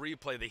hero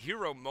replay. The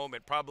hero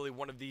moment, probably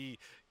one of the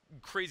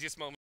craziest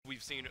moments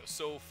we've seen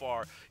so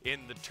far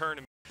in the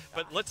tournament.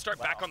 But let's start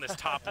back on this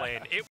top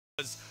lane. It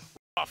was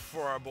rough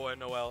for our boy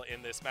Noel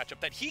in this matchup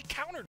that he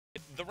countered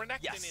the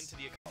Renekton into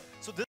the Akali.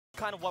 So this is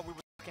kind of what we were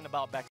talking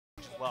about back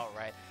as well,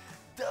 right?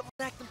 The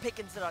Renekton pick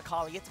into the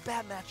Akali, it's a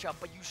bad matchup,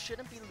 but you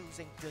shouldn't be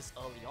losing this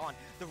early on.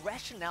 The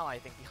rationale, I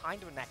think,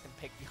 behind the Renekton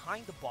pick,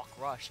 behind the Bok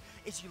Rush,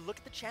 is you look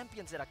at the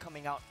champions that are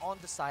coming out on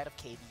the side of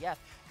KDF.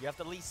 You have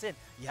the Lee Sin,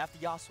 you have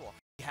the Yasuo,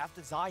 you have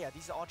the Xayah.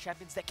 These are all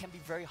champions that can be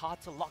very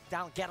hard to lock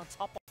down, get on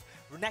top of.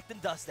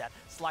 Renekton does that.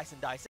 Slice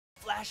and dice.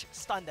 Flash,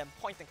 stun them,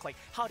 point and click.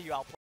 How do you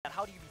outplay that?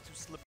 How do you be too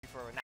slippery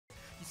for a Renekton?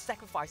 You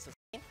sacrifice the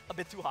lane a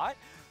bit too hard.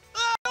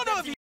 I don't know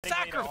if he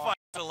sacrificed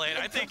the lane.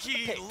 I think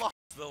he lost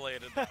the lane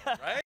in that one,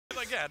 right?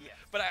 Again,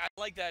 but I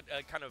like that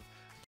kind of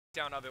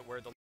down of it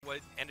where the lane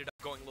ended up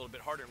going a little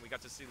bit harder, and we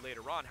got to see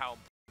later on how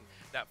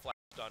important that flash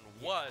stun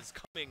was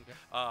coming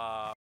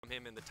from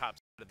him in the top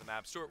side of the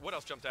map. Stuart, what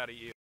else jumped out at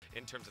you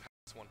in terms of how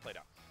this one played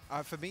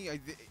out? For me,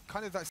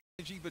 kind of that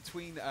synergy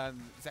between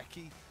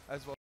Zeki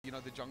as well you know,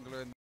 the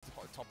jungler and the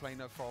top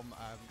laner from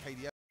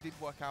KDF did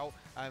work out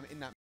in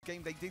that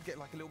game. They did get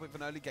like a little bit of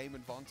an early game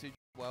advantage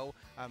as well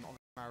on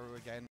Maru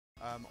again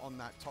on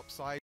that top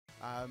side.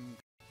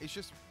 It's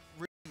just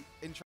really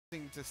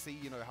interesting to see,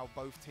 you know, how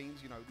both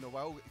teams, you know,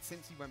 Noel,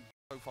 since he went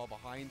so far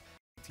behind,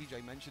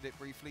 TJ mentioned it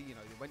briefly, you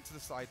know, he went to the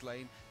side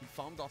lane, he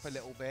farmed up a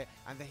little bit,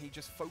 and then he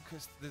just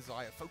focused the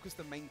Xayah, focused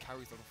the main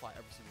carries of the fight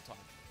every single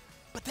time.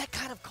 But that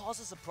kind of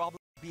causes a problem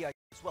for BRU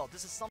as well.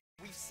 This is something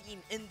we've seen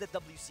in the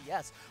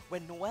WCS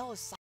when Noel is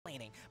side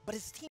laning, but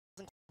his team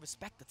doesn't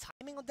respect the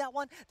timing on that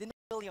one. They're not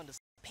really on the same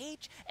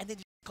page, and then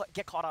you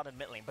get caught out in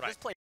mid lane. But this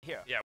play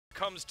here. Yeah, when it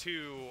comes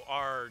to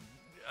our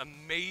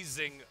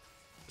amazing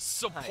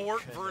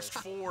support versus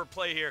 4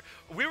 play here,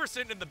 we were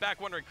sitting in the back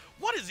wondering,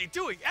 what is he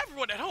doing?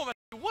 Everyone at home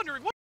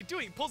wondering, what is he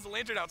doing? He pulls the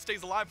lantern out,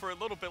 stays alive for a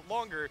little bit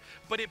longer,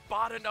 but it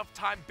bought enough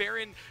time.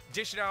 Baron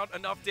dishing out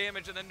enough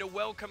damage, and then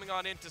Noel coming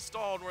on in to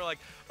stall, and we're like,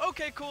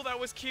 okay, cool, that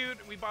was cute.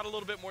 We bought a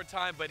little bit more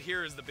time, but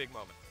here is the big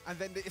moment. And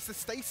then it's a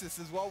stasis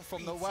as well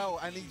from Noel,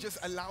 and he just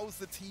allows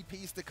the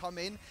TPs to come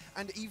in,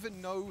 and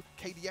even though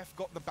KDF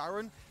got the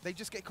Baron, they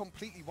just get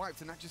completely wiped,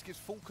 and that just gives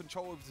full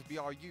control over the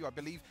BRU. I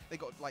believe they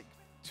got like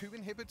 2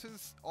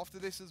 inhibitors after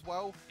this as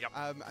well. Yep.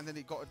 And then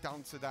it got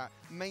down to that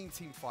main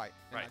team fight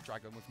in that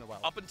Dragon with Noel.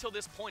 Up until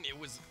this point, it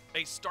was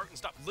a start and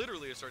stop,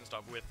 literally a start and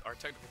stop with our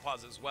technical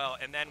pause as well,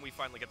 and then we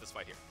finally get this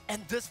fight here.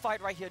 And this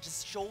fight right here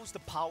just shows the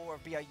power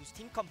of BRU's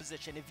team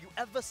composition. If you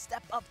ever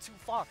step up too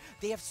far,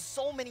 they have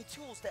so many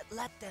tools that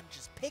let them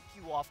just pick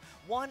you off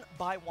one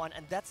by one,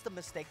 and that's the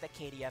mistake that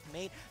KDF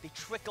made. They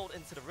trickled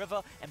into the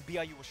river, and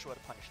BRU was sure to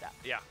punish that.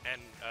 Yeah, and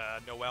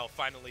Noel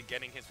finally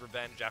getting his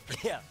revenge after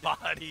he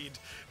bodied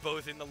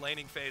both in the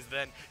laning phase,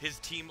 then his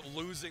team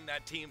losing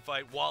that team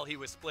fight while he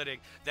was splitting,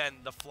 then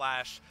the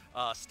flash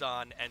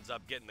stun ends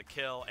up getting the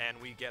kill, and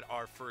we get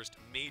our first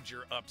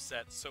major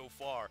upset so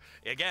far.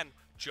 Again,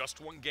 just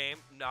 1 game,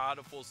 not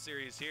a full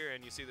series here,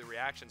 and you see the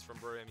reactions from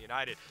Buriram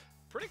United.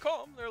 Pretty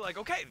calm. They're like,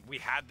 okay, we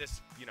had this,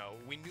 you know,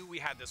 we knew we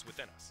had this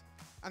within us.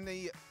 And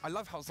I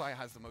love how Xayah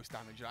has the most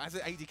damage. You know, as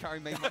an AD carry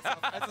main myself,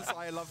 as a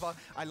Xayah lover,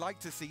 I like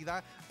to see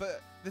that.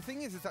 But the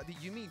thing is that the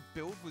Yuumi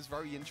build was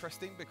very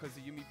interesting because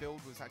the Yuumi build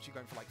was actually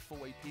going for like full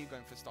AP,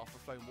 going for Staff of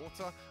Flowing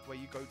Water, where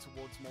you go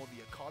towards more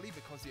the Akali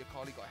because the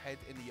Akali got ahead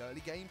in the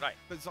early game. Right.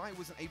 But Xayah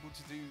wasn't able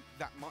to do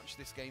that much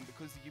this game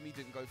because the Yuumi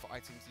didn't go for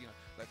items, you know,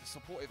 like the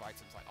supportive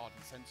items like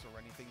Ardent Sensor or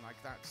anything like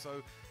that.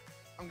 So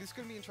I'm just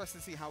going to be interested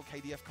to see how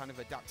KDF kind of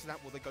adapt to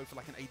that. Will they go for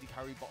like an AD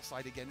carry bot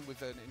side again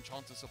with an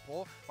Enchanter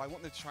support? But I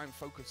want them to try and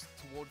focus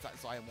towards that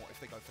Xayah more if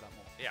they go for that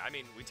more. Yeah, I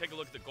mean, we take a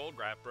look at the gold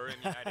graph.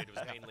 Buriram United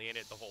was mainly in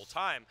it the whole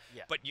time.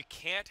 Yeah. But you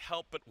can't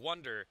help but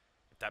wonder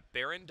if that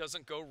Baron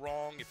doesn't go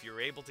wrong, if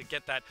you're able to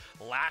get that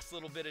last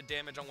little bit of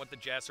damage on what the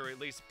Jess, or at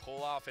least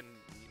pull off and,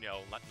 you know,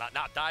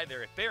 not die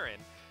there at Baron.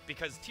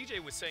 Because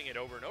TJ was saying it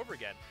over and over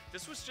again.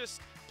 This was just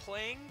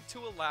playing to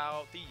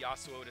allow the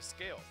Yasuo to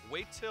scale.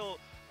 Wait till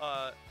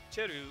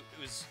Cheru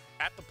was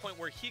at the point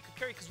where he could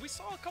carry, because we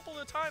saw a couple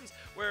of times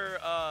where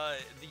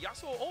the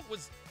Yasuo ult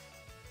was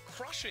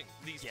crushing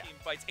these team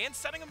fights and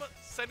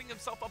setting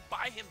himself up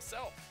by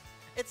himself.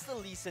 It's the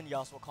Lee Sin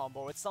Yasuo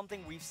combo. It's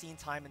something we've seen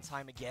time and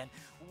time again,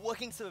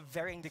 working to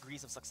varying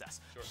degrees of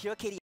success. Here,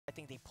 KDF, I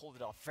think they pulled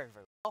it off very,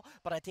 very well,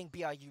 but I think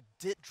BRU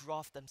did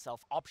draft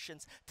themselves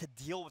options to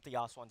deal with the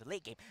Yasuo in the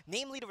late game,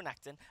 namely the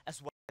Renekton,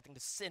 as well. I think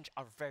the Singe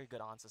are very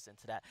good answers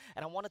into that.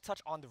 And I want to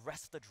touch on the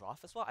rest of the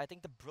draft as well. I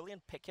think the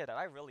brilliant pick here that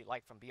I really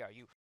like from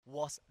BRU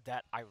was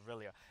that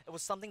Irelia. It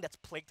was something that's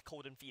plagued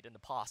Golden Feet in the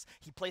past.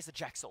 He plays the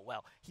Jack so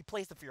well. He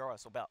plays the Fiora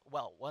so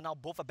well. Well, now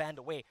both are banned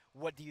away.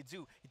 What do? You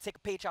take a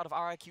page out of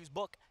RIQ's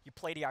book, you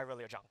play the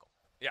Irelia jungle.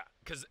 Yeah,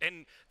 because,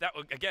 and that,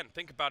 again,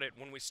 think about it.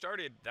 When we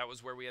started, that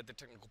was where we had the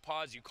technical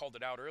pause. You called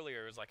it out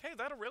earlier. It was like, hey,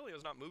 that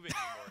Aurelio's not moving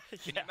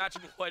anymore. Can you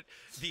imagine what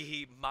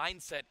the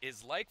mindset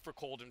is like for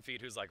Golden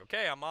Feet, who's like,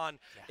 okay, I'm on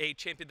a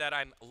champion that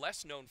I'm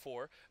less known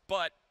for,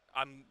 but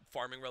I'm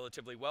farming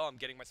relatively well. I'm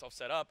getting myself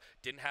set up.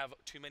 Didn't have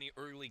too many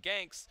early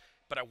ganks,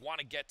 but I want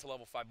to get to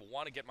level 5, but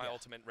want to get my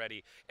ultimate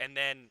ready, and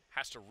then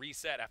has to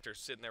reset after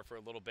sitting there for a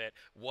little bit.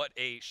 What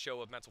a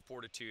show of mental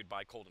fortitude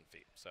by Golden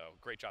Feet. So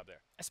great job there.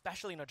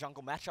 Especially in a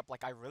jungle matchup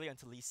like Irelia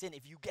into Lee Sin.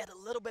 If you get a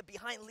little bit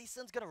behind, Lee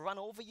Sin's going to run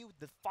over you,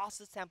 the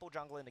fastest tempo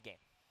jungler in the game.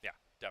 Yeah,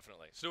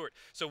 definitely. Stuart,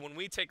 so when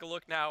we take a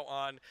look now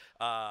on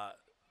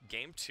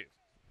Game 2,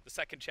 the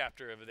second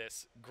chapter of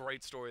this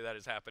great story that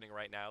is happening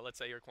right now, let's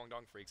say you're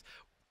Kwangdong Freecs,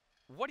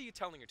 what are you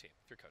telling your team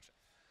if you're coaching?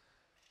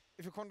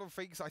 If you're Kwangdong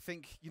Freecs, I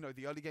think, you know,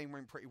 the early game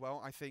went pretty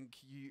well. I think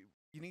you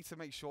need to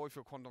make sure, if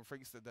you're Kwangdong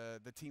Freecs, that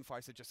the team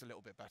fights are just a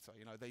little bit better.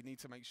 You know, they need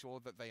to make sure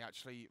that they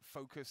actually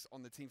focus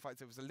on the team fights.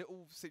 There was a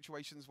little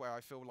situations where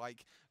I feel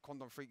like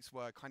Kwangdong Freecs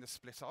were kind of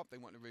split up. They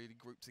weren't really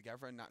grouped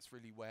together, and that's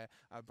really where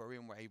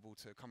Buriram were able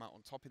to come out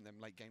on top in them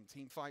late game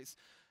team fights.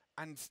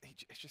 And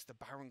it's just the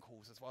Baron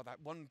calls as well. That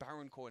one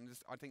Baron call, and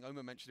I think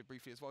Omer mentioned it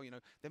briefly as well, you know,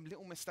 them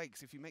little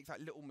mistakes. If you make that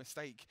little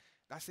mistake,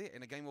 that's it.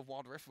 In a game of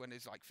Wild Rift, when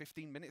there's like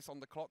 15 minutes on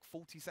the clock,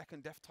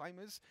 40-second death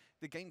timers,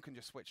 the game can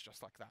just switch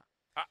just like that.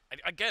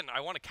 Again, I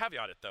want to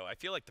caveat it though. I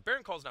feel like the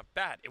Baron call is not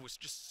bad. It was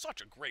just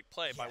such a great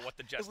play by what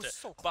the Jets did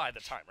by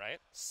the time, right?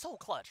 So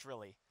clutch,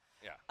 really.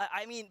 Yeah.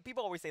 I mean,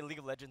 people always say League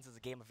of Legends is a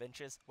game of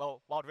inches.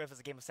 Well, Wild Rift is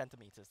a game of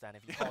centimeters, then,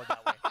 if you call it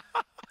that way.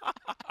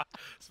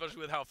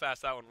 Especially with how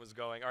fast that one was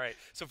going. All right,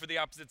 so for the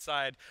opposite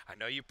side, I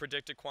know you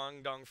predicted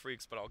Kwangdong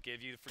Freecs, but I'll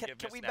give you forgiveness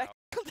can we now.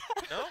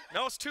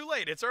 No, it's too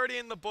late. It's already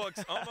in the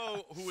books.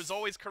 Umo, who is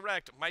always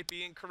correct, might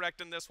be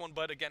incorrect in this one,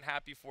 but again,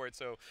 happy for it.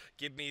 So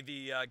give me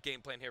the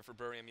game plan here for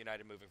Buriram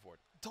United moving forward.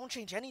 Don't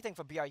change anything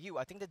for BRU.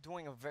 I think they're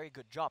doing a very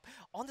good job.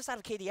 On the side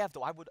of KDF,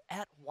 though, I would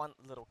add one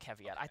little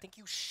caveat. I think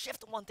you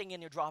shift one thing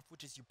in your draft,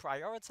 which is you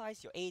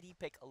prioritize your AD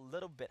pick a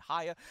little bit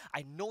higher.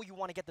 I know you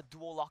want to get the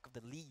dual lock of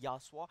the Lee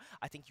Yasuo.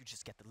 I think you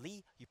just get the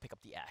Lee, you pick up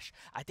the Ashe.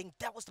 I think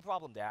that was the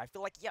problem there. I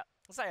feel like, yeah,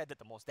 Zaya did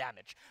the most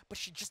damage, but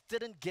she just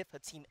didn't give her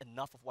team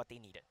enough of what they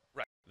needed.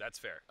 Right. That's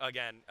fair.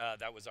 Again,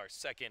 that was our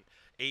second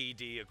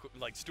AD,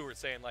 like Stuart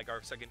saying, like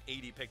our second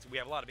AD picks. We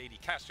have a lot of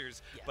AD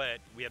casters, but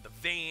we had the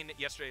Vayne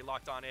yesterday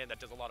locked on in that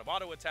does a lot of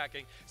auto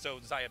attacking. So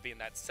Zaya being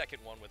that second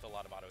one with a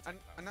lot of auto attacking.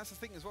 And that's the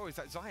thing as well, is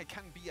that Zaya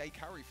can be a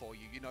carry for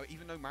you. You know,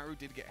 even though Maru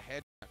did get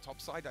ahead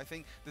top side, I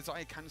think the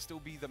Zaya can still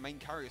be the main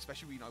carry,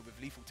 especially, you know, with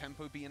lethal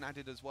tempo being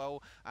added as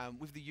well.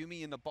 With the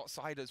Yuumi in the bot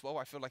side as well,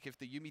 I feel like if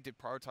the Yuumi did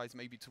prioritize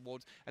maybe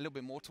towards a little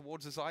bit more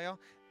towards the Zaya,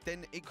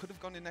 then it could have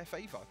gone in their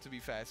favor, to be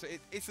fair. So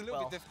it's a little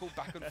bit difficult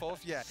back and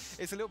forth. Yeah,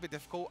 it's a little bit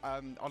difficult.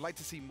 I'd like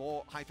to see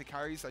more hyper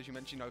carries. As you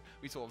mentioned, you know,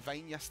 we saw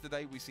Vayne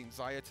yesterday, we've seen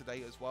Zaya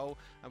today as well,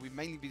 and we've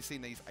mainly been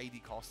seeing these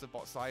AD caster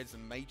bot sides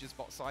and Mages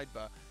bot side,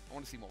 but I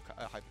want to see more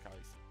hyper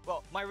carries.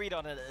 Well, my read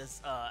on it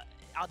is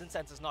Ardent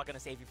Sense is not going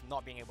to save you from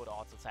not being able to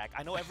auto-attack.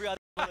 I know every other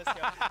analyst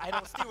here, I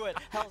know Stuart,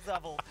 Hell's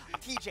Devil,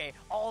 TJ,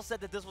 all said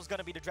that this was going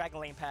to be the Dragon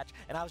Lane patch,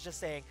 and I was just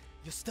saying,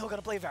 you're still going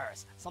to play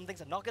Varus. Some things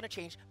are not going to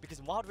change, because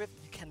in Wild Rift,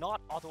 you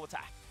cannot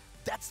auto-attack.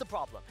 That's the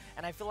problem.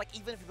 And I feel like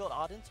even if you build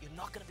Ardent, you're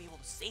not going to be able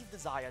to save the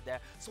Zaya there.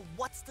 So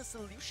what's the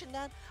solution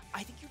then?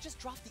 I think you just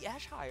draft the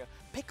Ashe higher.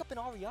 Pick up an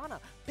Orianna.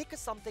 Pick a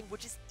something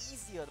which is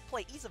easier to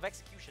play. Ease of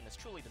execution is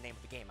truly the name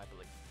of the game, I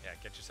believe. Yeah,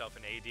 get yourself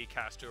an AD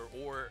caster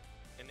or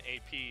an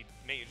AP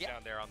mage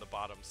down there on the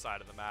bottom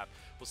side of the map.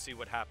 We'll see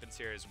what happens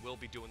here as we'll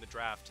be doing the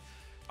draft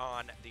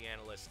on the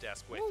analyst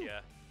desk with you.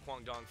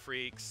 Kwangdong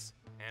Freecs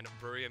and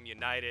Buriram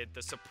United.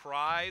 The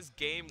surprise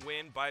game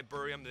win by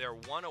Buriram. They're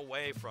one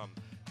away from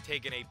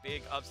taking a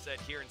big upset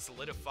here and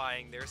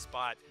solidifying their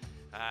spot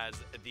as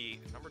the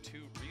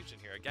 #2 region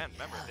here. Again,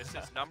 remember, this is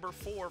 #4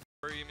 for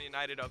Buriram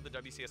United of the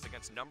WCS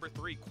against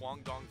 #3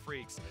 Kwangdong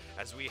Freecs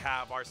as we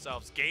have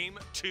ourselves game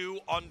 2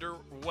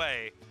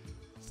 underway.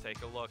 Let's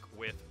take a look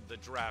with the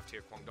draft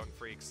here. Kwangdong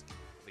Freecs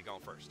will be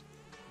going first.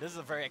 This is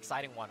a very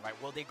exciting one, right?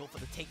 Will they go for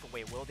the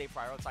takeaway? Will they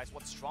prioritize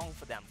what's strong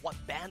for them? What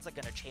bans are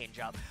going to change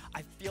up?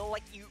 I feel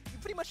like you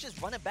pretty much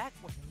just run it back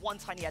with one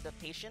tiny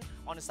adaptation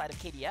on the side of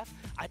KDF.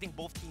 I think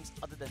both teams,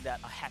 other than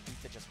that, are happy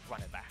to just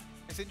run it back.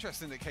 It's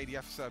interesting that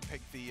KDF's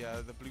picked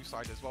the blue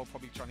side as well,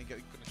 probably going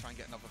to try and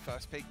get another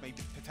first pick,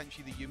 maybe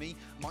potentially the Yuumi.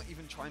 Might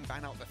even try and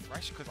ban out the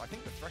Thresh, because I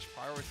think the Thresh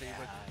priority,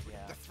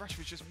 the Thresh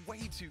was just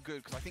way too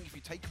good, because I think if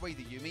you take away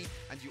the Yuumi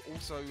and you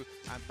also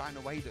ban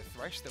away the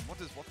Thresh, then what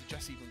does the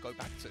Jess even go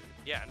back to?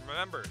 Yeah, and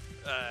remember,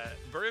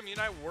 Buriram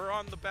United were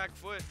on the back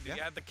foot. They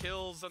had the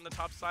kills on the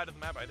top side of the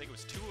map. I think it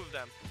was 2 of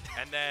them.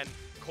 And then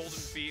Golden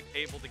Feet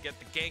able to get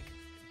the gank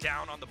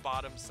down on the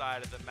bottom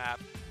side of the map,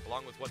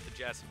 along with what the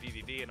Jess and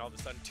VVV, and all of a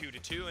sudden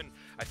 2-2. And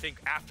I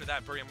think after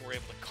that, Buriram were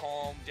able to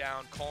calm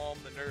down, calm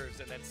the nerves,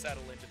 and then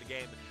settle into the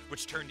game,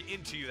 which turned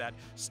into that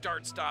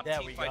start-stop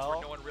team fights where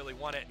no one really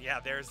won it. And yeah,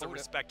 there's the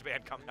respect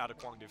band coming out of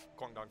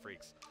Kwangdong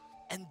Freecs.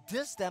 And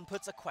this then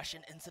puts a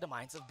question into the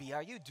minds of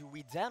BRU. Do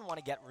we then want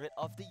to get rid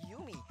of the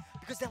Yuumi?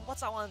 Because then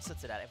what's our answer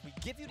to that? If we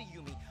give you the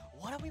Yuumi,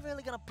 what are we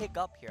really going to pick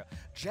up here?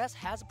 Jess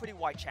has a pretty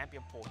wide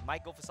champion pool. He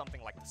might go for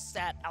something like the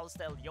Sat,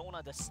 Alistair,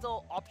 Leona. There's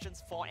still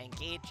options for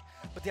Engage,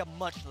 but they're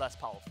much less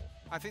powerful.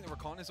 I think the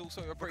Rakan is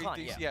also a pretty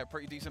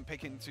pretty decent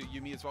pick into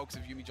Yuumi as well,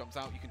 because if Yuumi jumps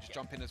out, you can just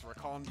jump in as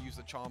Rakan, use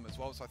the charm as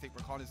well. So I think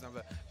Rakan is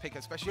another pick,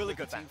 especially with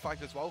the team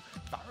fight as well.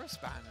 Varus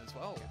ban as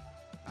well.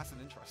 That's an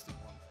interesting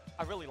one.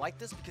 I really like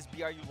this because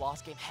BRU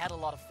last game had a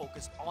lot of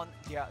focus on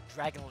their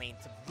Dragon Lane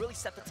to really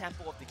set the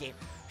tempo of the game.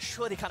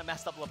 Sure, they kind of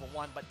messed up level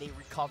 1, but they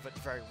recovered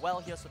very well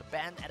here, so the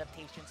band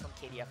adaptations from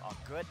KDF are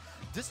good.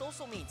 This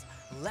also means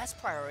less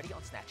priority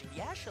on snatching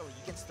the Ashe. You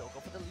can still go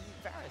for the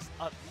Varus,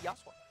 the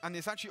Yasuo. And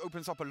this actually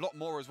opens up a lot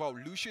more as well.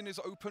 Lucian is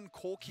open,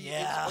 Corki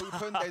is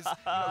open. There's,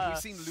 we've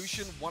seen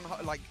Lucian,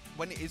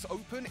 when it is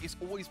open, it's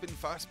always been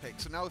first pick.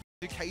 So now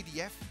the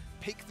KDF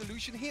pick the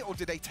Lucian here, or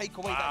did they take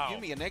away that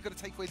Yuumi and they're going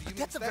to take away the Yuumi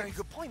That's instead? a very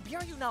good point.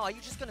 BRU now, are you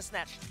just going to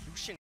snatch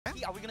Lucian? Are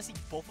we going to see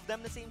both of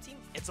them in the same team?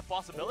 It's a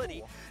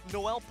possibility.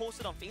 Noel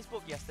posted on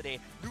Facebook yesterday,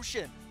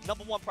 Lucian,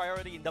 #1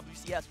 priority in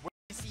WCS. Where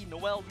do you see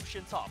Noel,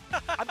 Lucian top?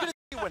 I'm going to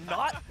say we're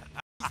not.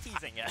 He's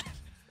teasing it.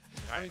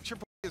 I mean,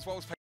 Triple as well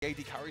as playing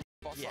AD carry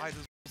bot side as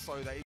well,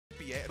 so they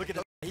be it. Look at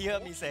that. He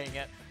heard me saying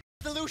it.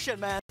 The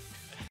Lucian, man.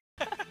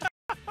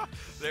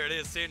 There it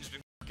is, Singed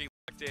and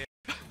locked in.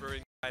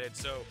 Buriram United.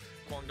 So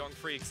Kwangdong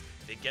Freecs,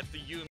 they get the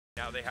Yuumi.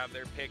 Now they have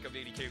their pick of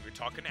ADK. We were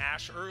talking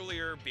Ashe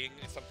earlier, being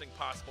something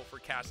possible for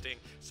casting.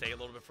 Stay a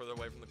little bit further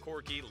away from the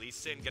Corki. Lee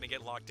Sin going to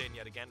get locked in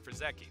yet again for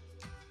Zeki.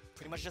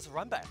 Pretty much just a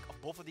run back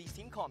of both of these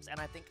team comps, and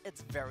I think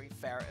it's very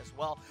fair as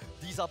well.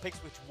 These are picks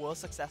which were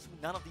successful.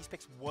 None of these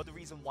picks were the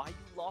reason why you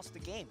lost the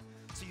game.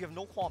 So you have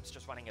no qualms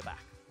just running it back.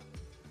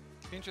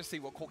 Interesting to see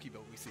what Corki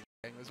build we see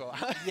as well.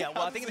 Yeah,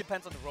 well, I think it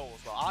depends on the role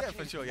as well. Archie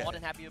Yeah, for sure, more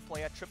than happy to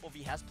play it. Triple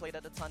V has played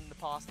at a ton in the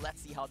past.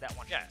 Let's see how that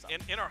one shapes up.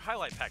 In our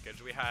highlight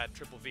package, we had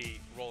Triple V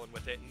rolling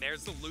with it, and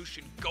there's the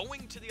Lucian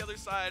going to the other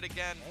side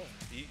again.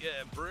 The,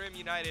 Buriram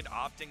United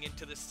opting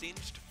into the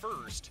Singed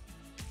first.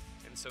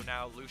 And so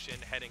now Lucian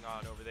heading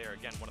on over there.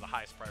 Again, one of the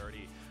highest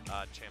priority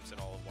champs in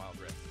all of Wild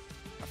Rift.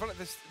 I feel like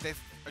there's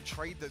a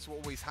trade that's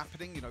always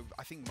happening. You know,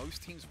 I think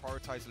most teams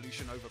prioritize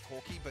Lucian over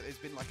Corki, but there's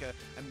been like a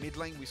mid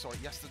lane. We saw it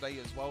yesterday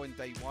as well in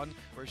day one,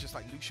 where it's just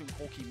like Lucian,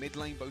 Corki mid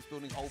lane, both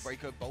building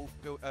Hullbreaker, both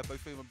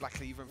building Black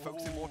Cleaver, and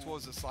focusing more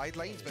towards the side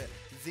lanes. But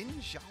Xin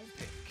Zhao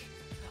pick.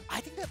 I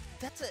think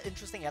that's an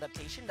interesting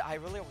adaptation. I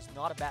really was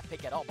not a bad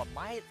pick at all, but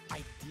my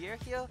idea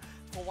here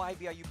for why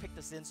BRU picked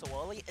the Xin so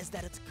early is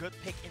that it's a good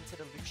pick into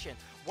the Lucian.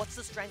 What's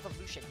the strength of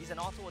Lucian? He's an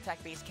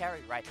auto-attack based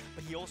carry, right?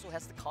 But he also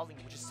has the culling,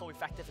 which is so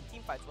effective in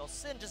teamfights. Well,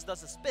 Xin just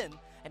does a spin,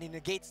 and he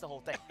negates the whole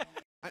thing.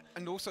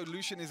 And also,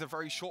 Lucian is a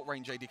very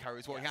short-range AD carry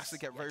as well. He has to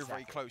get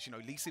very close. You know,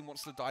 Lee Sin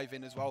wants to dive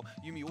in as well.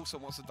 Yuumi also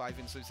wants to dive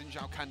in, so Xin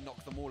Zhao can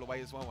knock them all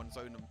away as well and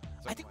zone them.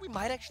 I think we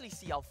might actually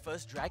see our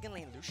first Dragon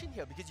Lane Lucian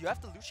here, because you have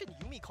the Lucian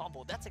Yuumi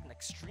combo. That's an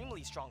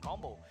extremely strong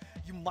combo.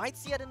 You might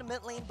see it in the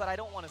mid lane, but I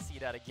don't want to see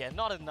that again.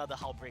 Not another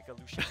Hullbreaker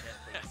Lucian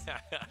mid,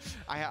 please.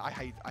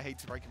 I hate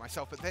to break it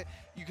myself, but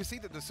you can see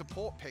that the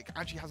support pick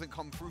actually hasn't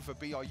come through for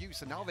BRU,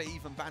 so now they're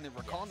even banning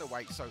Rakan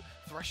away. So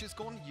Thresh is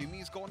gone,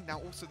 Yumi's gone,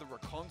 now also the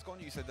Rakan's gone.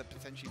 You said that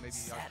potentially maybe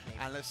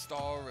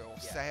Alistar or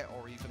Set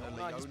or even a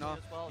Leona.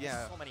 Well.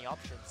 There's so many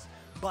options.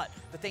 But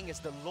the thing is,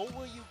 the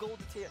lower you go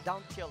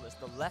down tier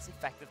list, the less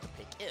effective the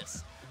pick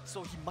is.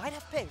 So he might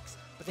have picks,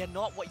 but they're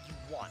not what you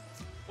want.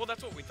 Well,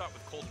 that's what we thought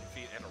with Golden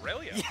Feet and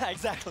Aurelia. Yeah,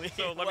 exactly.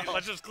 So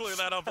let's just clear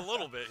that up a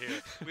little bit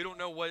here. We don't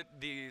know what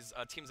these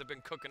teams have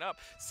been cooking up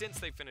since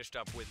they finished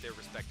up with their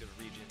respective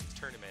regions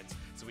tournaments.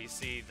 So we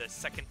see the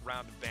second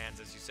round of bans,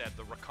 as you said,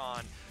 the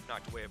Rakan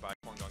knocked away by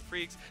Kwangdong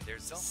Freecs.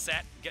 There's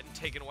Set getting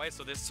taken away.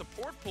 So this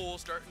support pool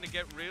starting to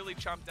get really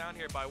chomped down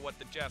here by what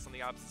the Jess on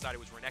the opposite side. It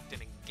was Renekton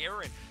and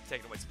Garen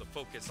taken away. So the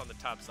focus on the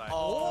top side.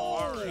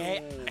 Oh,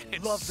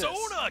 and love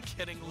Sona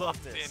getting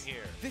locked in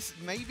here. This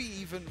maybe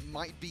even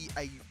might be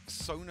a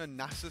Sona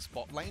Nasus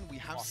bot lane. We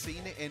have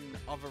seen it in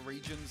other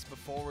regions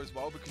before as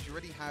well, because you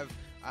already have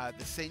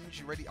the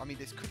Singe. I mean,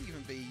 this could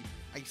even be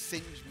a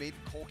Singe mid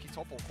Corki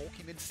top or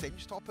Corki mid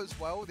Singe top as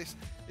well. This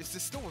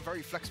is still a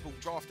very flexible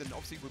draft, and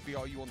obviously with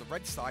BRU on the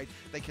red side,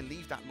 they can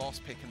leave that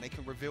last pick and they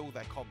can reveal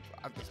their comp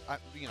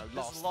last.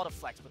 There's a lot of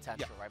flex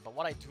potential, right? But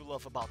what I do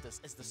love about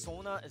this is the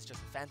Sona is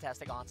just a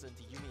fantastic answer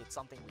into Yuumi. It's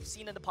something we've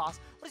seen in the past.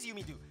 What does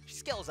Yuumi do? She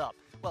scales up.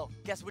 Well,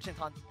 guess which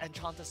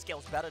enchanter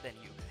scales better than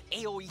you?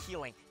 AoE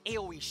healing,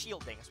 AoE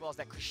shielding, as well as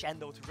that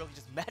crescendo to really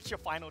just match your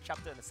final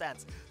chapter in a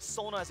sense.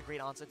 Sona is a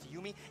great answer to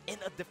Yuumi in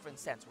a different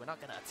sense. We're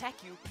not going to attack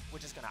you, we're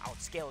just going to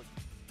outscale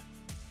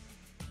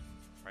you.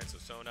 Right, so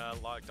Sona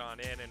locked on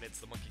in, and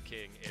it's the Monkey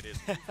King. It is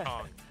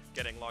Wukong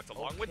getting locked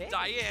along with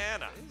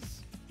Diana.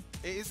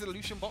 It is a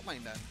Lucian bot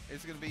lane then.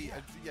 It's going to be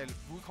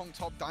Wukong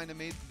top,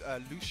 Dynamid,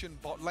 Lucian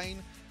bot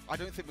lane. I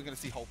don't think we're going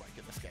to see Hullbreaker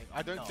in this game.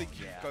 I don't think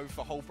you go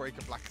for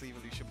Hullbreaker, Black Cleaver,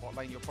 Lucian bot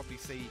lane. You'll probably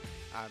see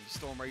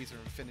Storm Razor,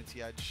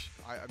 Infinity Edge.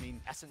 I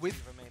mean, with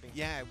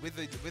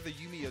a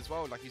Yuumi as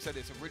well. Like you said,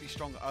 it's a really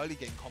strong early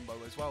game combo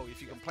as well.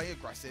 If you can play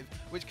aggressive,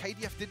 which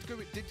KDF did do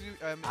in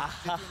the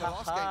last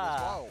game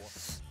as well.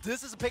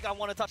 This is a pick I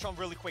want to touch on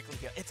really quickly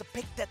here. It's a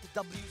pick that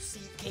the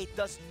WCK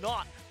does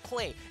not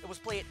play. It was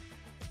played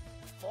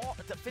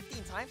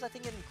 15 times, I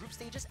think, in group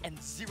stages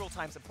and 0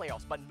 times in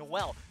playoffs. But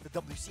Noel,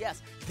 the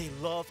WCS, they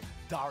love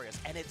Darius,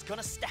 and it's going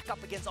to stack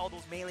up against all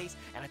those melees,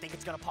 and I think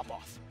it's going to pop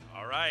off.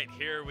 All right,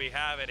 here we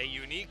have it. A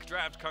unique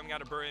draft coming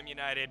out of Buriram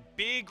United.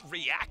 Big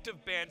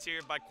reactive bans here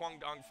by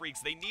Kwangdong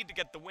Freecs. They need to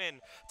get the win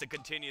to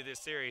continue this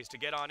series, to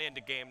get on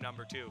into game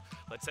number 2.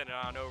 Let's send it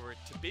on over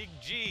to Big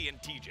G and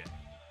TJ.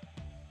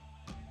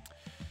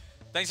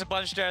 Thanks a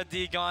bunch there,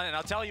 Degon, and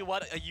I'll tell you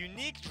what, a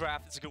unique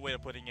draft is a good way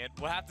of putting it.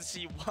 We'll have to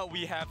see what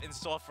we have in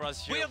store for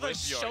us here. We have a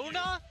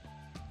Sona?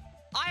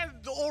 I am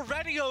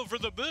already over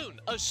the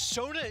moon. A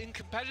Sona in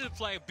competitive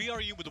play,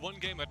 BRU with a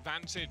 1-game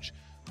advantage.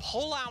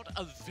 Pull out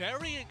a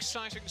very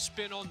exciting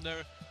spin on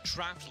their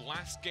draft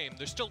last game.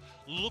 They're still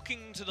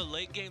looking to the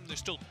late game. They're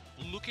still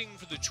looking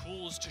for the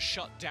tools to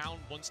shut down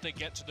once they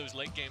get to those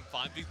late game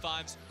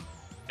 5v5s.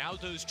 Now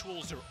those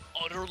tools are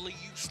utterly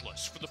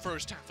useless for the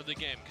first half of the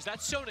game, because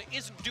that Sona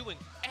isn't doing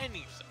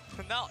anything.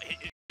 No,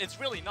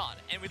 it's really not.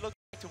 And we look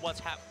back to what's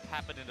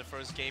happened in the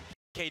first game.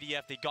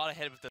 KDF, they got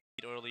ahead with the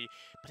lead early,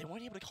 but they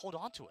weren't able to hold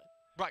on to it.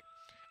 Right.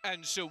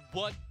 And so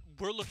what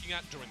we're looking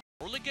at during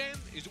the early game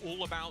is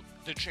all about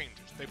the changes.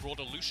 They brought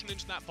a Lucian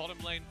into that bottom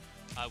lane,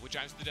 which,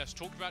 as the devs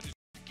talked about, is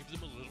to give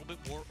them a little bit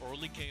more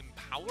early game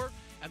power,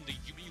 and the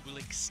Yuumi will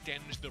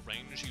extend the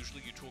range.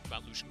 Usually you talk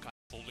about Lucian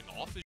holding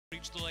off as you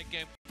reach the late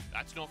game.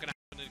 That's not going to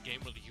happen in a game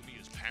where the Yuumi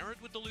is paired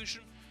with the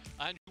Lucian.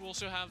 And you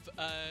also have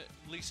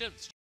Lee Sin.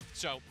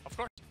 So, of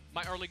course,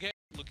 my early game,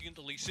 looking at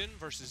the Lee Sin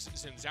versus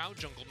Xin Zhao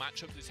jungle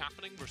matchup that's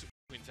happening versus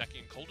between Zeki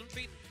and Golden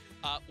Feet.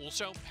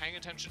 Also, paying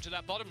attention to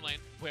that bottom lane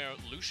where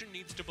Lucian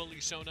needs to bully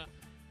Sona.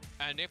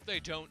 And if they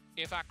don't,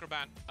 if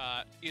Acrobat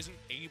isn't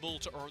able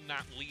to earn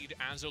that lead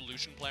as a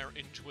Lucian player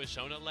into a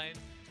Sona lane,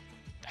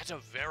 that's a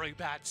very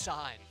bad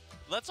sign.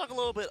 Let's talk a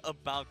little bit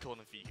about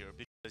Golden Feet here,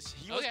 because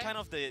he was kind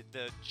of the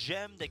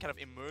gem that kind of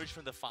emerged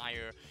from the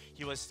fire.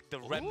 He was the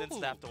remnants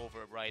left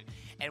over, right?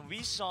 And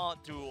we saw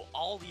through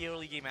all the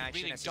early game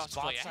action as his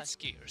bot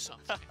side or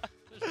something.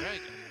 It was very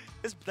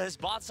good. His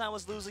bot side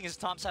was losing, his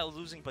top side was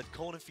losing, but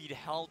Golden Feet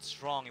held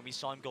strong, and we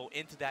saw him go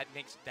into that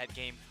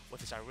game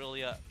with his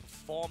Irelia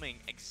performing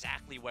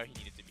exactly where he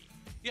needed to be.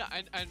 Yeah,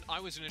 and I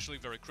was initially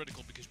very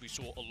critical because we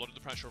saw a lot of the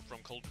pressure from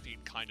Golden Feet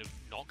kind of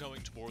not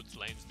going towards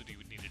lanes that he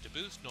would needed to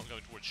boost, not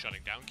going towards shutting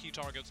down key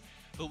targets.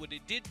 But what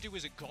it did do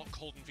is it got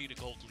Golden Feet a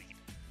gold lead.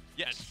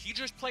 Yes. And he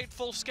just played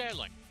full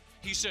scaling.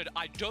 He said,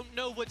 I don't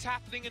know what's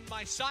happening in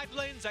my side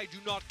lanes, I do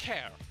not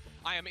care.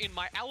 I am in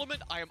my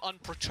element, I am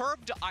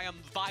unperturbed, I am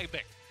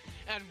vibing.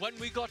 And when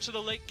we got to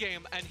the late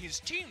game and his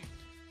team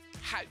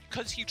had,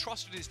 because he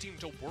trusted his team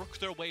to work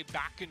their way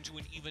back into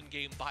an even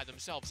game by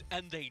themselves,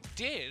 and they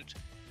did,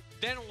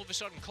 then all of a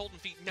sudden Golden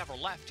Feet never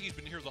left. He's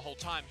been here the whole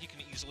time. He can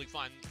easily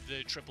find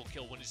the triple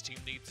kill when his team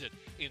needs it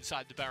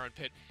inside the Baron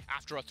Pit.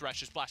 After a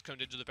Thresh is blast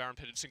coned into the Baron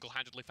Pit and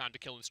single-handedly found a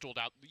kill and stalled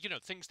out. You know,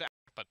 things that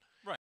happen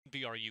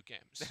in BRU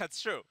games. That's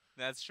true.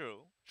 That's true.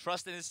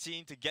 Trust in his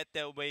team to get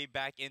their way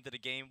back into the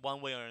game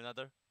one way or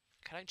another.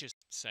 Can I just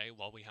say,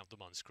 while we have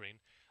them on screen,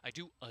 I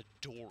do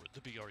adore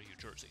the BRU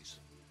jerseys.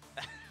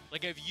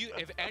 Like,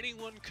 if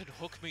anyone could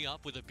hook me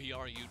up with a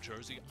BRU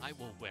jersey, I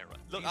will wear it.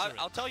 Look,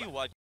 I'll tell you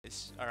what.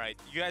 Alright,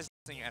 you guys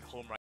listening at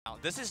home right now,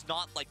 this is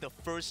not like the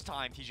first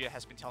time TJ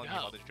has been telling me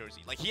about this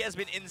jersey. Like, he has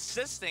been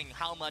insisting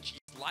how much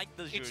he liked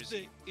this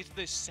jersey. It's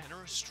the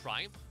center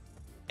stripe.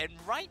 And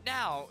right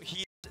now,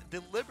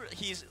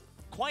 he's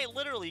quite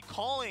literally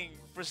calling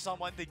for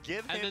someone to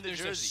give him the jersey. And then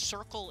there's a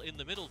circle in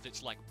the middle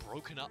that's like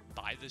broken up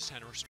by the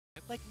center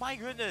stripe. Like, my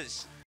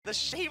goodness, the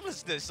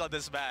shamelessness on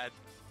this man.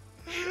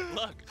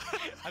 Look,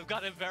 I've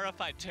got a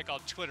verified tick on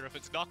Twitter if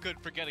it's not good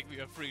for getting me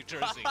a free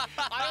jersey.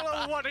 I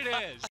don't know what it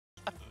is.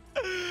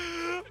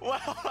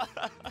 Well,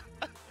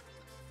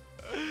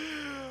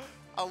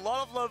 a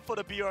lot of love for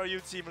the BRU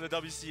team in the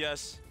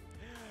WCS.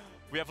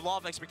 We have a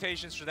lot of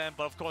expectations for them,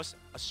 but of course,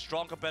 a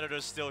strong competitor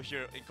is still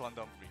here in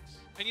Kwangdong Freecs.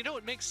 And you know,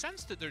 it makes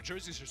sense that their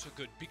jerseys are so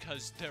good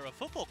because they're a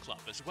football club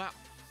as well.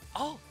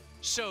 Oh,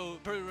 so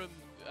Buriram,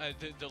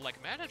 the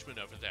like management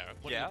over there,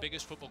 one of the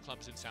biggest football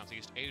clubs in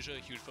Southeast Asia, a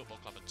huge football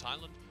club in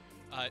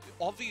Thailand.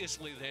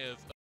 Obviously, they have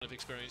a lot of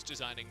experience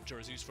designing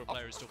jerseys for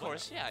players to wear. Of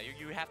course, yeah.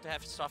 You have to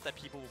have stuff that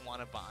people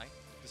want to buy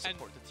to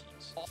support the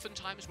teams.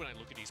 Oftentimes, when I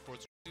look at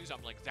esports jerseys,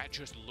 I'm like, that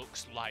just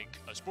looks like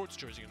a sports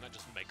jersey, and that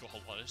doesn't make a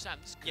whole lot of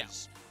sense.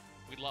 Because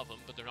we love them,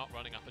 but they're not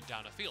running up and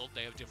down a field.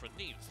 They have different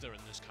needs. They're in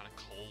this kind of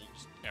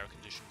cold,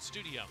 air-conditioned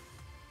studio.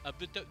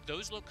 But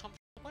those look comfortable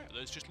to wear.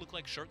 Those just look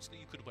like shirts that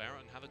you could wear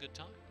and have a good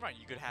time. Right.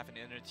 You could have an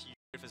inner t-shirt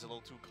if it's a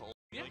little too cold.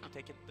 Yeah. You can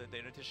take the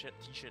inner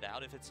t-shirt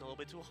out if it's a little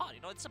bit too hot.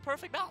 You know, it's a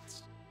perfect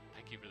balance.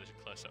 Thank you for the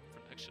close-up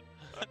production.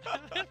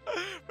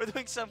 We're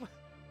doing some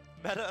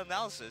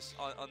meta-analysis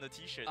on the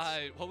t-shirts.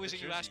 What was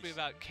it you asked me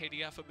about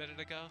KDF a minute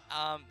ago?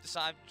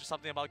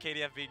 Something about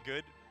KDF being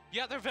good.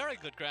 Yeah, they're very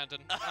good,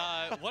 Grandin.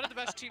 One of the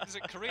best teams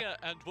in Korea,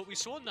 and what we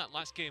saw in that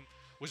last game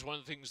was one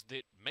of the things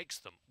that makes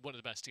them one of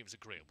the best teams in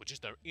Korea, which is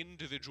their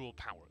individual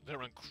power.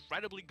 They're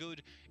incredibly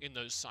good in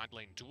those side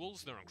lane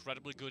duels. They're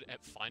incredibly good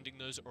at finding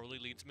those early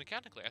leads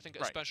mechanically. I think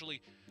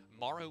especially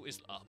Maru is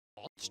a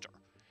monster.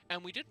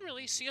 And we didn't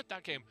really see it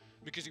that game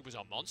because he was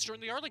a monster in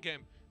the early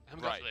game.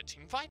 And we got to the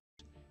team fight.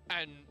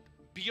 And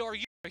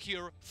BRU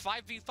here,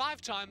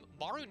 5v5 time,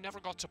 Maru never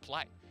got to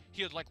play.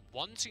 He had like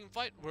one team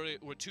fight,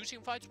 or two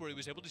team fights, where he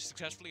was able to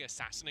successfully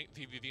assassinate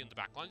VVV in the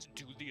backlines,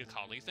 do the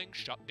Akali thing,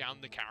 shut down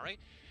the carry,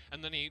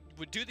 and then he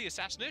would do the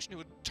assassination, he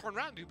would turn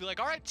around, he'd be like,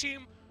 all right,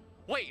 team,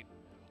 wait,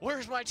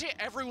 where's my team?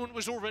 Everyone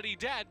was already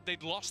dead.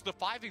 They'd lost the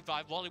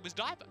 5v5 while he was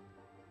diving.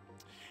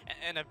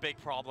 And a big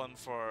problem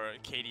for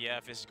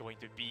KDF is going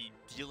to be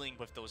dealing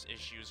with those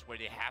issues where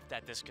they have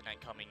that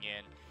disconnect coming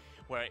in,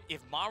 where if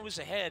Maru's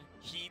ahead,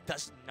 he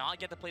does not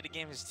get to play the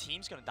game, his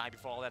team's going to die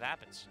before all that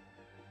happens.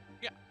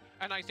 Yeah.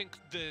 And I think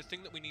the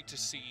thing that we need to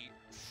see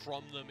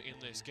from them in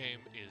this game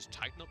is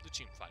tighten up the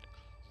team fighting.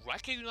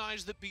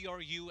 Recognize that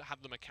BRU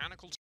have the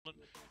mechanical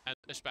talent, and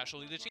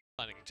especially the team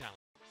fighting talent,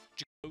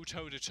 to go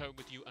toe-to-toe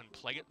with you and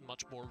play it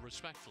much more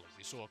respectfully.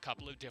 We saw a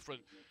couple of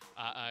different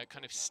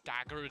kind of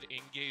staggered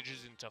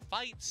engages into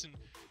fights, and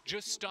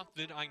just stuff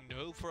that I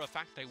know for a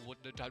fact they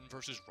wouldn't have done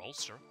versus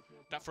Rolster.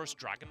 That first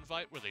dragon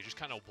fight where they just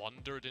kind of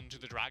wandered into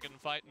the dragon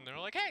fight and they're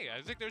like, hey,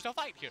 I think there's a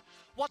fight here.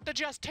 What the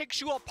Jess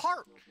takes you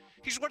apart?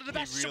 He's one of the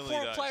best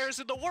support players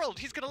in the world.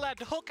 He's going to land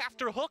hook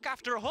after hook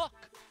after hook.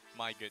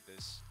 My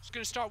goodness. He's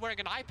going to start wearing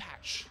an eye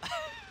patch.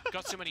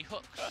 Got so many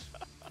hooks.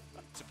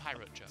 It's a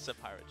pirate joke. It's a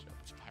pirate joke.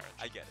 It's a pirate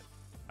joke. I get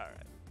it. All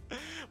right.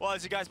 Well,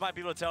 as you guys might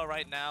be able to tell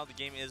right now, the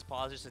game is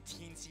paused. There's a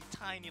teensy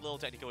tiny little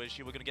technical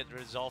issue. We're going to get it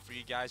resolved for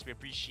you guys. We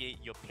appreciate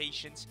your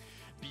patience.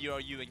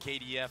 BRU and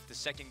KDF, the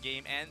second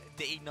game, and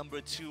day number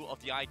 2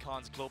 of the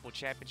Icons Global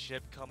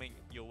Championship coming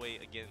your way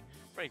again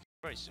very,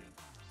 very soon.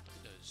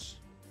 Look at those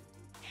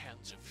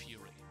hands of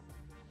fury.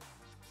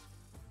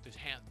 Those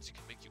hands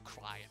can make you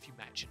cry if you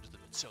match into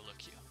them in solo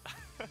queue.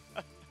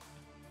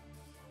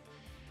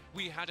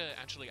 We had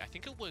actually, I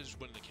think it was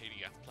one of the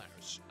KDF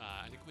players,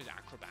 I think it was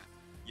Acrobat.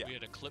 Yeah. We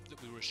had a clip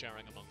that we were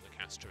sharing among the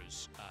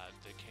casters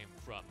that came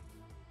from,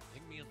 I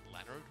think me and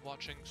Leonard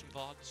watching some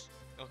VODs.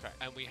 Okay.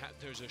 And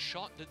there's a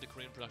shot that the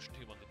Korean production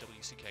team on the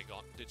WCK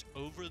got that's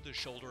over the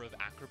shoulder of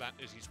Acrobat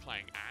as he's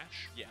playing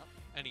Ash. Yeah.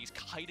 And he's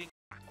kiting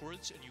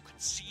backwards, and you can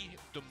see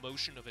the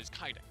motion of his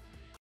kiting.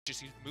 Just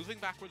he's moving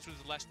backwards with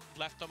his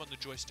left thumb on the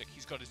joystick.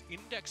 He's got his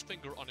index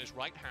finger on his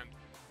right hand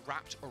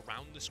wrapped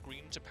around the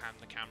screen to pan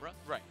the camera.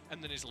 Right.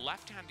 And then his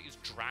left hand is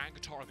drag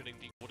targeting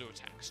the auto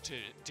attacks to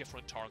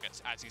different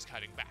targets as he's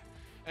kiting back.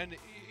 And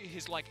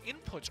his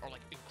inputs are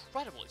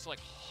incredible. It's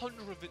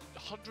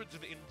hundreds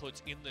of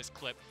inputs in this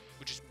clip,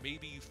 which is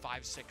maybe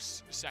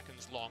 5-6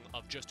 seconds long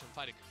of just him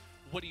fighting.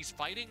 What he's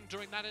fighting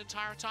during that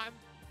entire time?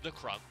 The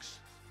Krugs.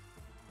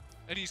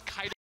 And he's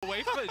kiting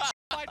away from it.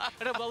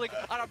 And I'm looking,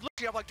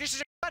 I'm like, this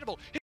is incredible.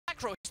 His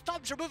macro, his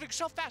thumbs are moving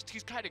so fast.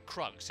 He's kiting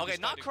Krugs. Okay,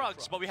 not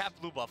Krugs, but we have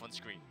blue buff on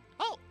screen.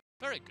 Oh,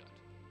 very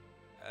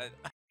good.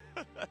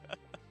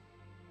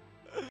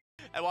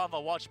 And one of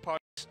our watch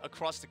parties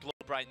across the globe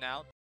right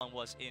now, one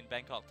was in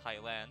Bangkok,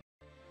 Thailand,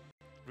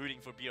 rooting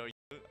for BRU.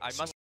 I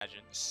must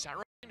imagine.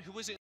 Sarah, who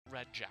was in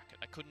red jacket?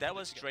 I couldn't. That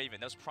was Draven.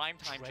 That was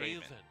primetime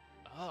Draven.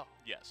 Oh.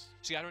 Yes.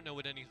 See, I don't know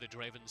what any of the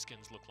Draven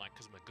skins look like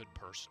because I'm a good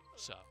person,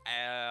 so.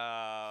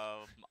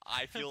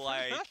 I feel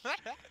like...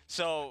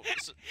 so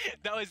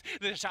that was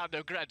the sound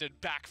of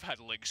Granted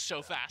backpedaling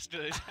so fast.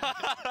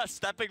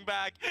 Stepping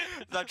back.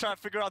 I'm trying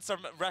to figure out some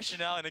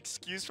rationale and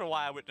excuse for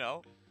why I would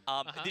know.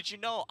 Did you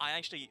know I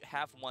actually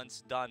have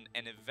once done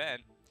an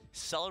event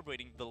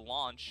celebrating the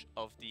launch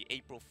of the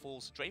April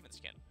Fool's Draven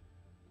skin?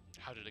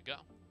 How did it go?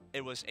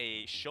 It was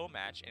a show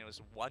match, and it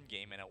was one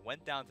game, and I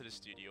went down to the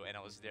studio, and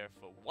I was there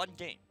for one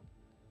game.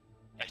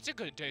 That's a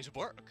good day's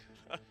work.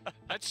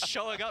 That's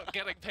showing up,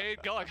 getting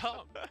paid, going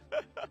home.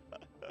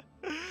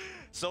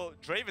 So,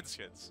 Draven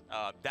skins,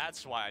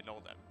 that's why I know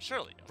them.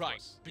 Surely, of right,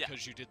 course.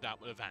 because you did that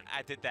event.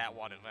 I did that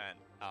one event.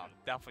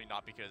 Definitely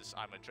not because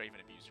I'm a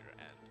Draven abuser.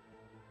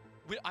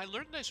 And I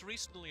learned this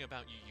recently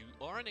about you.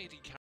 You are an AD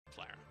carry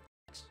player.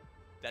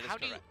 That is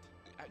correct.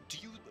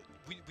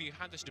 We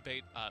had this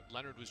debate.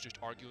 Leonard was just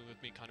arguing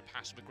with me kind of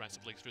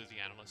passive-aggressively through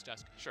the analyst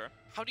desk. Sure.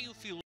 How do you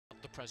feel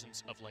about the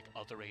presence of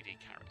other AD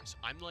carries?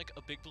 I'm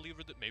a big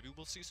believer that maybe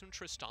we'll see some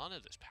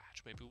Tristana this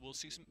patch. Maybe we'll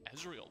see some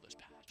Ezreal this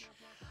patch.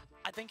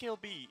 I think he'll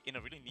be in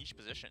a really niche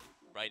position,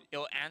 right?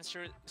 It'll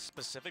answer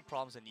specific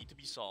problems that need to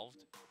be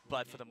solved,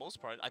 but for the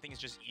most part, I think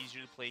it's just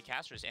easier to play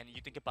casters. And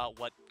you think about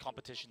what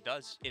competition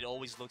does, it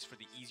always looks for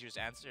the easiest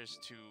answers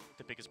to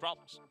the biggest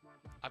problems.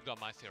 I've got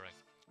my theory.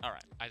 All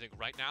right. I think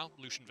right now,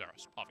 Lucian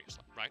Varus,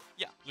 obviously, right?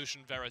 Yeah.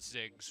 Lucian Varus,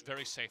 Ziggs,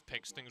 very safe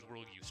picks, things we're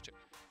all used to.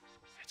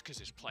 It's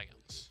because it's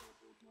play-ins.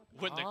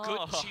 When the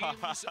good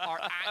teams are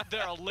at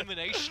their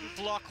elimination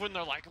block, when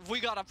they're like, we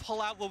gotta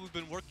pull out what we've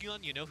been working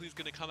on, you know who's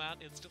gonna come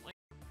out instantly?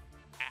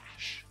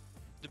 Ash.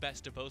 The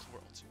best of both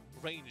worlds.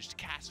 Ranged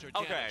caster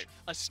damage.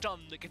 A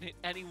stun that can hit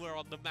anywhere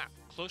on the map.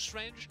 Close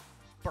range,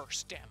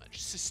 burst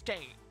damage,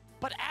 sustain.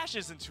 But Ash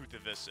isn't too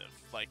divisive.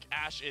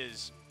 Ash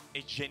is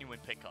a genuine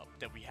pickup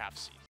that we have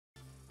seen.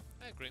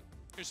 I agree.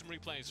 Here's some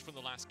replays from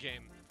the last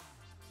game.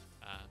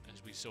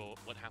 As we saw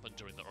what happened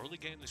during the early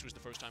game, this was the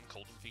first time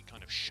Golden Feet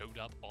kind of showed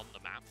up on the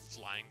map,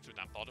 flying through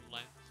that bottom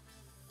lane.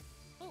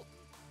 Oh.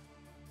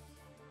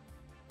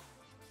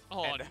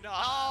 Oh, no.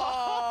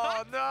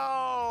 Oh,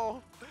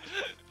 no.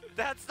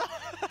 That's not...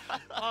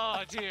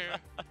 Oh, dear.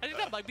 I think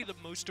that might be the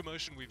most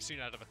emotion we've seen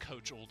out of a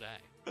coach all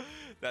day.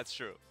 That's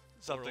true.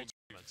 Something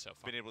so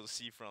been able to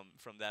see from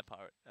that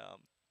part.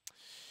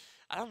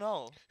 I don't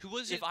know. Who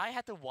was it? If I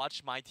had to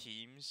watch my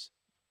teams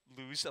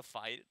lose a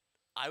fight,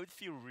 I would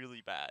feel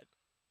really bad.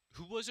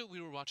 Who was it we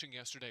were watching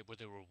yesterday where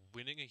they were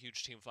winning a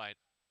huge team fight,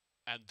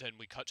 and then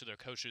we cut to their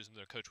coaches, and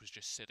their coach was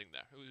just sitting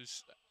there? It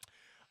was...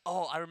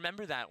 Oh, I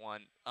remember that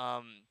one.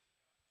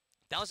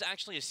 That was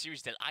actually a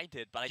series that I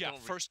did, but I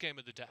don't... first game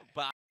of the day.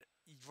 But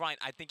right,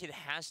 I think it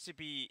has to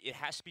be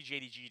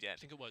JDG then. I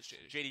think it was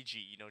JDG. JDG,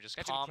 you know, just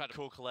That's calm, incredible.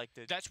 cool,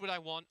 collected. That's what I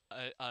want,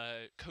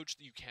 a coach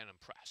that you can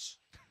impress.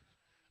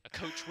 A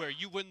coach where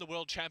you win the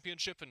world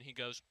championship and he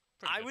goes,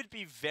 I would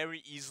be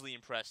very easily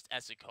impressed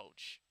as a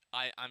coach.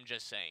 I'm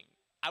just saying.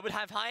 I would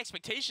have high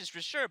expectations for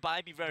sure, but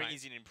I'd be very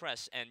easy to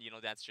impress, and you know,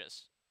 that's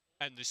just...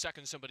 And the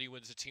second somebody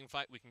wins a team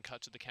fight, we can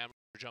cut to the camera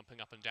jumping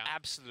up and down.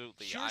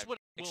 Absolutely. Here's what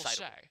I will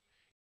excitable. say.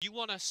 You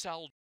want to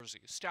sell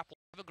jerseys. Staple,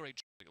 have a great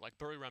jersey, like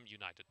Buriram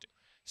United do.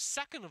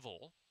 Second of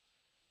all,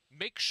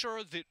 make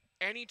sure that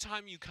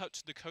anytime you cut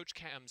to the coach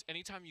cams,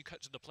 anytime you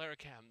cut to the player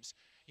cams,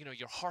 you know,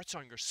 your heart's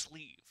on your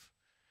sleeve.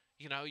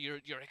 You know, you're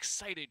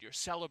excited, you're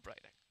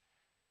celebrating.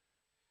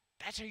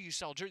 That's how you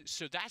sell jerseys.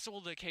 So that's all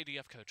the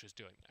KDF coach is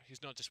doing there.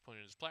 He's not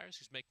disappointing his players.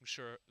 He's making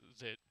sure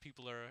that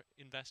people are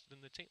invested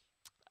in the team.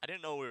 I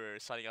didn't know we were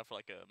signing up for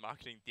like a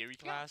marketing theory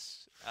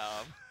class.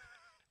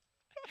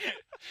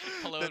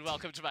 Hello and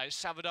welcome to my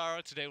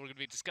seminar. Today we're going to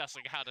be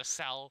discussing how to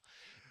sell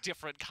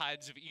different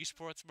kinds of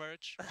esports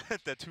merch.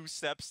 The 2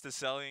 steps to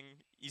selling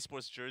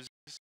esports jerseys.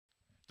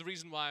 The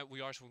reason why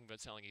we are talking about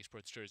selling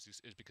esports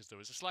jerseys is because there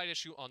was a slight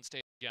issue on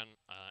stage again,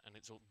 and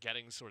it's all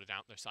getting sorted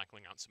out. They're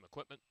cycling out some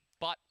equipment,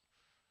 but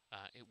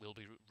it will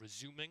be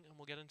resuming, and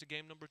we'll get into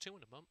game number 2 in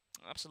a moment.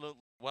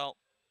 Absolutely. Well,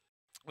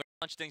 we have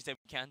a bunch of things that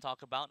we can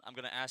talk about. I'm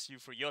going to ask you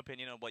for your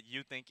opinion on what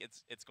you think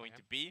it's going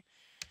to be.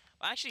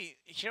 Actually,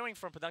 hearing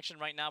from production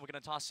right now, we're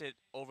going to toss it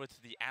over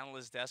to the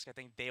analyst desk. I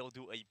think they'll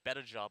do a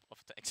better job of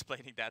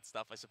explaining that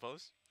stuff, I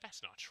suppose.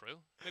 That's not true.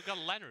 They've got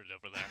Leonard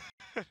over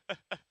there.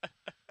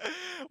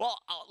 Well,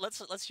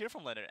 let's hear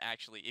from Leonard,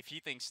 actually, if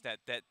he thinks that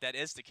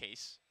is the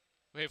case.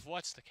 If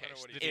what's the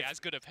case? Did he has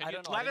good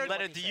opinions?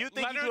 Leonard, do you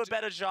think you do a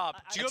better job?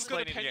 Do you have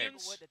good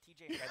opinions?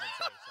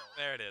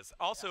 There it is.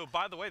 Also,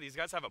 by the way, these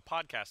guys have a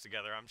podcast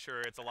together. I'm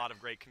sure it's a lot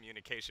of great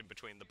communication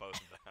between the both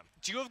of them.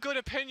 Do you have good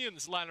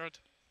opinions, Leonard?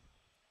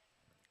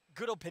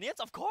 Good opinions?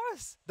 Of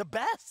course. The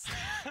best.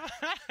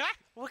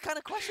 What kind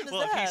of question is that?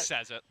 Well, if he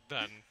says it,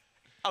 then...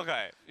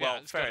 Okay,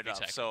 well, fair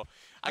enough. So,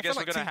 I guess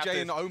feel we're going to have to...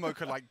 TJ and Omo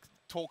could, like,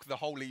 talk the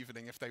whole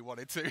evening if they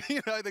wanted to.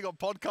 You know, they got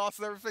podcasts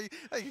and everything.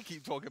 They can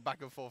keep talking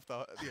back and forth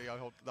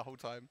the whole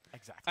time.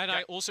 Exactly. And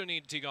I also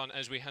need, Digon,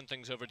 as we hand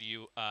things over to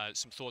you,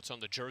 some thoughts on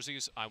the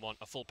jerseys. I want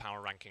a full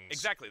power rankings.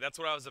 Exactly. That's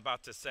what I was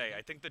about to say.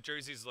 I think the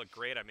jerseys look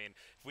great. I mean,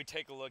 if we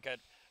take a look at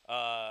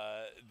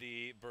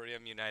the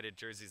Buriram United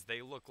jerseys,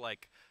 they look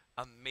like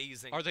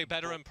amazing. Are they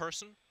better in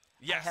person?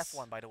 Yes. I have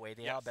one, by the way.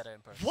 They are better in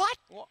person. What?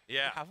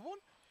 Yeah. You have one?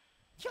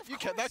 Yeah, you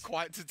kept that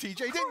quiet to TJ,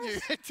 didn't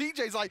you?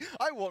 TJ's like,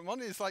 I want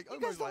one. It's like, you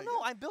guys don't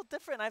know. I'm built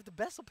different. I have the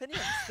best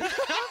opinions.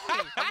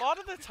 A lot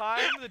of the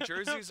time, the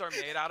jerseys are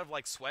made out of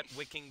like sweat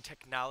wicking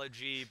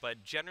technology,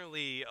 but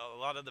generally, a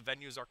lot of the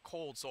venues are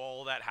cold, so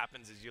all that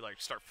happens is you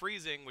like start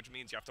freezing, which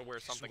means you have to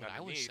wear something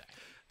underneath.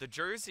 The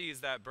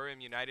jerseys that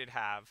Buriram United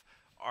have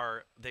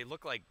they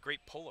look like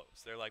great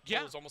polos. They're like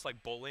polos, almost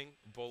like bowling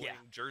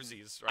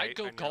jerseys, right? I'd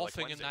go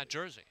golfing in that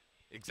jersey.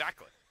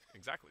 Exactly.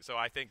 So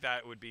I think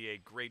that would be a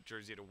great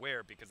jersey to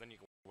wear because then you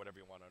can wear whatever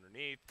you want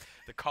underneath.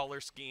 The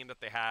color scheme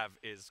that they have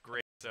is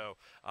great. So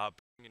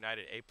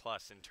United A+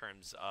 in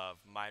terms of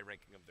my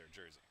ranking of their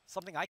jersey.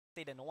 Something I can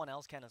say that no one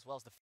else can as well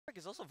is the fabric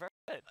is also very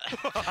good.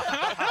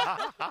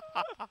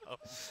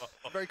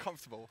 Very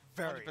comfortable.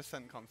 100%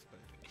 comfortable.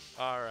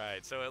 All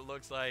right, so it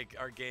looks like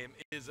our game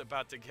is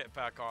about to get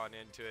back on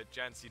into it.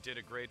 Gents, you did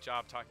a great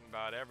job talking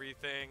about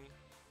everything,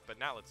 but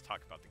now let's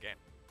talk about the game.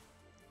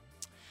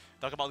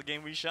 Talk about the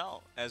game we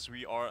shall, as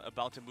we are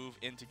about to move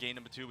into game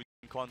number 2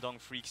 between Kwangdong,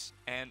 Freecs,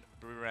 and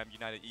Buriram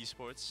United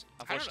Esports.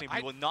 Unfortunately,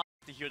 we will not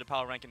get to hear the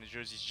power rank in the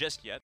jerseys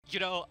just yet.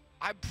 You know,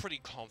 I'm pretty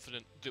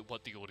confident that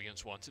what the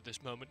audience wants at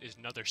this moment is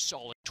another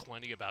solid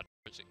 20 about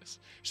jerseys.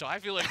 So I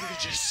feel like we could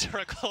just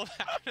circle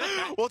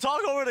that. We'll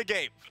talk over the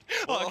game.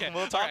 We'll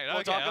talk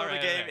over the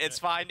game. It's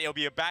fine. It'll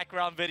be a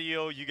background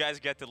video. You guys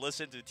get to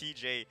listen to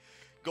TJ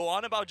go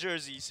on about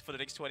jerseys for the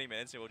next 20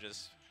 minutes, and we'll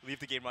just leave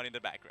the game running in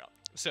the background.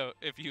 So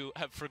if you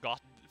have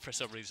forgotten for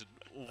some reason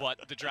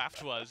what the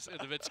draft was in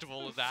the midst of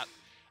all of that,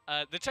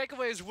 the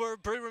takeaways were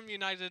Buriram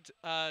United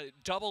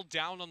doubled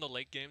down on the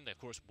late game. They, of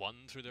course, won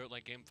through their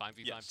late game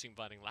 5v5 team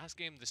fighting last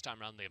game. This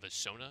time around, they have a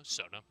Sona.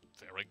 Sona,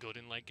 very good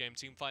in late game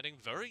team fighting.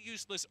 Very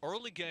useless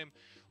early game,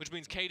 which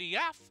means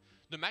KDF,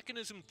 the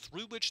mechanism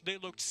through which they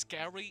looked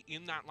scary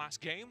in that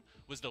last game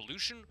was the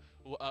Lucian,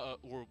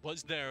 or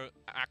was their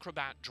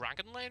Acrobat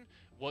Dragon Lane,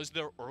 was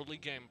their early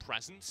game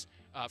presence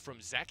from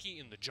Zeki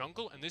in the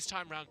jungle, and this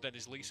time around that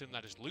is Lee Sin,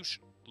 that is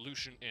Lucian.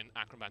 Lucian in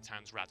Acrobat's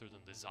hands rather than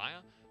the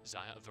Xayah.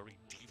 Xayah, a very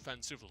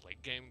defensive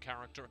late game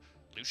character.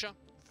 Lucia,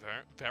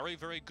 very,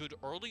 very good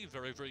early,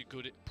 very, very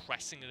good at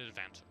pressing an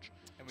advantage.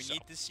 And we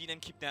need to see them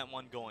keep that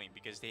one going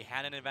because they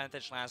had an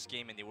advantage last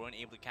game and they weren't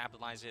able to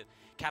capitalize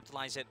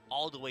it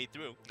all the way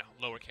through.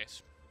 No,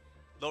 lowercase.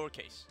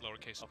 Lowercase.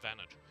 Lowercase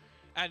advantage.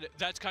 And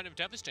that's kind of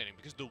devastating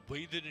because the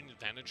way that an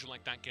advantage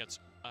like that gets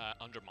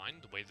undermined,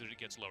 the way that it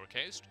gets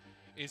lowercased,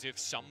 is if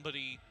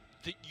somebody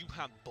that you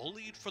have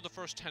bullied for the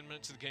first 10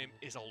 minutes of the game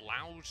is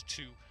allowed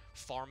to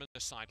farm in the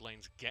side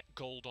lanes, get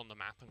gold on the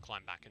map, and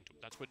climb back into it.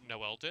 That's what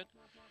Noel did.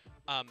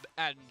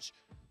 And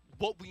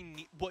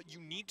what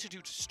you need to do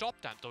to stop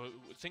that, the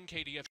thing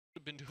KDF should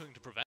have been doing to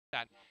prevent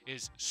that,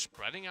 is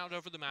spreading out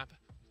over the map,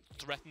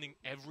 threatening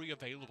every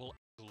available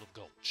angle of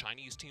gold.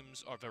 Chinese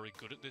teams are very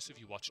good at this. If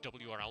you watch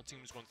WRL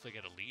teams, once they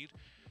get a lead,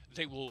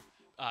 they will,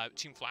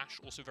 Team Flash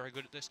also very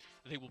good at this,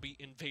 they will be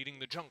invading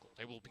the jungle.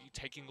 They will be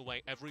taking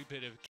away every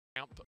bit of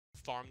camp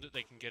farm that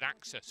they can get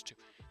access to.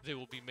 They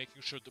will be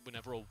making sure that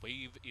whenever a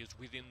wave is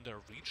within their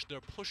reach,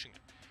 they're pushing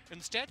it.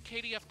 Instead,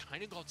 KDF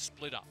kind of got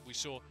split up. We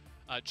saw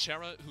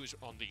Chera, who's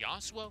on the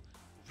Yasuo,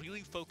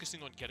 really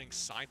focusing on getting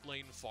side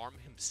lane farm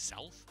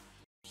himself.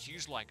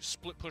 He's like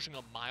split pushing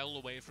a mile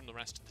away from the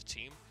rest of the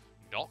team.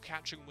 not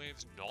catching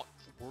waves, not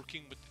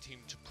working with the team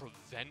to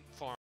prevent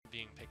farm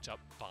being picked up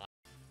by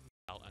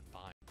L and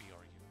by BRU.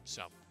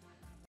 So,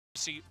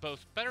 see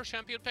both better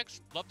champion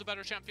picks, love the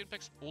better champion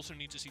picks, also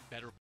need to see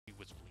better play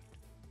with lead.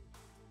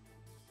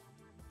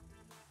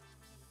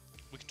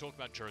 We can talk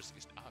about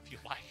jerseys now if you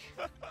like.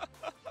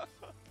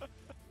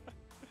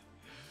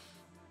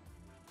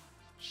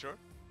 Sure.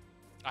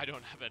 I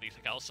don't have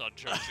anything else on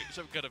jerseys,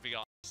 I'm gonna be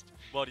honest.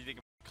 What do you think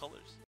about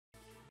colors?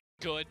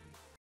 Good.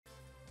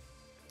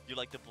 You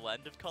like the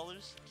blend of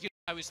colors? You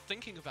know, I was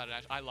thinking about it.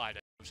 I lied. I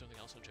have something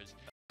else on jerseys.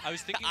 I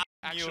was thinking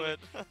I knew actually, it.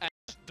 and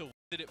the way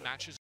that it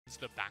matches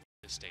the back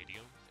of the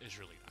stadium is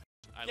really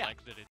nice. I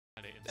like that it's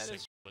kind of in sync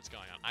with what's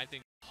going on. I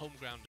think home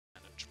ground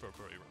advantage for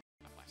Buriram.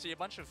 See, a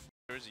bunch of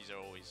jerseys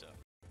are always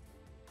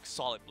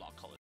solid block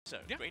colors. So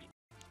yeah, great.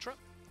 True.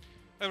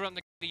 Over on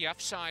the KDF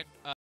side,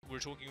 we're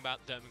talking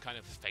about them kind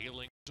of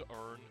failing to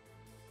earn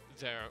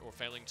their, or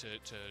failing to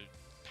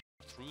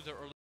through their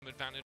early game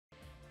advantage.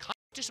 Kind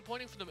of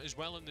disappointing for them as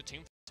well in the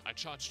team. I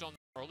touched on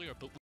that earlier,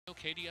 but we know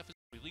KDF is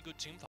a really good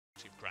team fight,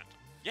 Team Grant.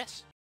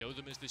 Yes. We know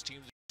them as this team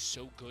that's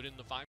so good in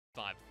the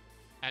 5v5,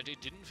 and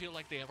it didn't feel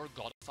like they ever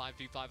got a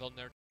 5v5 on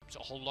their teams. A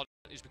whole lot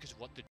of it is because of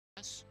what the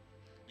Jess,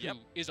 who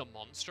is a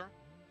monster.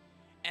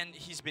 And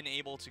he's been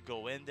able to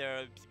go in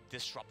there,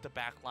 disrupt the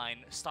backline,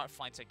 start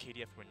fights that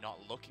KDF were not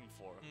looking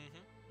for.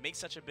 Make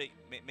such a big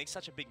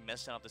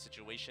mess out of the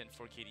situation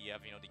for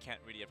KDF. You know, they can't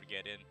really ever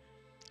get in.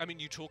 I mean,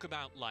 you talk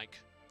about like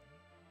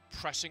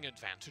pressing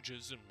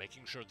advantages and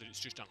making sure that it's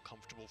just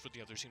uncomfortable for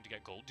the other team to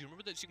get gold. Do you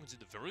remember that sequence at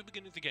the very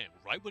beginning of the game,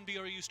 right when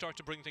BRU start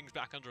to bring things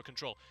back under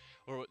control,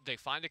 where they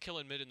find a kill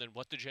in mid and then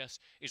what the Jess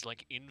is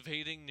like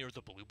invading near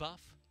the blue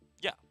buff?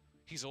 Yeah.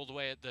 He's all the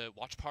way at the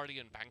watch party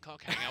in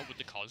Bangkok hanging out with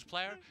the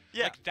cosplayer.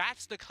 Yeah. Like,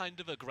 that's the kind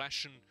of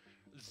aggression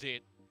that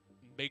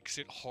makes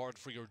it hard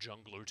for your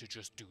jungler to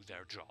just do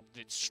their job.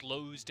 It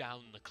slows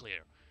down the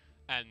clear.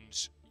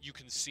 And you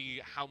can see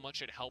how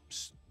much it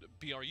helps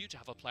BRU to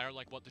have a player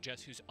like What the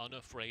Jess who's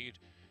unafraid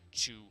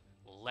to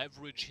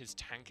leverage his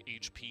tank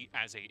HP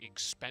as a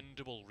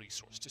expendable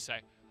resource. To say,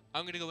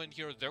 I'm going to go in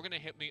here, they're going to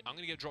hit me, I'm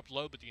going to get dropped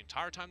low, but the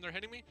entire time they're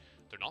hitting me,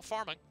 they're not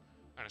farming.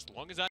 And as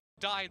long as I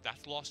die,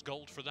 that's lost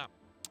gold for them.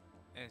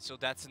 And so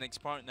that's the next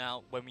part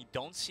now, when we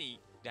don't see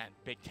that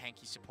big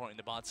tanky support in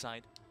the bot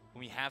side, when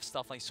we have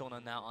stuff like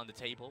Sona now on the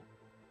table,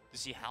 to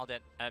see how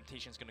that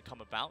adaptation is going to come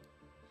about.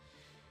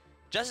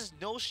 Jess is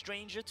no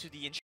stranger to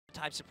the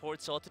type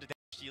support, so to the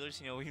damage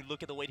dealers. You know, you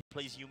look at the way he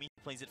plays Yuumi,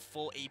 he plays it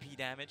full AP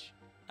damage.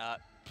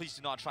 Please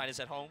do not try this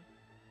at home.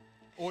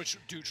 Or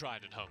do try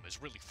it at home,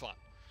 it's really fun.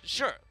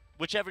 Sure,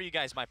 whichever you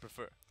guys might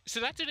prefer. So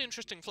that's an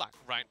interesting flag,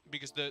 right?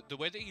 Because the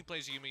way that he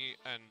plays Yuumi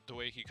and the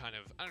way he kind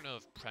of, I don't know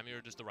if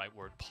premiered is the right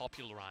word,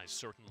 popularized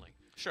certainly.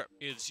 Sure.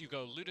 Is you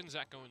go Luden's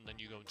Echo and then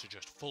you go into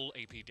just full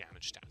AP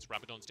damage stats.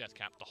 Rabadon's Death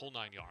Cap, the whole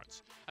 9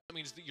 yards. That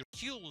means that your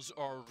heals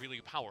are really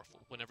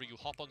powerful. Whenever you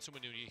hop on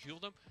someone and you heal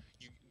them,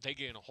 they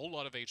gain a whole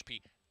lot of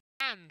HP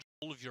and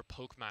all of your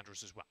poke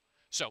matters as well.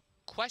 So,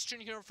 question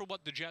here for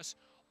What the Jess,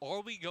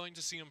 are we going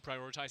to see him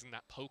prioritizing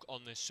that poke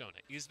on this Sona?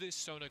 Is this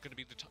Sona going to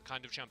be the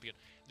kind of champion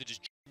that is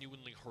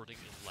genuinely hurting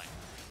in lane?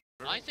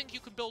 I think you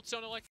could build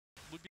Sona like that.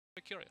 Would be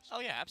quite curious. Oh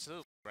yeah,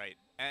 absolutely. Right.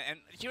 And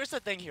here's the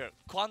thing here.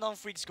 Kwangdong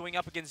Freecs going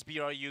up against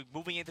BRU,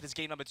 moving into this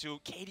game number 2.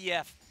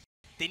 KDF,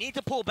 they need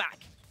to pull back.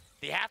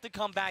 They have to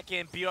come back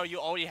in. BRU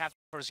already have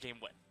the first game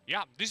win.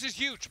 Yeah, this is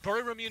huge.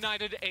 Buriram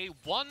United, a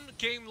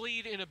 1-game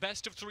lead in a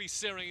best-of-3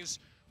 series.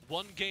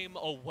 1 game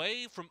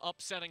away from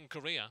upsetting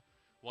Korea.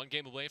 1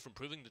 game away from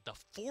proving that the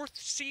 4th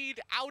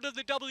seed out of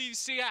the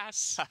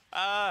WCS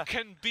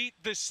can beat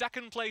the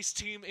 2nd place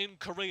team in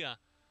Korea.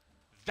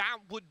 That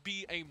would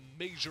be a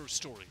major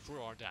story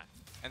for our dad.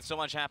 And so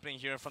much happening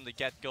here from the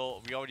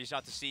get-go. We already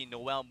start to see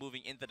Noel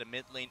moving into the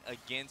mid lane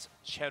against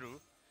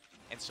Cheru.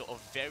 And so a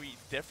very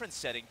different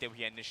setting than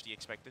we had initially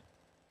expected.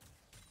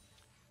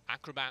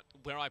 Acrobat,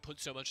 where I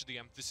put so much of the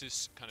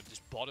emphasis, kind of this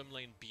bottom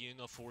lane being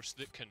a force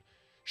that can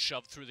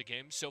shove through the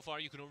game. So far,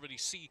 you can already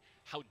see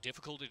how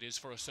difficult it is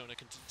for a Sona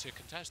to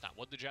contest that.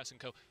 What the Jess and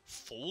Co.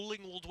 falling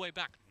all the way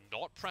back,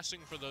 not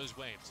pressing for those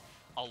waves,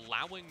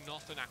 allowing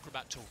Noth and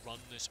Acrobat to run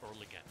this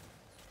early game.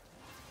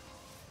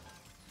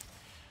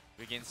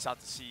 We can start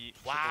to see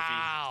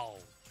wow,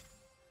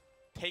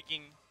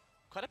 taking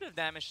quite a bit of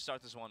damage to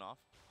start this one off.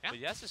 Yeah. But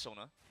yes, the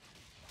Sona.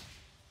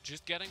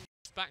 Just getting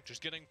back,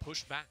 just getting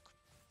pushed back.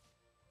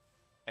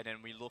 And then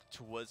we look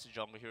towards the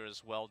jungle here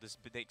as well. This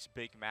next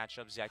big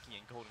matchup, Zeki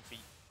and Golden Feet.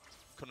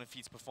 Golden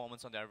Feet's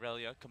performance on the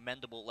Aurelia,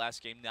 commendable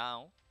last game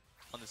now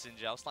on the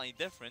Sinjao, slightly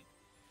different.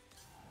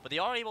 But they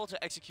are able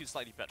to execute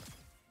slightly better.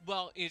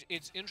 Well,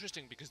 it's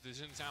interesting because the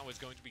Sinjao is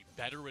going to be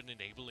better in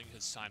enabling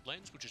his side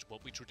lanes, which is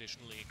what we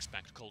traditionally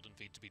expect Golden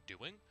Feet to be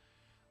doing.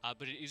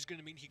 But it is going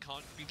to mean he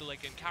can't be the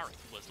late game carry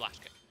was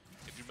last game.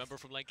 If you remember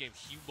from late game,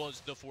 he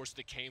was the force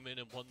that came in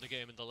and won the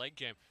game in the late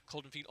game.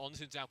 Golden Feet on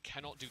Sinjao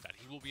cannot do that.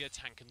 He will be a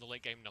tank in the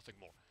late game, nothing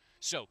more.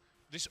 So,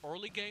 this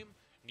early game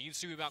needs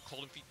to be about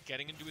Golden Feet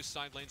getting into his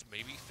side lanes,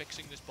 maybe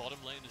fixing this bottom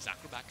lane as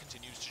Acrobat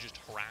continues to just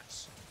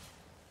harass.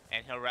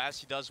 And harass,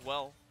 he does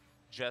well.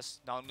 Jess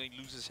not only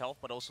loses health,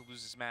 but also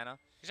loses mana.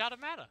 He's out of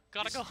mana.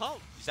 Gotta go home.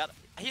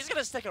 He's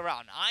gonna stick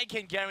around. I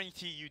can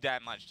guarantee you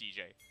that much,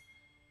 DJ.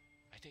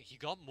 I think he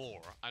got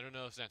more. I don't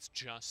know if that's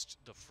just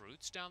the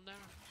fruits down there.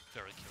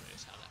 Very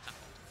curious how that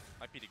happened.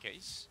 Might be the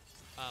case.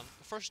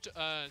 First,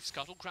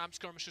 Scuttle Crab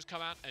skirmishes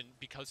come out, and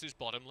because his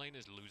bottom lane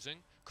is losing,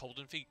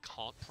 Golden Feet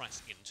can't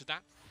press into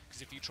that.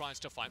 Because if he tries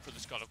to fight for the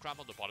Scuttle Crab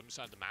on the bottom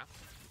side of the map,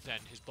 then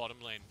his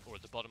bottom lane, or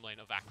the bottom lane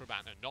of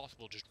Acrobat and North,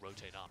 will just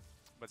rotate up.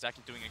 But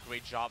Zaki doing a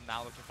great job now,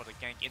 looking for the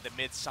gank in the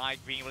mid side,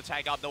 being able to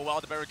tag up Noel.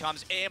 The barrier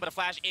comes in, but a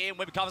flash in,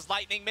 when becomes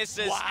lightning,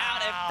 misses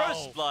out, and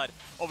first blood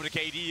over to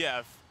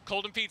KDF.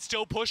 Golden Feet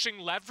still pushing,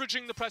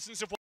 leveraging the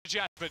presence of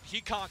Jet, but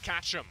he can't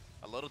catch him.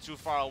 A little too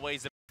far away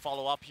is the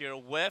follow up here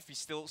with. You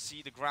still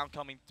see the ground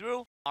coming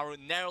through. Aru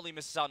narrowly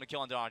misses out on the kill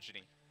on the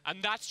Archony.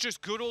 And that's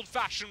just good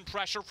old-fashioned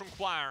pressure from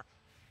Choir.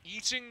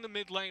 Eating the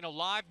mid lane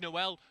alive,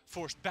 Noel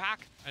forced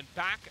back and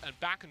back and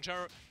back, and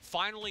Terror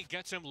finally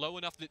gets him low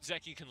enough that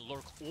Zeki can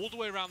lurk all the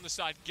way around the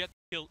side, get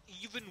the kill,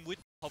 even with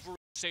the cover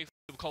safety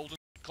of Golden.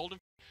 Golden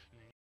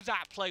knew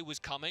that play was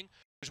coming,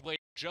 was waiting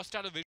just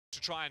out of vision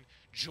to try and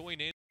join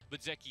in,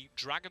 but Zeki,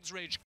 Dragon's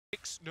Rage,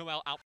 kicks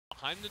Noel out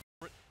behind the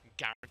turret and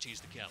guarantees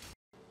the kill.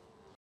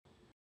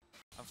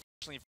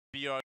 Unfortunately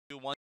for BRU,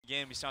 once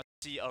again, we start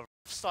to see a rough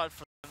start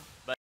for them,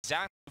 but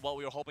exactly what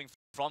we were hoping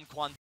from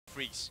Kwangdong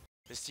Freecs.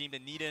 This team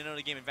that needed an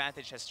early game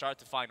advantage has started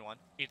to find one.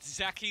 It's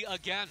Zeki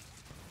again,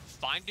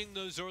 finding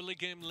those early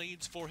game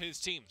leads for his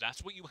team.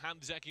 That's what you have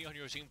Zeki on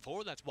your team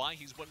for. That's why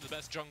he's one of the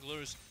best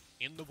junglers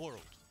in the world.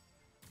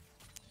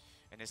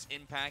 And his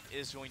impact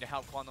is going to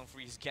help Kwangdong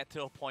Freecs get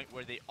to a point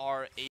where they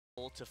are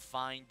able to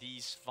find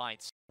these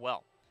fights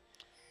well.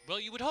 Well,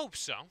 you would hope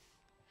so.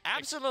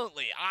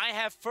 Absolutely. I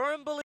have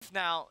firm belief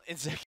now in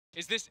Zeki.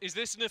 Is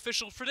this an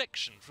official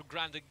prediction from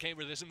Grand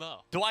Gamer this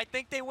MO? Do I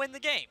think they win the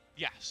game?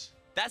 Yes.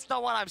 That's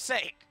not what I'm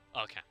saying.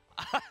 Okay.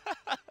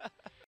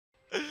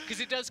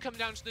 Because it does come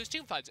down to those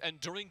team fights, and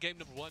during game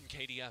number 1,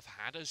 KDF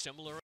had a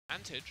similar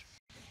advantage.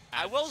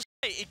 I will say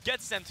it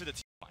gets them to the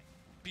team fight.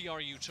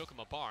 BRU took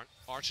him apart.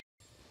 Archie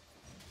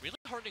really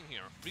hurting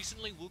here.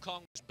 Recently,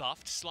 Wukong was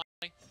buffed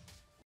slightly.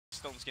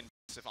 Stone's getting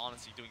massive,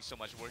 honestly, doing so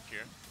much work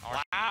here. Wow.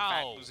 In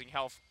fact, losing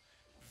health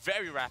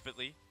very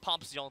rapidly.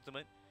 Pumps the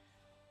ultimate.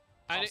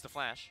 Pumps the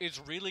flash. It's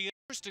really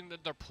interesting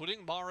that they're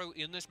putting Maru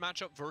in this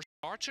matchup versus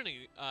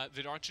Archony,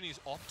 that Archony's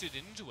opted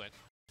into it.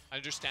 I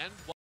understand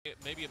why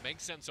maybe it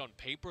makes sense on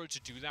paper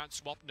to do that,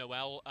 swap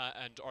Noel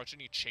and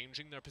Archony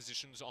changing their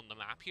positions on the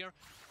map here,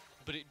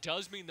 but it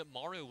does mean that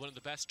Maru, one of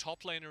the best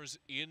top laners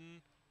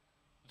in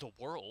the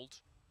world,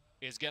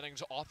 is getting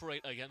to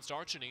operate against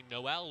Archony.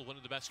 Noel, one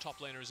of the best top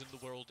laners in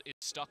the world, is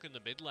stuck in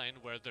the mid lane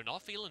where they're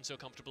not feeling so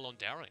comfortable on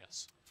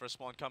Darius. First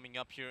one coming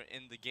up here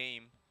in the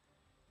game.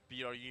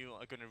 BRU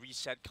are going to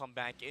reset, come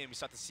back in. We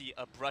start to see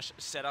a brush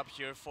set up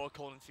here for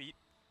Golden Feet.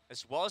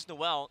 As well as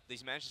Noel, they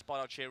managed to spot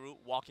out Cheru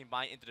walking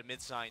by into the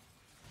mid side.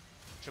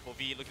 Triple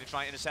V looking to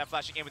try and intercept,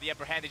 flashing in with the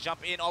upper hand. They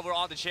jump in over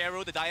on the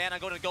Cheru. The Diana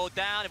going to go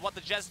down. And what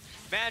the Jess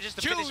manages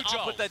to finish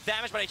off with the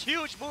damage, but a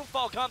huge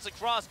moonfall comes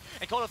across.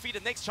 And Golden Feet, the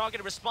next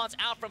targeted response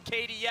out from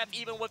KDF,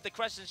 even with the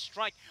Crescent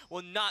Strike,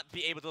 will not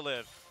be able to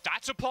live.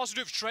 That's a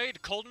positive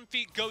trade. Golden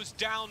Feet goes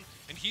down,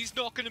 and he's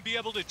not going to be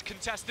able to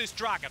contest this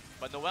dragon.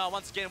 But Noel,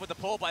 once again, with the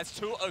pull, but it's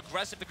too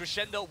aggressive. The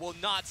Crescendo will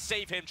not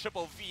save him.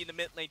 Triple V in the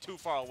mid lane, too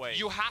far away.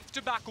 You have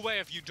to back away.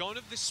 If you don't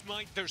have this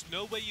smite, there's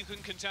no way you can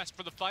contest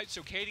for the fight,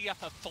 so KDF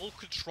have full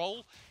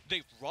control.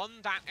 They run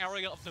that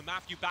area of the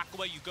map. You back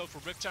away, you go for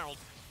Rift Herald.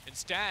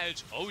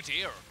 Instead, oh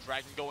dear.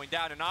 Dragon going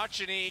down, and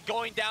Archony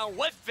going down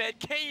with it.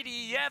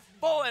 KDF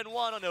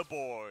 4-1 on the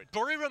board.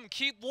 Buriram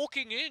keep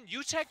walking in.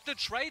 You take the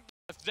trade.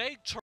 If they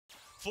turn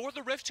for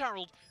the Rift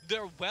Herald,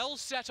 they're well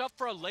set up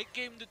for a late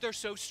game that they're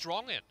so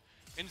strong in.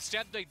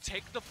 Instead, they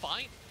take the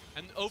fight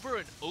and over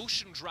an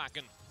Ocean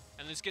Dragon,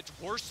 and this gets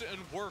worse and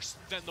worse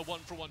than the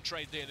one-for-one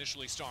trade they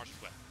initially started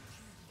with.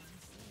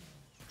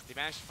 They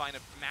managed to find a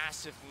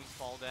massive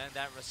moonfall then,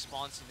 that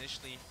response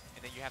initially,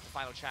 and then you have the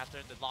final chapter,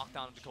 the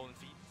lockdown of the Golden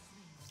Feet.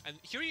 And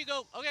here you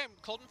go. Okay,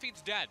 Golden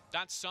Feet's dead.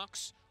 That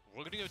sucks.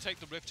 We're going to go take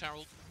the Rift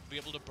Herald, be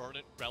able to burn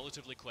it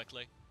relatively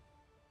quickly.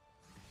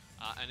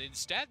 And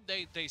instead,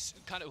 they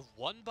kind of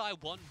one by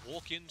one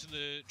walk into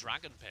the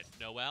Dragon Pit.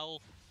 Noel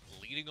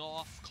leading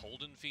off,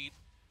 Golden Feet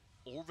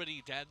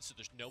already dead, so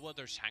there's no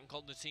other tank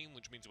on the team,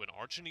 which means when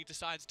Archony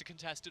decides to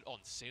contest it on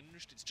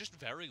Singed, it's just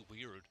very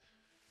weird.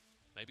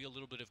 Maybe a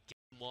little bit of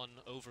Game 1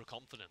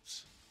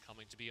 overconfidence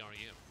coming to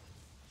BRU.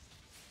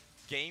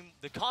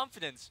 The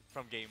confidence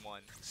from Game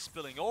 1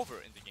 spilling over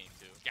into Game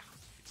 2. Yeah.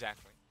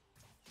 Exactly.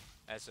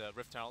 As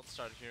Rift Herald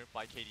started here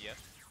by KDF.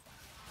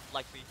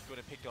 Likely going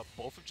to pick up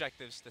both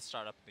objectives that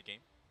start up in the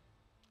game.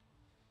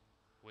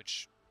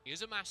 Which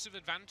is a massive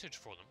advantage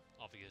for them,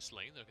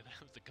 obviously. They're going to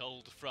have the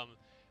gold from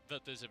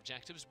those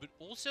objectives, but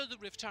also the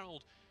Rift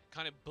Herald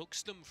kind of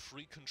books them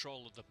free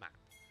control of the map.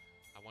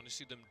 I want to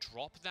see them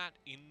drop that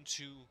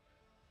into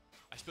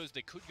I suppose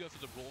they could go for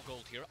the raw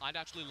gold here. I'd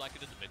actually like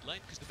it in the mid lane,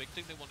 because the big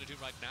thing they want to do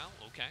right now,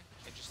 okay.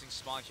 Interesting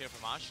spawn here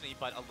from Ashni,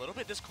 but a little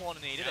bit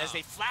discoordinated as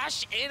they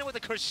flash in with a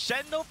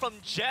crescendo from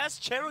Jess.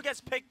 Cheru gets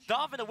picked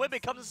off, and the whip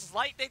becomes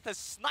lightning to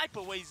snipe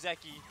away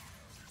Zeki.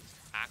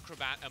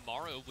 Acrobat and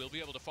Maru will be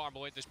able to farm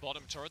away this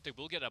bottom turret. They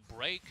will get a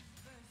break,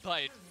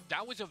 but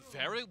that was a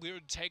very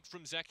weird take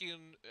from Zeki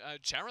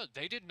and Chera.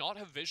 They did not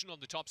have vision on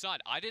the top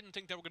side. I didn't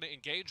think they were going to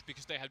engage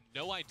because they had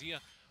no idea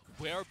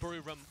where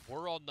Buriram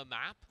were on the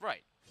map.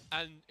 Right.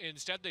 And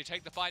instead they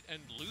take the fight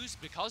and lose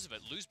because of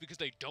it. Lose because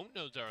they don't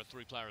know there are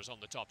 3 players on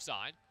the top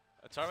side.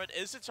 A turret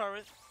is a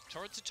turret.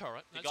 Turret's a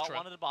turret. They That's got true.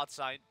 one on the bot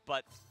side,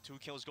 but 2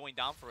 kills going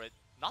down for it.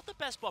 Not the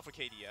best spot for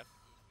KDF.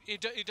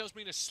 It does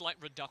mean a slight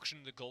reduction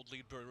in the gold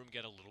lead. Buriram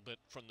get a little bit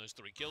from those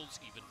 3 kills,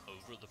 even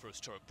over the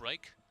first turret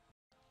break.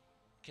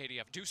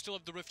 KDF do still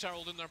have the Rift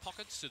Herald in their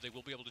pockets, so they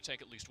will be able to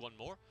take at least 1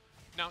 more.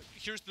 Now,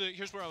 here's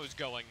where I was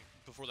going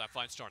before that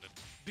fight started.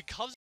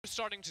 Because they're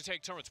starting to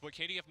take turrets, what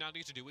KDF now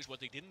need to do is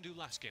what they didn't do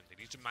last game.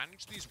 They need to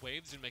manage these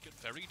waves and make it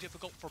very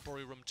difficult for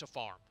Buriram to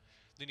farm.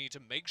 They need to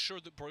make sure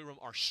that Buriram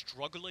are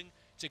struggling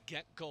to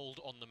get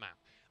gold on the map.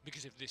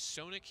 Because if this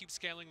Sona keeps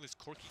scaling, this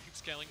Corki keeps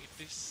scaling, if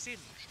this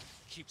Singed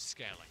keeps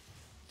scaling,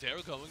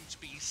 they're going to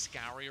be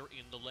scarier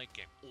in the late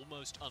game.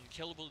 Almost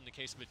unkillable in the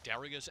case of a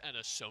Darius and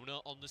a Sona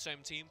on the same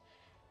team.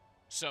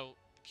 So,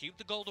 keep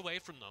the gold away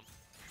from them.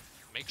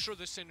 Make sure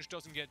this Singe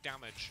doesn't get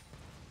damage.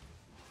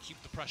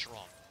 Keep the pressure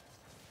on.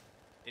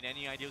 In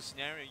any ideal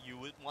scenario, you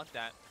would want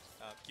that.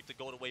 Keep the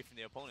gold away from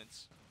the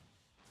opponents.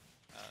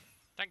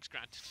 Thanks,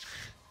 Grant.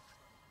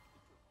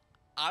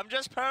 I'm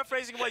just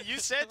paraphrasing what you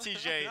said,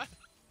 TJ.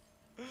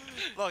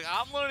 Look,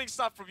 I'm learning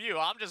stuff from you.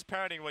 I'm just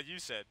parroting what you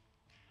said.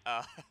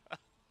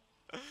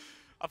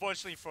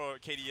 Unfortunately for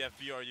KDF,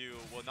 BRU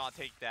will not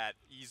take that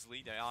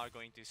easily. They are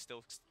going to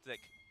still stick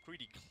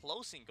pretty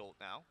close in gold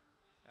now.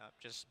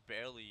 Just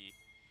barely,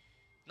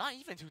 not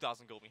even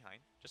 2,000 gold behind.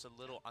 Just a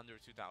little under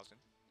 2,000.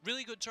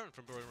 Really good turn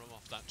from Buriram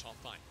off that top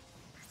fight.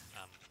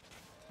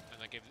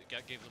 And that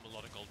gave them a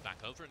lot of gold back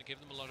over, and it gave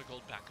them a lot of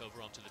gold back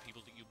over onto the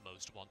people that you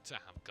most want to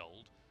have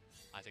gold.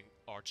 I think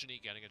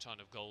Archony getting a ton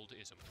of gold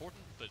is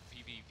important, but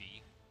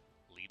VVV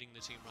leading the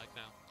team right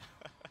now.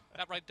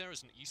 That right there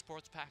is an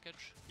esports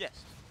package.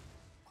 Yes.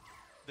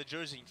 The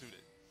jersey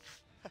included.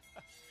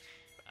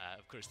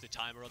 Of course, the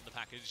timer on the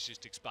package is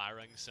just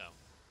expiring, so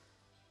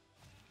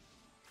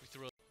we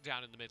throw it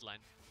down in the mid lane.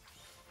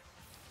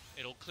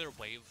 It'll clear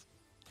wave.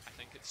 I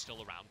think it's still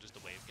around as the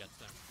wave gets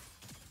there.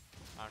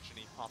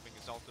 Archony popping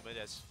his ultimate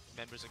as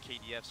members of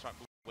KDF start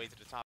moving away to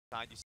the top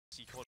side. You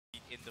see Cody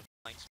in the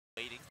flanks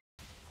waiting.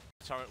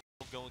 Turret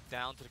will go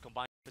down to the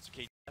combined efforts of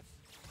KDF.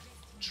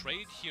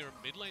 Trade here,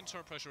 mid lane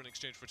turret pressure in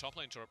exchange for top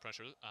lane turret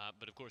pressure,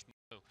 but of course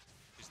Mo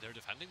is there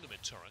defending the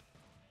mid turret.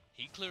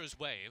 He clears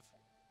wave.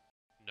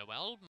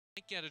 Noel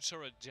might get a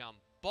turret down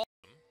bottom.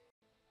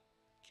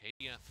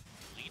 KDF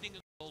leading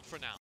in gold for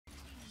now.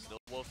 Still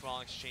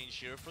Wolfron exchange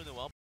here for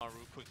Noel. Maru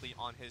quickly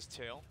on his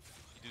tail.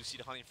 You do see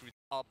the hunting fruit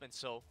up, and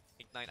so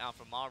Ignite out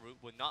from Maru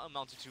would not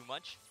amount to too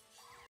much.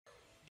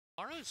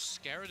 Maru's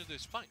scared of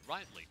this fight,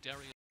 rightly.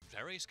 Darius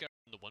very scared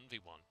in the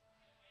 1v1,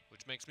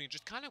 which makes me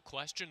just kind of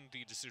question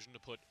the decision to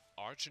put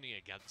Archony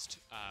against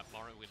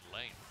Maru in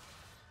lane,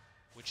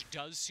 which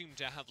does seem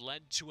to have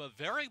led to a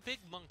very big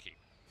monkey.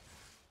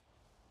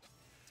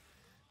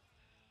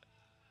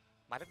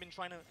 Might have been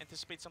trying to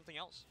anticipate something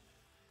else.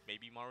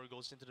 Maybe Maru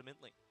goes into the mid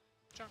lane.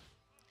 Sure.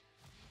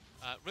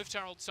 Rift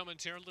Herald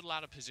summoned here, a little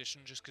out of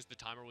position just because the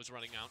timer was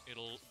running out.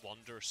 It'll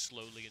wander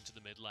slowly into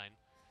the mid lane.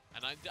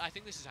 And I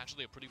think this is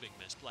actually a pretty big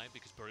misplay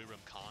because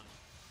Buriram can't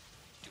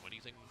do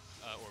anything,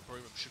 or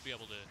Buriram should be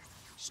able to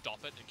stop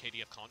it, and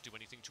KDF can't do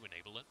anything to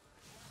enable it.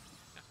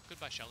 Yeah,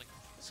 goodbye, Shelly.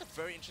 It's a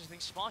very interesting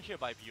spot here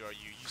by BRU.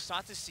 You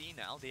start to see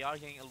now they are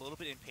getting a little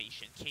bit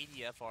impatient.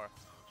 KDF are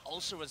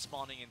also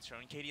responding in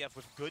turn. KDF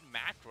with good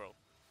macro.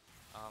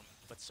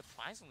 But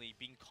surprisingly,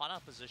 being caught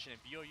out of position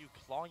and BRU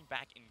clawing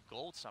back in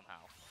gold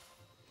somehow.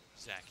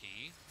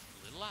 Zeki,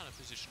 a little out of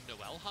position.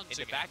 Noel hunts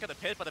in the back of the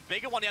pit, but the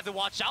bigger one you have to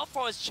watch out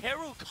for is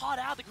Cheru caught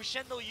out. The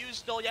crescendo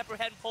used though. Yepper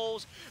head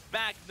pulls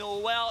back.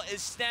 Noel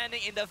is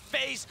standing in the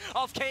face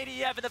of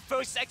KDF in the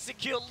first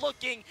execute,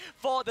 looking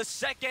for the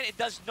second. It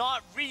does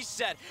not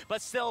reset,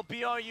 but still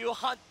BRU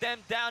hunt them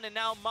down, and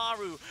now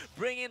Maru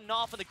bringing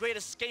off on the great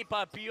escape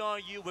by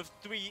BRU with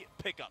 3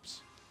 pickups.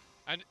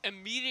 And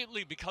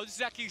immediately, because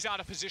Zeki's out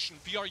of position,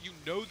 BRU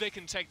know they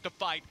can take the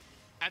fight,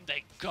 and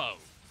they go.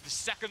 The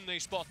second they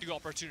spot the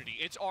opportunity,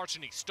 it's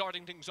Archony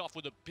starting things off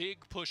with a big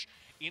push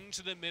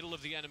into the middle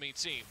of the enemy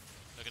team.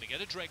 They're going to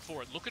get a Drake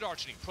for it. Look at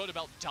Archony.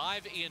 Protobelt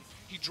dive in.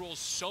 He draws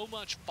so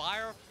much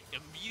fire,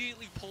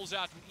 immediately pulls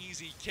out an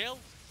easy kill,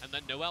 and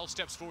then Noel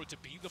steps forward to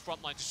be the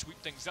front line to sweep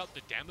things out.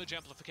 The damage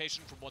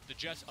amplification from what the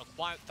Jets, a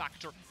quiet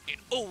factor in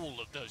all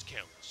of those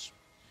kills.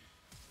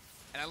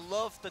 And I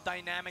love the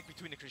dynamic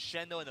between the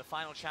crescendo and the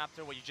final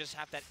chapter where you just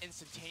have that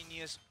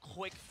instantaneous,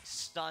 quick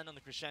stun on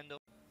the crescendo,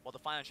 while the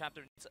final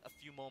chapter needs a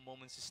few more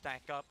moments to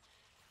stack up.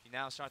 You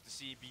now start to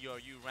see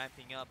BRU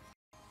ramping up,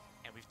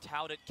 and we've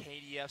touted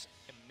KDF's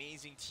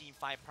amazing team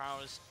fight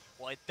powers.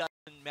 Well, it does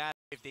doesn't matter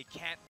if they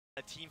can't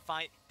a team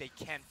fight, they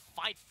can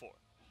fight for.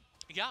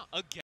 Yeah,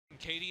 again,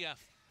 KDF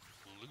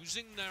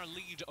losing their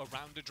lead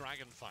around a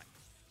dragon fight.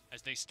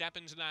 As they step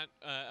into that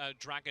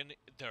dragon,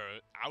 they're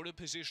out of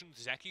position.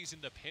 Zeki's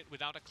in the pit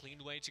without a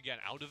clean way to get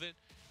out of it.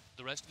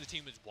 The rest of the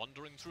team is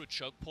wandering through a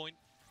choke point.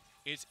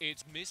 It's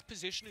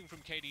mispositioning from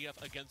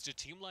KDF against a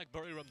team like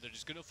Buriram that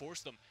is going to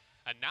force them.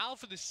 And now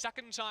for the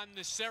second time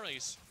this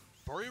series,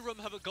 Buriram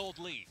have a gold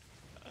lead.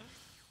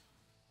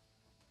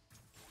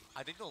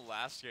 I think the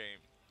last game,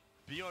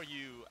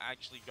 BRU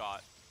actually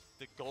got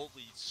the gold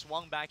lead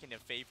swung back in their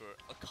favor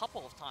a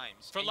couple of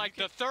times. For like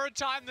the third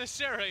time this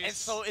series. And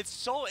so it's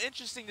so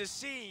interesting to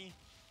see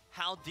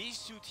how these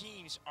two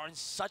teams are in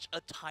such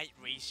a tight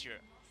race here.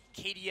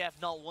 KDF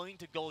not willing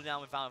to go down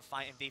without a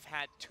fight, and they've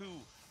had 2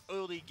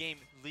 early game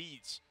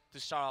leads to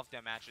start off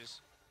their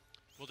matches.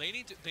 Well, they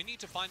need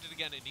to find it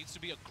again. It needs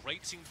to be a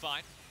great team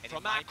fight And from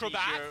it might be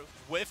Acrobat. here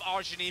with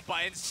Archony,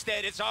 but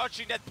instead it's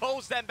Archony that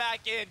pulls them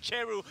back in.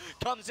 Cheru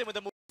comes in with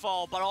a move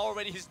fall, but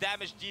already his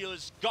damage deal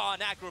is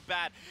gone.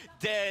 Acrobat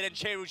dead, and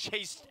Cheru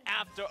chased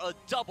after a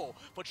double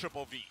for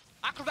Triple V.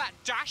 Acrobat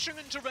dashing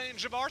into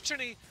range of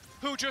Archony,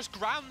 who just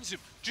grounds him,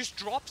 just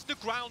drops the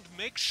ground,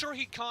 makes sure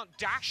he can't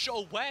dash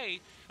away,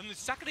 and the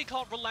second he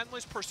caught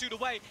Relentless Pursuit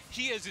away,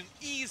 he is an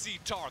easy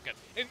target,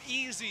 an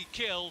easy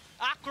kill.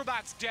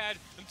 Acrobat's dead,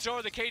 and so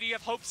are the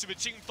KDF hopes of a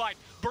team fight.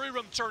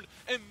 Buriram turned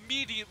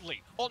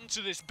immediately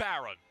onto this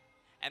Baron.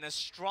 And a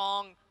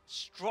strong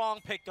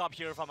pickup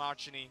here from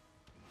Archony.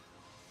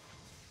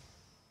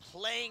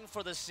 Playing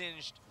for the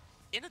Singed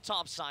in the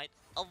top side,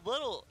 a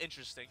little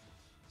interesting,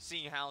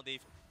 seeing how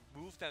they've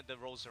moved the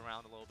roles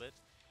around a little bit.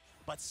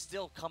 But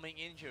still coming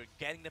in here,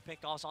 getting the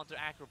pickoffs onto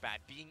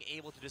Acrobat, being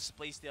able to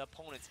displace their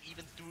opponents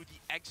even through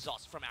the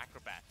exhaust from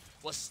Acrobat,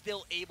 was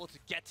still able to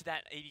get to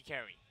that AD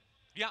carry.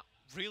 Yeah,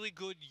 really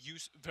good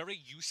use,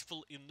 very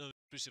useful in those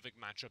specific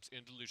matchups,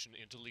 into Lucian,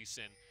 into Lee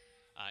Sin,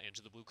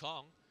 into the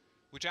Wukong,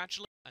 which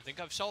actually, I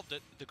think I've solved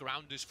it, the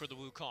ground is for the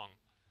Wukong.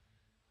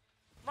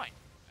 Right.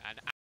 And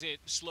as it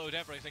slowed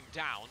everything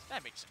down,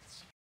 that makes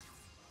sense.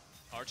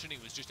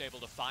 Archony was just able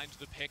to find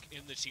the pick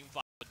in the team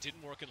fight. It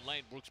didn't work in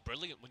lane, works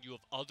brilliant when you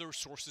have other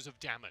sources of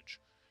damage.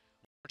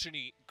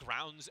 Archony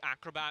grounds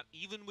Acrobat,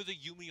 even with a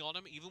Yumi on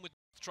him, even with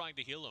trying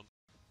to heal him.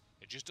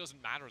 It just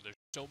doesn't matter. There's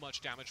so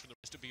much damage from the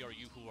rest of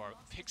BRU, who are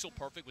pixel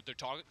perfect with their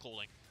target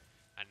calling.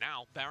 And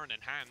now, Baron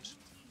in hand,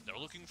 they're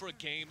looking for a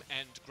game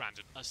end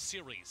granted, a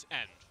series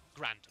end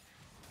granted.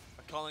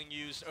 A calling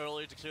used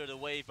earlier to clear the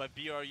way, but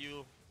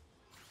BRU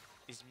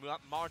is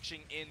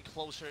marching in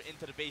closer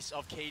into the base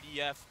of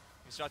KDF.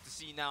 We start to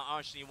see now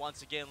Archony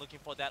once again looking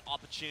for that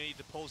opportunity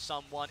to pull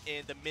someone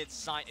in. The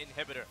mid-side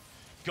inhibitor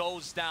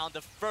goes down,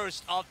 the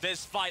first of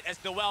this fight,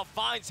 as Noel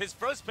finds his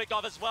first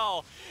pickoff as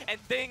well. And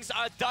things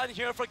are done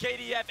here for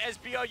KDF as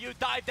BRU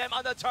dive them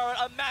on the turret.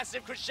 A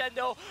massive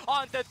crescendo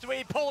on the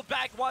 3, pulled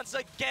back once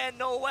again.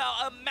 Noel,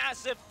 a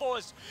massive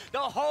force. The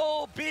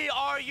whole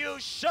BRU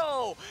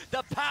show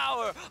the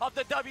power of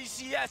the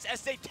WCS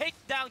as they take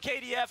down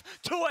KDF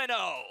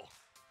 2-0.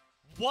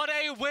 What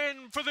a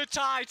win for the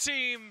Thai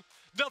team!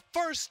 The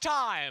first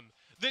time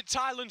that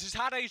Thailand has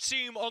had a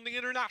team on the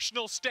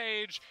international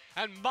stage,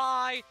 and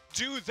my,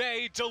 do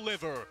they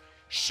deliver.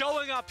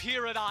 Showing up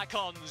here at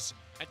Icons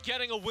and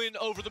getting a win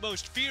over the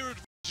most feared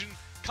region,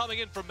 coming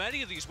in for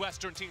many of these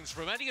Western teams,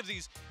 for many of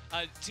these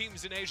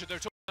teams in Asia. They're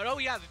talking about, oh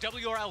yeah, the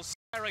WRL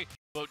scary,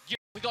 but yeah,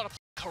 we gotta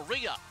play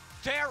Korea.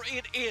 There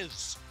it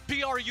is,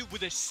 BRU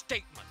with a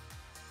statement.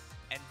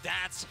 And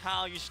that's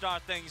how you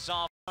start things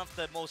off. One of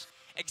the most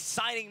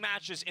exciting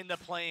matches in the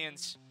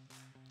play-ins.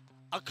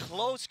 A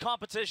close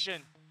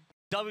competition,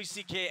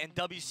 WCK and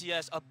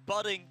WCS, a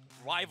budding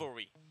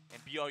rivalry.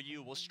 And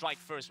BRU will strike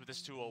first with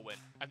this 2-0 win.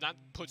 And that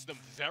puts them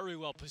very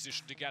well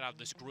positioned to get out of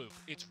this group.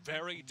 It's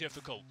very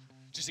difficult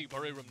to see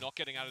Buriram not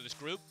getting out of this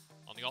group.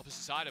 On the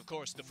opposite side, of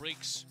course, the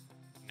Freecs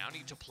now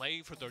need to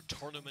play for their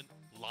tournament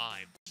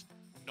lives.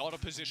 Not a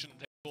position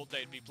they thought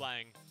they'd be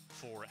playing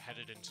for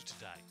headed into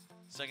today.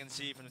 Second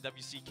seed from the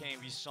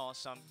WCK, we saw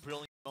some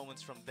brilliant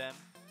moments from them.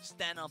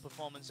 Standout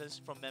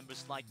performances from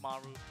members like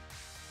Maru,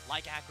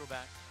 like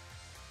Acrobat,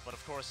 but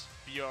of course,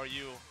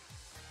 BRU.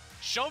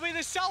 Show me the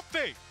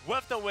selfie!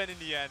 With the win in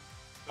the end.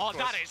 Oh,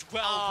 that is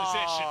well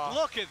positioned.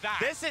 Look at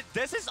that.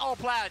 This is all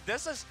planned.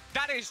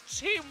 That is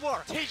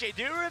teamwork. TJ,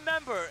 do you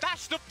remember?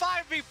 That's the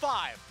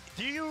 5v5.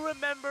 Do you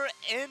remember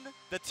in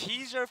the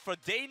teaser for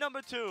day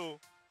number 2,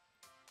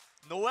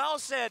 Noel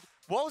said,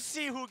 we'll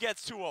see who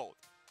gets 2-0'd.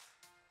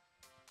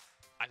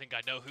 I think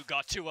I know who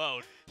got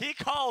 2-0'd. He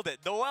called it.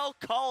 Noel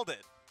called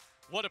it.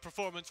 What a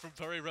performance from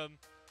Buriram.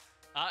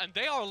 And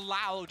they are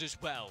loud as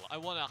well. I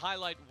want to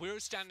highlight, we're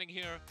standing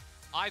here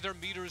either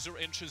meters or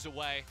inches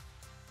away.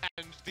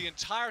 And the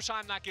entire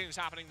time that game is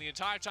happening, the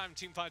entire time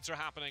team fights are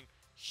happening,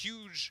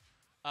 huge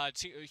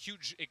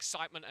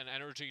excitement and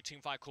energy,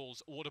 team fight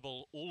calls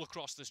audible all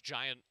across this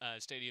giant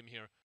stadium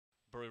here.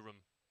 Buriram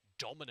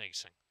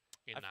dominating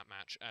in that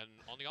match. And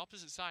on the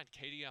opposite side,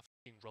 KDF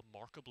being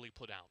remarkably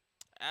put out.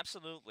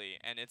 Absolutely,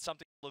 and it's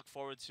something to look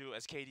forward to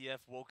as KDF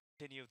will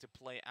continue to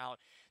play out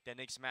their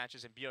next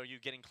matches, and BRU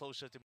getting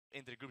closer to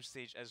into the group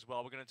stage as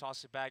well. We're going to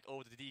toss it back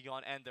over to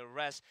Digon and the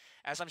rest,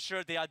 as I'm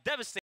sure they are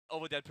devastated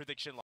over their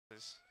prediction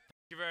losses.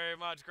 Thank you very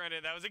much,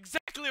 Granted. That was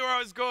exactly where I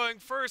was going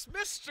first.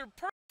 Mr.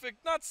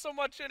 Perfect, not so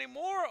much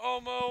anymore,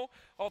 Omo.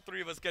 All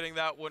three of us getting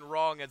that one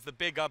wrong as the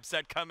big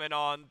upset coming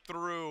on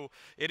through.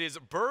 It is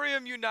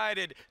Buriram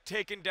United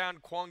taking down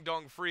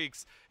Kwangdong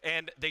Freecs,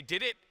 and they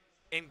did it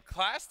in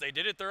class. They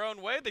did it their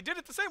own way. They did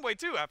it the same way,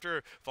 too,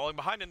 after falling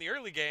behind in the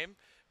early game.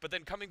 But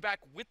then coming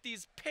back with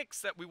these picks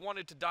that we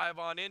wanted to dive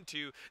on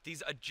into,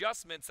 these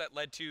adjustments that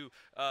led to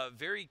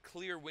very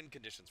clear win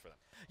conditions for them.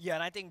 Yeah,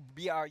 and I think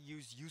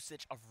BRU's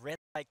usage of red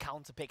light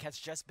counter pick has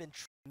just been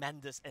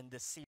tremendous in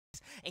this series.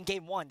 In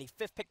game 1, they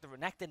 5th picked the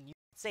Renekton. You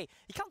could say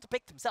he counter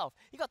picked himself.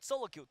 He got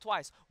solo killed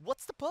twice.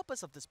 What's the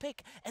purpose of this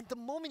pick? And the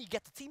moment you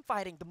get to team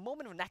fighting, the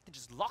moment Renekton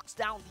just locks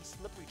down these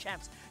slippery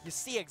champs, you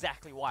see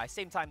exactly why.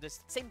 Same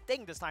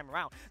thing this time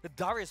around. The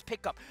Darius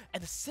pickup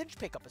and the Singe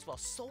pickup as well,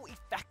 so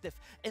effective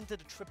into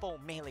the triple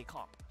melee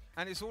comp.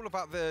 And it's all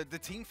about the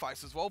team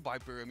fights as well by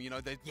Buriram. You know,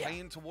 they're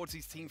playing towards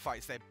these team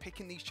fights. They're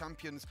picking these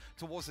champions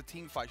towards the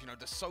team fights. You know,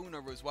 the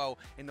Sona as well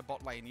in the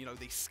bot lane. You know,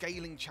 the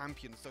scaling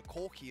champions, the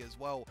Corki as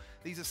well.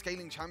 These are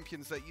scaling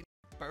champions that, you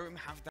know, Buriram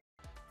have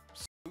that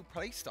slow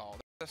play style.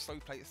 That's a slow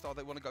play style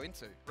they want to go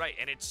into. Right,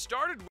 and it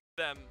started with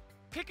them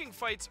picking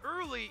fights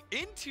early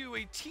into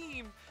a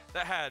team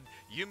that had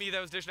Yuumi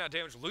that was dishing out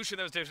damage, Lucian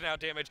that was dishing out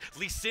damage,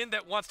 Lee Sin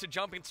that wants to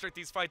jump and start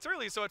these fights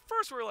early. So at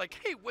first we were like,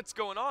 hey, what's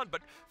going on?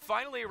 But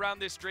finally around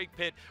this Drake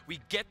pit,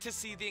 we get to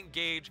see the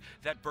engage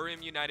that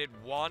Buriram United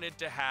wanted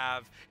to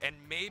have, and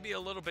maybe a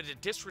little bit of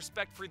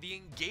disrespect for the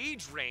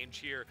engage range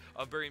here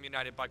of Buriram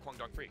United by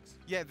Kwangdong Freecs.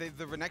 Yeah,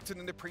 the Renekton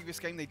in the previous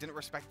game, they didn't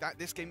respect that.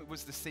 This game, it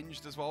was the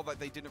Singed as well that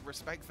they didn't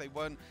respect. They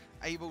weren't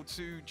able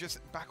to just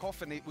back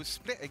off, and it was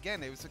split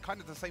again. It was kind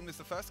of the same as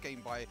the first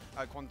game by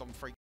Kwangdong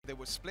Freecs. They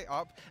were split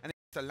up, and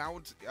it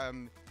allowed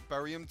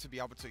Buriram to be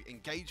able to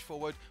engage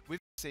forward with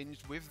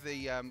Singed, with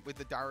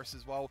the Darius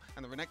as well,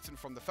 and the Renekton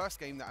from the first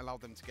game that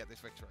allowed them to get this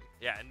victory.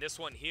 Yeah, and this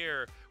one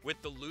here,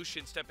 with the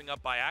Lucian stepping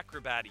up by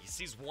Acrobat, he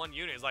sees one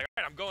unit, he's like,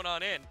 all right, I'm going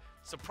on in.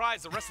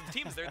 Surprise, the rest of the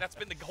team's there. That's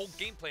been the whole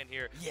game plan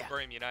here for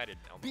Buriram United.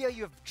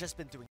 BRU have just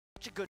been doing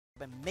such a good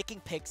job at making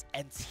picks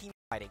and team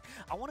fighting.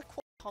 I want to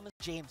quote Thomas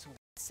James, who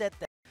said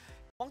that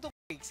Kwangdong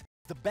Freecs is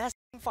the best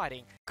team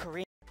fighting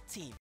Korean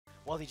team.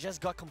 Well, they just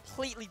got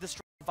completely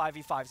destroyed in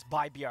 5v5s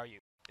by BRU.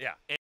 Yeah,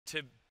 and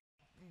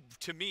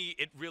to me,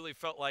 it really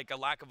felt like a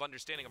lack of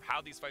understanding of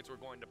how these fights were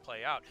going to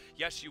play out.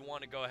 Yes, you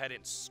want to go ahead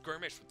and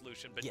skirmish with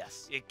Lucian, but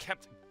it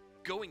kept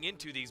going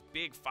into these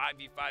big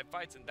 5v5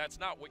 fights, and that's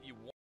not what you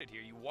wanted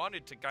here. You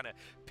wanted to kind of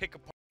pick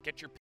apart,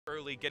 get your pick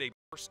early, get a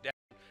burst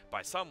down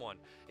by someone.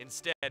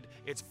 Instead,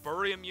 it's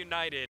Buriram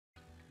United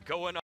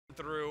going on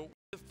through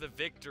with the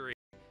victory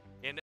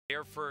in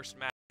their first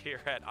match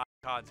here at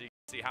Icons. You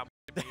can see how much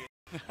it means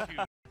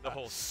to the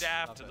whole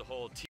staff, to the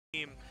whole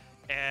team,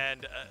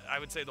 and I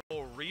would say the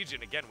whole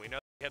region. Again, we know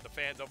we had the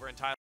fans over in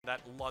Thailand that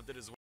loved it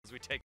as well as we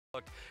take a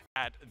look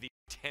at the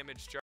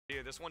damage chart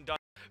here. This one done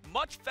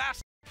much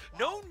faster.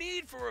 No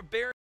need for a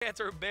Baron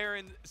Chance or a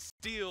Baron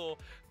Steal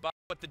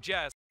with the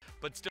Jess,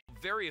 but still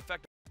very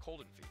effective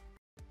Colden Feet.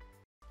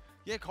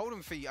 Yeah,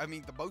 Colden Feet, I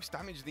mean, the most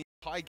damage in the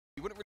entire game.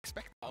 You wouldn't really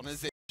expect that on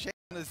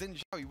a Xin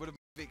Zhao. You would have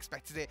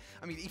expected it.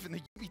 I mean, even the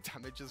Yuumi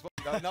damage as well.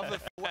 You know, another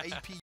 4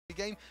 AP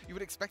game. You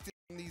would expect it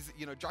in these,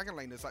 you know, Dragon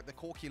Laners like the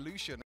Corki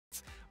Lucian.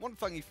 It's one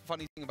funny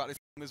thing about this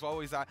game as well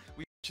is that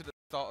we mentioned at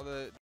the start of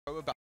the show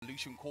about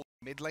Lucian Corki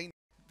mid lane.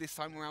 This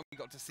time around, we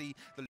got to see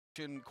the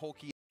Lucian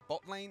Corki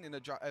bot lane in a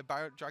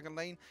Dragon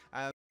lane,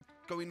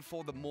 going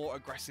for the more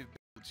aggressive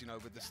builds, you know,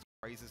 with the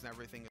raises and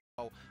everything as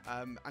well.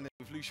 And then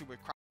with Lucian with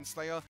Kraken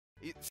Slayer,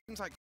 it seems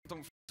like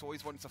Kwangdong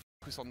always wanted to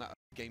focus on that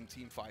game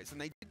team fights, and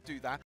they did do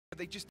that, but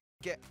they just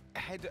didn't get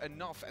ahead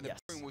enough, and the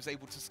Buriram was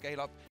able to scale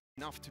up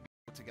enough to be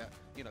able to get,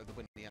 you know, the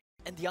win in the end.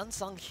 And the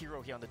unsung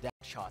hero here on the dash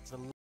shots, the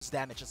lowest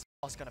damage is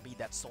always going to be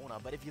that Sona,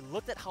 but if you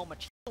looked at how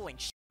much healing,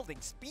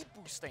 shielding, speed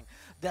boosting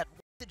that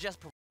Wonder just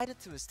provided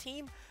to his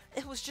team,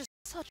 it was just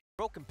such a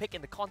broken pick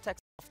in the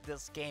context of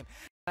this game.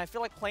 And I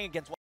feel like playing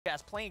against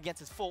Wonder, playing against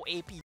his full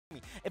AP,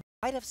 it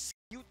might have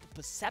skewed the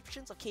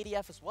perceptions of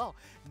KDF as well.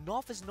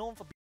 North is known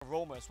for being a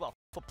roamer as well,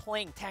 for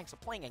playing tanks, for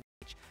playing engage.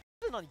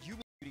 He's been on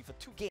Yuumi duty for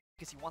 2 games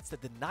because he wants to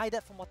deny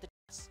that from what the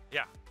Jess.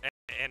 Yeah,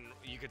 and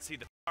you could see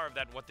the power of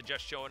that, what the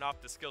Jess showing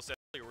off the skill set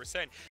earlier. We're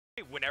saying,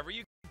 hey, whenever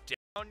you go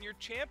down your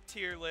champ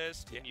tier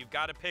list and you've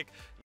got to pick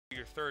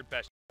your 3rd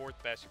best, your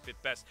 4th best, your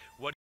 5th best,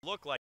 what do you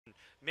look like? And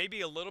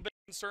maybe a little bit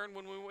concerned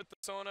when we went with the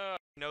Sona.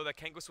 I know that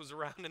Kangus was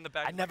around in the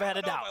back. I never had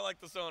a doubt. I like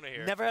the Sona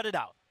here. Never had a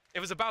doubt. It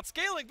was about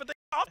scaling, but they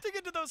opting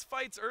into those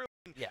fights early.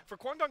 For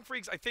Kwangdong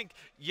Freecs, I think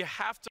you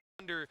have to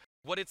wonder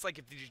what it's like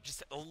if they're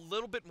just a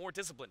little bit more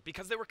disciplined,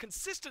 because they were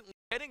consistently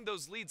getting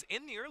those leads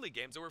in the early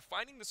games. They were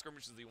finding the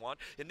skirmishes they want.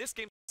 In this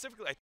game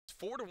specifically, I think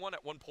it's 4-1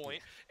 at one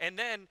point, and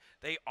then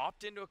they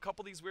opt into a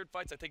couple of these weird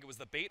fights. I think it was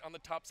the bait on the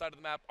top side of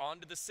the map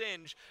onto the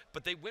Singe,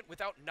 but they went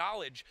without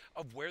knowledge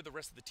of where the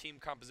rest of the team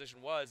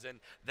composition was, and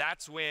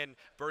that's when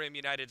Buriram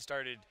United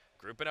started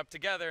grouping up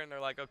together, and they're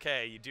like,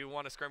 okay, you do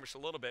want to skirmish a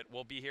little bit,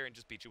 we'll be here and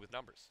just beat you with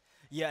numbers.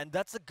 Yeah, and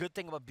that's the good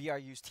thing about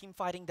BRU's team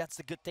fighting. That's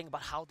the good thing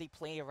about how they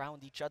play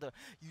around each other.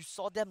 You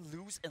saw them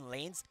lose in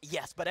lanes,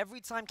 yes, but every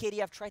time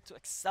KDF tried to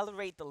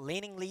accelerate the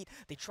laning lead,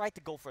 they tried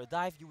to go for a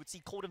dive, you would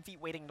see Cold and Feet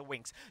waiting in the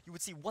wings. You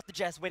would see What the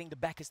Jazz waiting to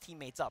back his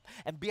teammates up.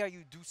 And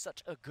BRU do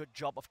such a good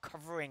job of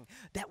covering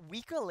that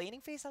weaker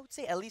laning phase, I would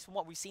say, at least from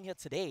what we've seen here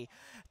today,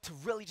 to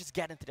really just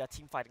get into their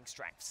team fighting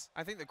strengths.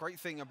 I think the great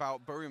thing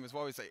about Buriram as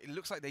well is that it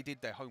looks like they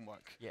did their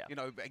homework. Yeah. You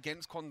know,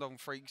 against Kwangdong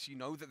Freecs, you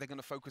know that they're going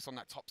to focus on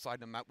that top side of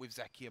the map with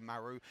Zeki and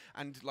Maru.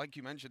 And like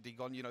you mentioned,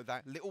 Digon, you know,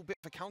 that little bit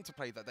of a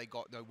counterplay that they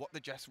got, you know, What the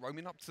Jess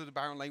roaming up to the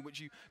Baron lane, which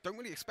you don't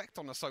really expect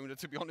on a Sona,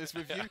 to be honest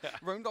with you.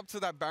 Roamed up to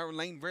that Baron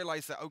lane,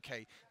 realized that,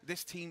 okay,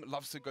 this team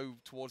loves to go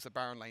towards the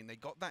Baron lane. They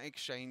got that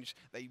exchange.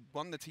 They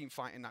won the team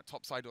fight in that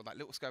top side, or that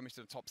little skirmish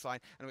to the top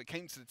side. And when it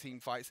came to the team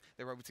fights,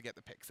 they were able to get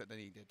the picks that they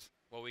needed.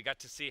 Well, we got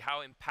to see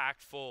how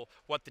impactful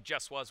What the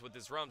Jess was with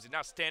his roams. He's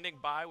now standing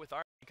by with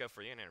our Nico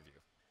for an interview.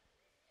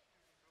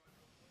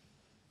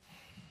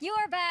 You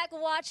are back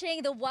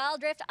watching the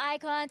Wild Rift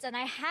Icons, and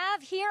I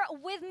have here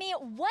with me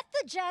What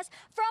the Jazz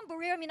from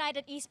Buriram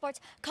United Esports.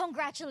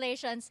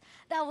 Congratulations.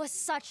 That was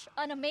such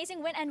an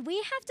amazing win, and we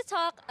have to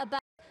talk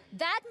about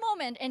that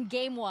moment in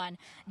Game 1,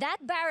 that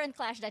Baron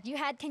clash that you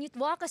had. Can you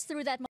walk us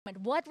through that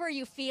moment? What were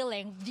you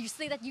feeling? Do you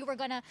see that you were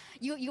gonna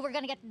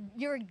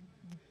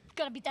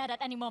be dead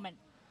at any moment?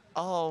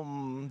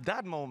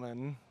 That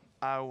moment,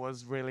 I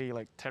was really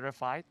like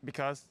terrified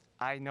because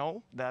I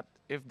know that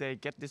if they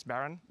get this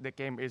Baron, the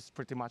game is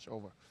pretty much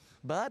over.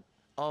 But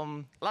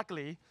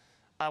luckily,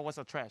 I was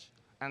a Thresh,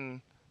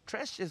 and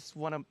Thresh is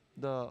one of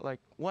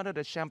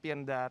the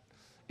champion that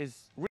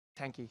is really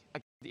tanky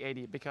against the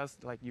AD because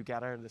like you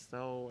gather the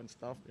soul and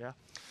stuff. Yeah.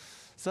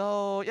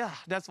 So yeah,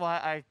 that's why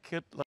I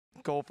could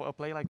like, go for a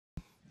play like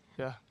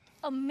yeah.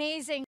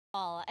 Amazing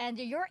call, and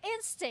your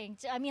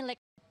instinct. I mean, like,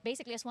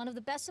 basically as one of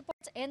the best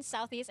supports in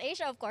Southeast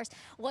Asia, of course,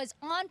 was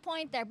on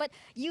point there. But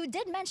you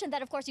did mention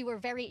that, of course, you were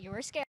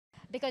scared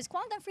because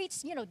Kwangdong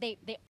Freecs, you know, they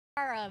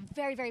are a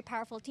very, very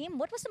powerful team.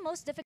 What was the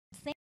most difficult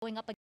thing going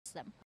up against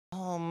them?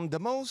 The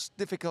most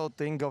difficult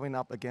thing going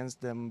up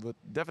against them would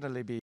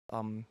definitely be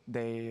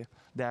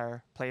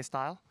their play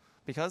style,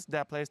 because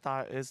their play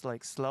style is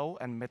like slow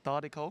and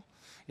methodical.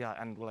 Yeah,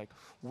 and like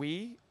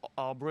we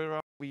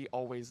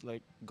always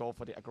like go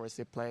for the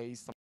aggressive plays,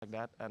 something like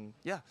that. And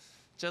yeah,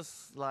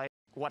 just like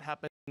what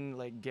happened in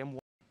like Game 1,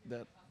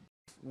 that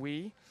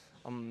we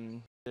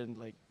didn't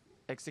like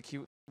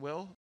execute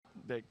well.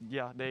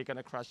 They're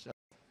gonna crush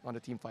on the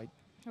team fight.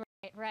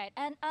 Right.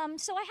 And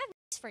so I have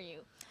news for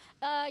you.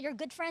 You're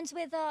good friends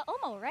with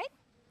Omo, right?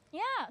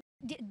 Yeah.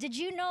 Did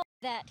you know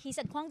that he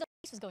said Kwangdong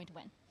Freecs was going to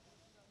win?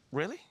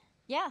 Really?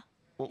 Yeah.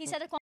 He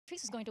said that Kwangdong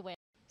Freecs was going to win.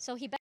 So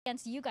he bet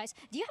against you guys.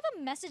 Do you have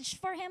a message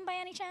for him by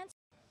any chance?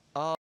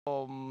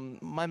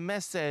 My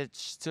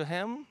message to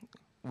him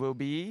will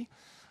be,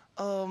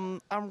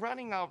 I'm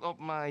running out of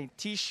my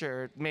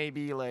T-shirt.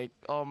 Maybe like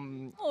oh,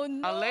 no.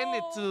 I'll lend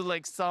it to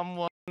like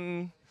someone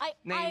named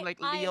like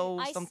Leo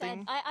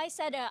something. I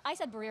said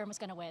Buriram was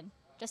gonna win.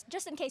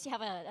 Just in case you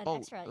have an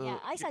extra. Yeah,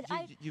 I said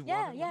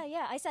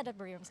yeah. I said that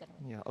Buriram was gonna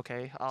win. Yeah.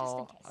 Okay.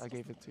 I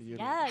gave it to you.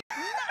 Yeah.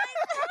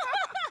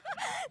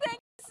 Thank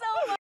you so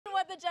much for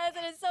What the Jazz.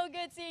 It is so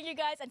good seeing you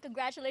guys, and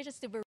congratulations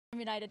to Buriram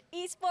United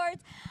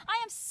Esports. I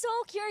am so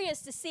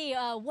curious to see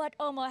what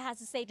Omo has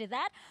to say to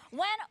that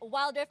when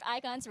Wild Rift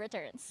Icons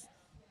returns.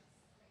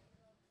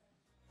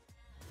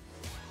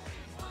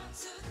 1,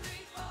 2,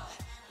 3, 4.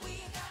 We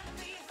ain't gonna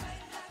be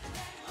afraid of nothing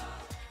anymore.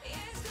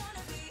 It's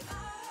gonna be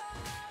alright.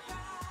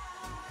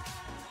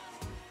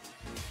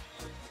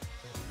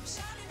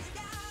 Shutting it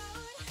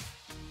down.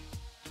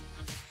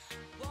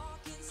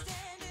 Walking,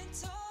 standing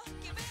tall.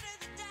 Get rid of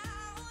the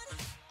doubt.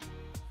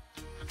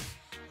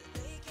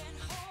 They can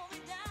hold me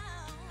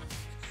down.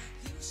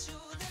 You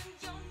show them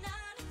you're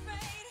not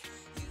afraid.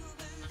 You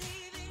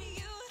believe in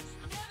you.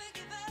 Never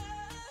give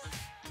up.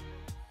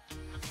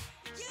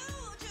 You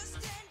just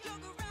stand your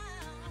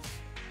ground.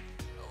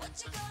 What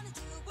you gonna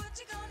do? What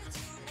you gonna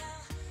do now?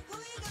 Who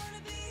you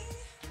gonna be?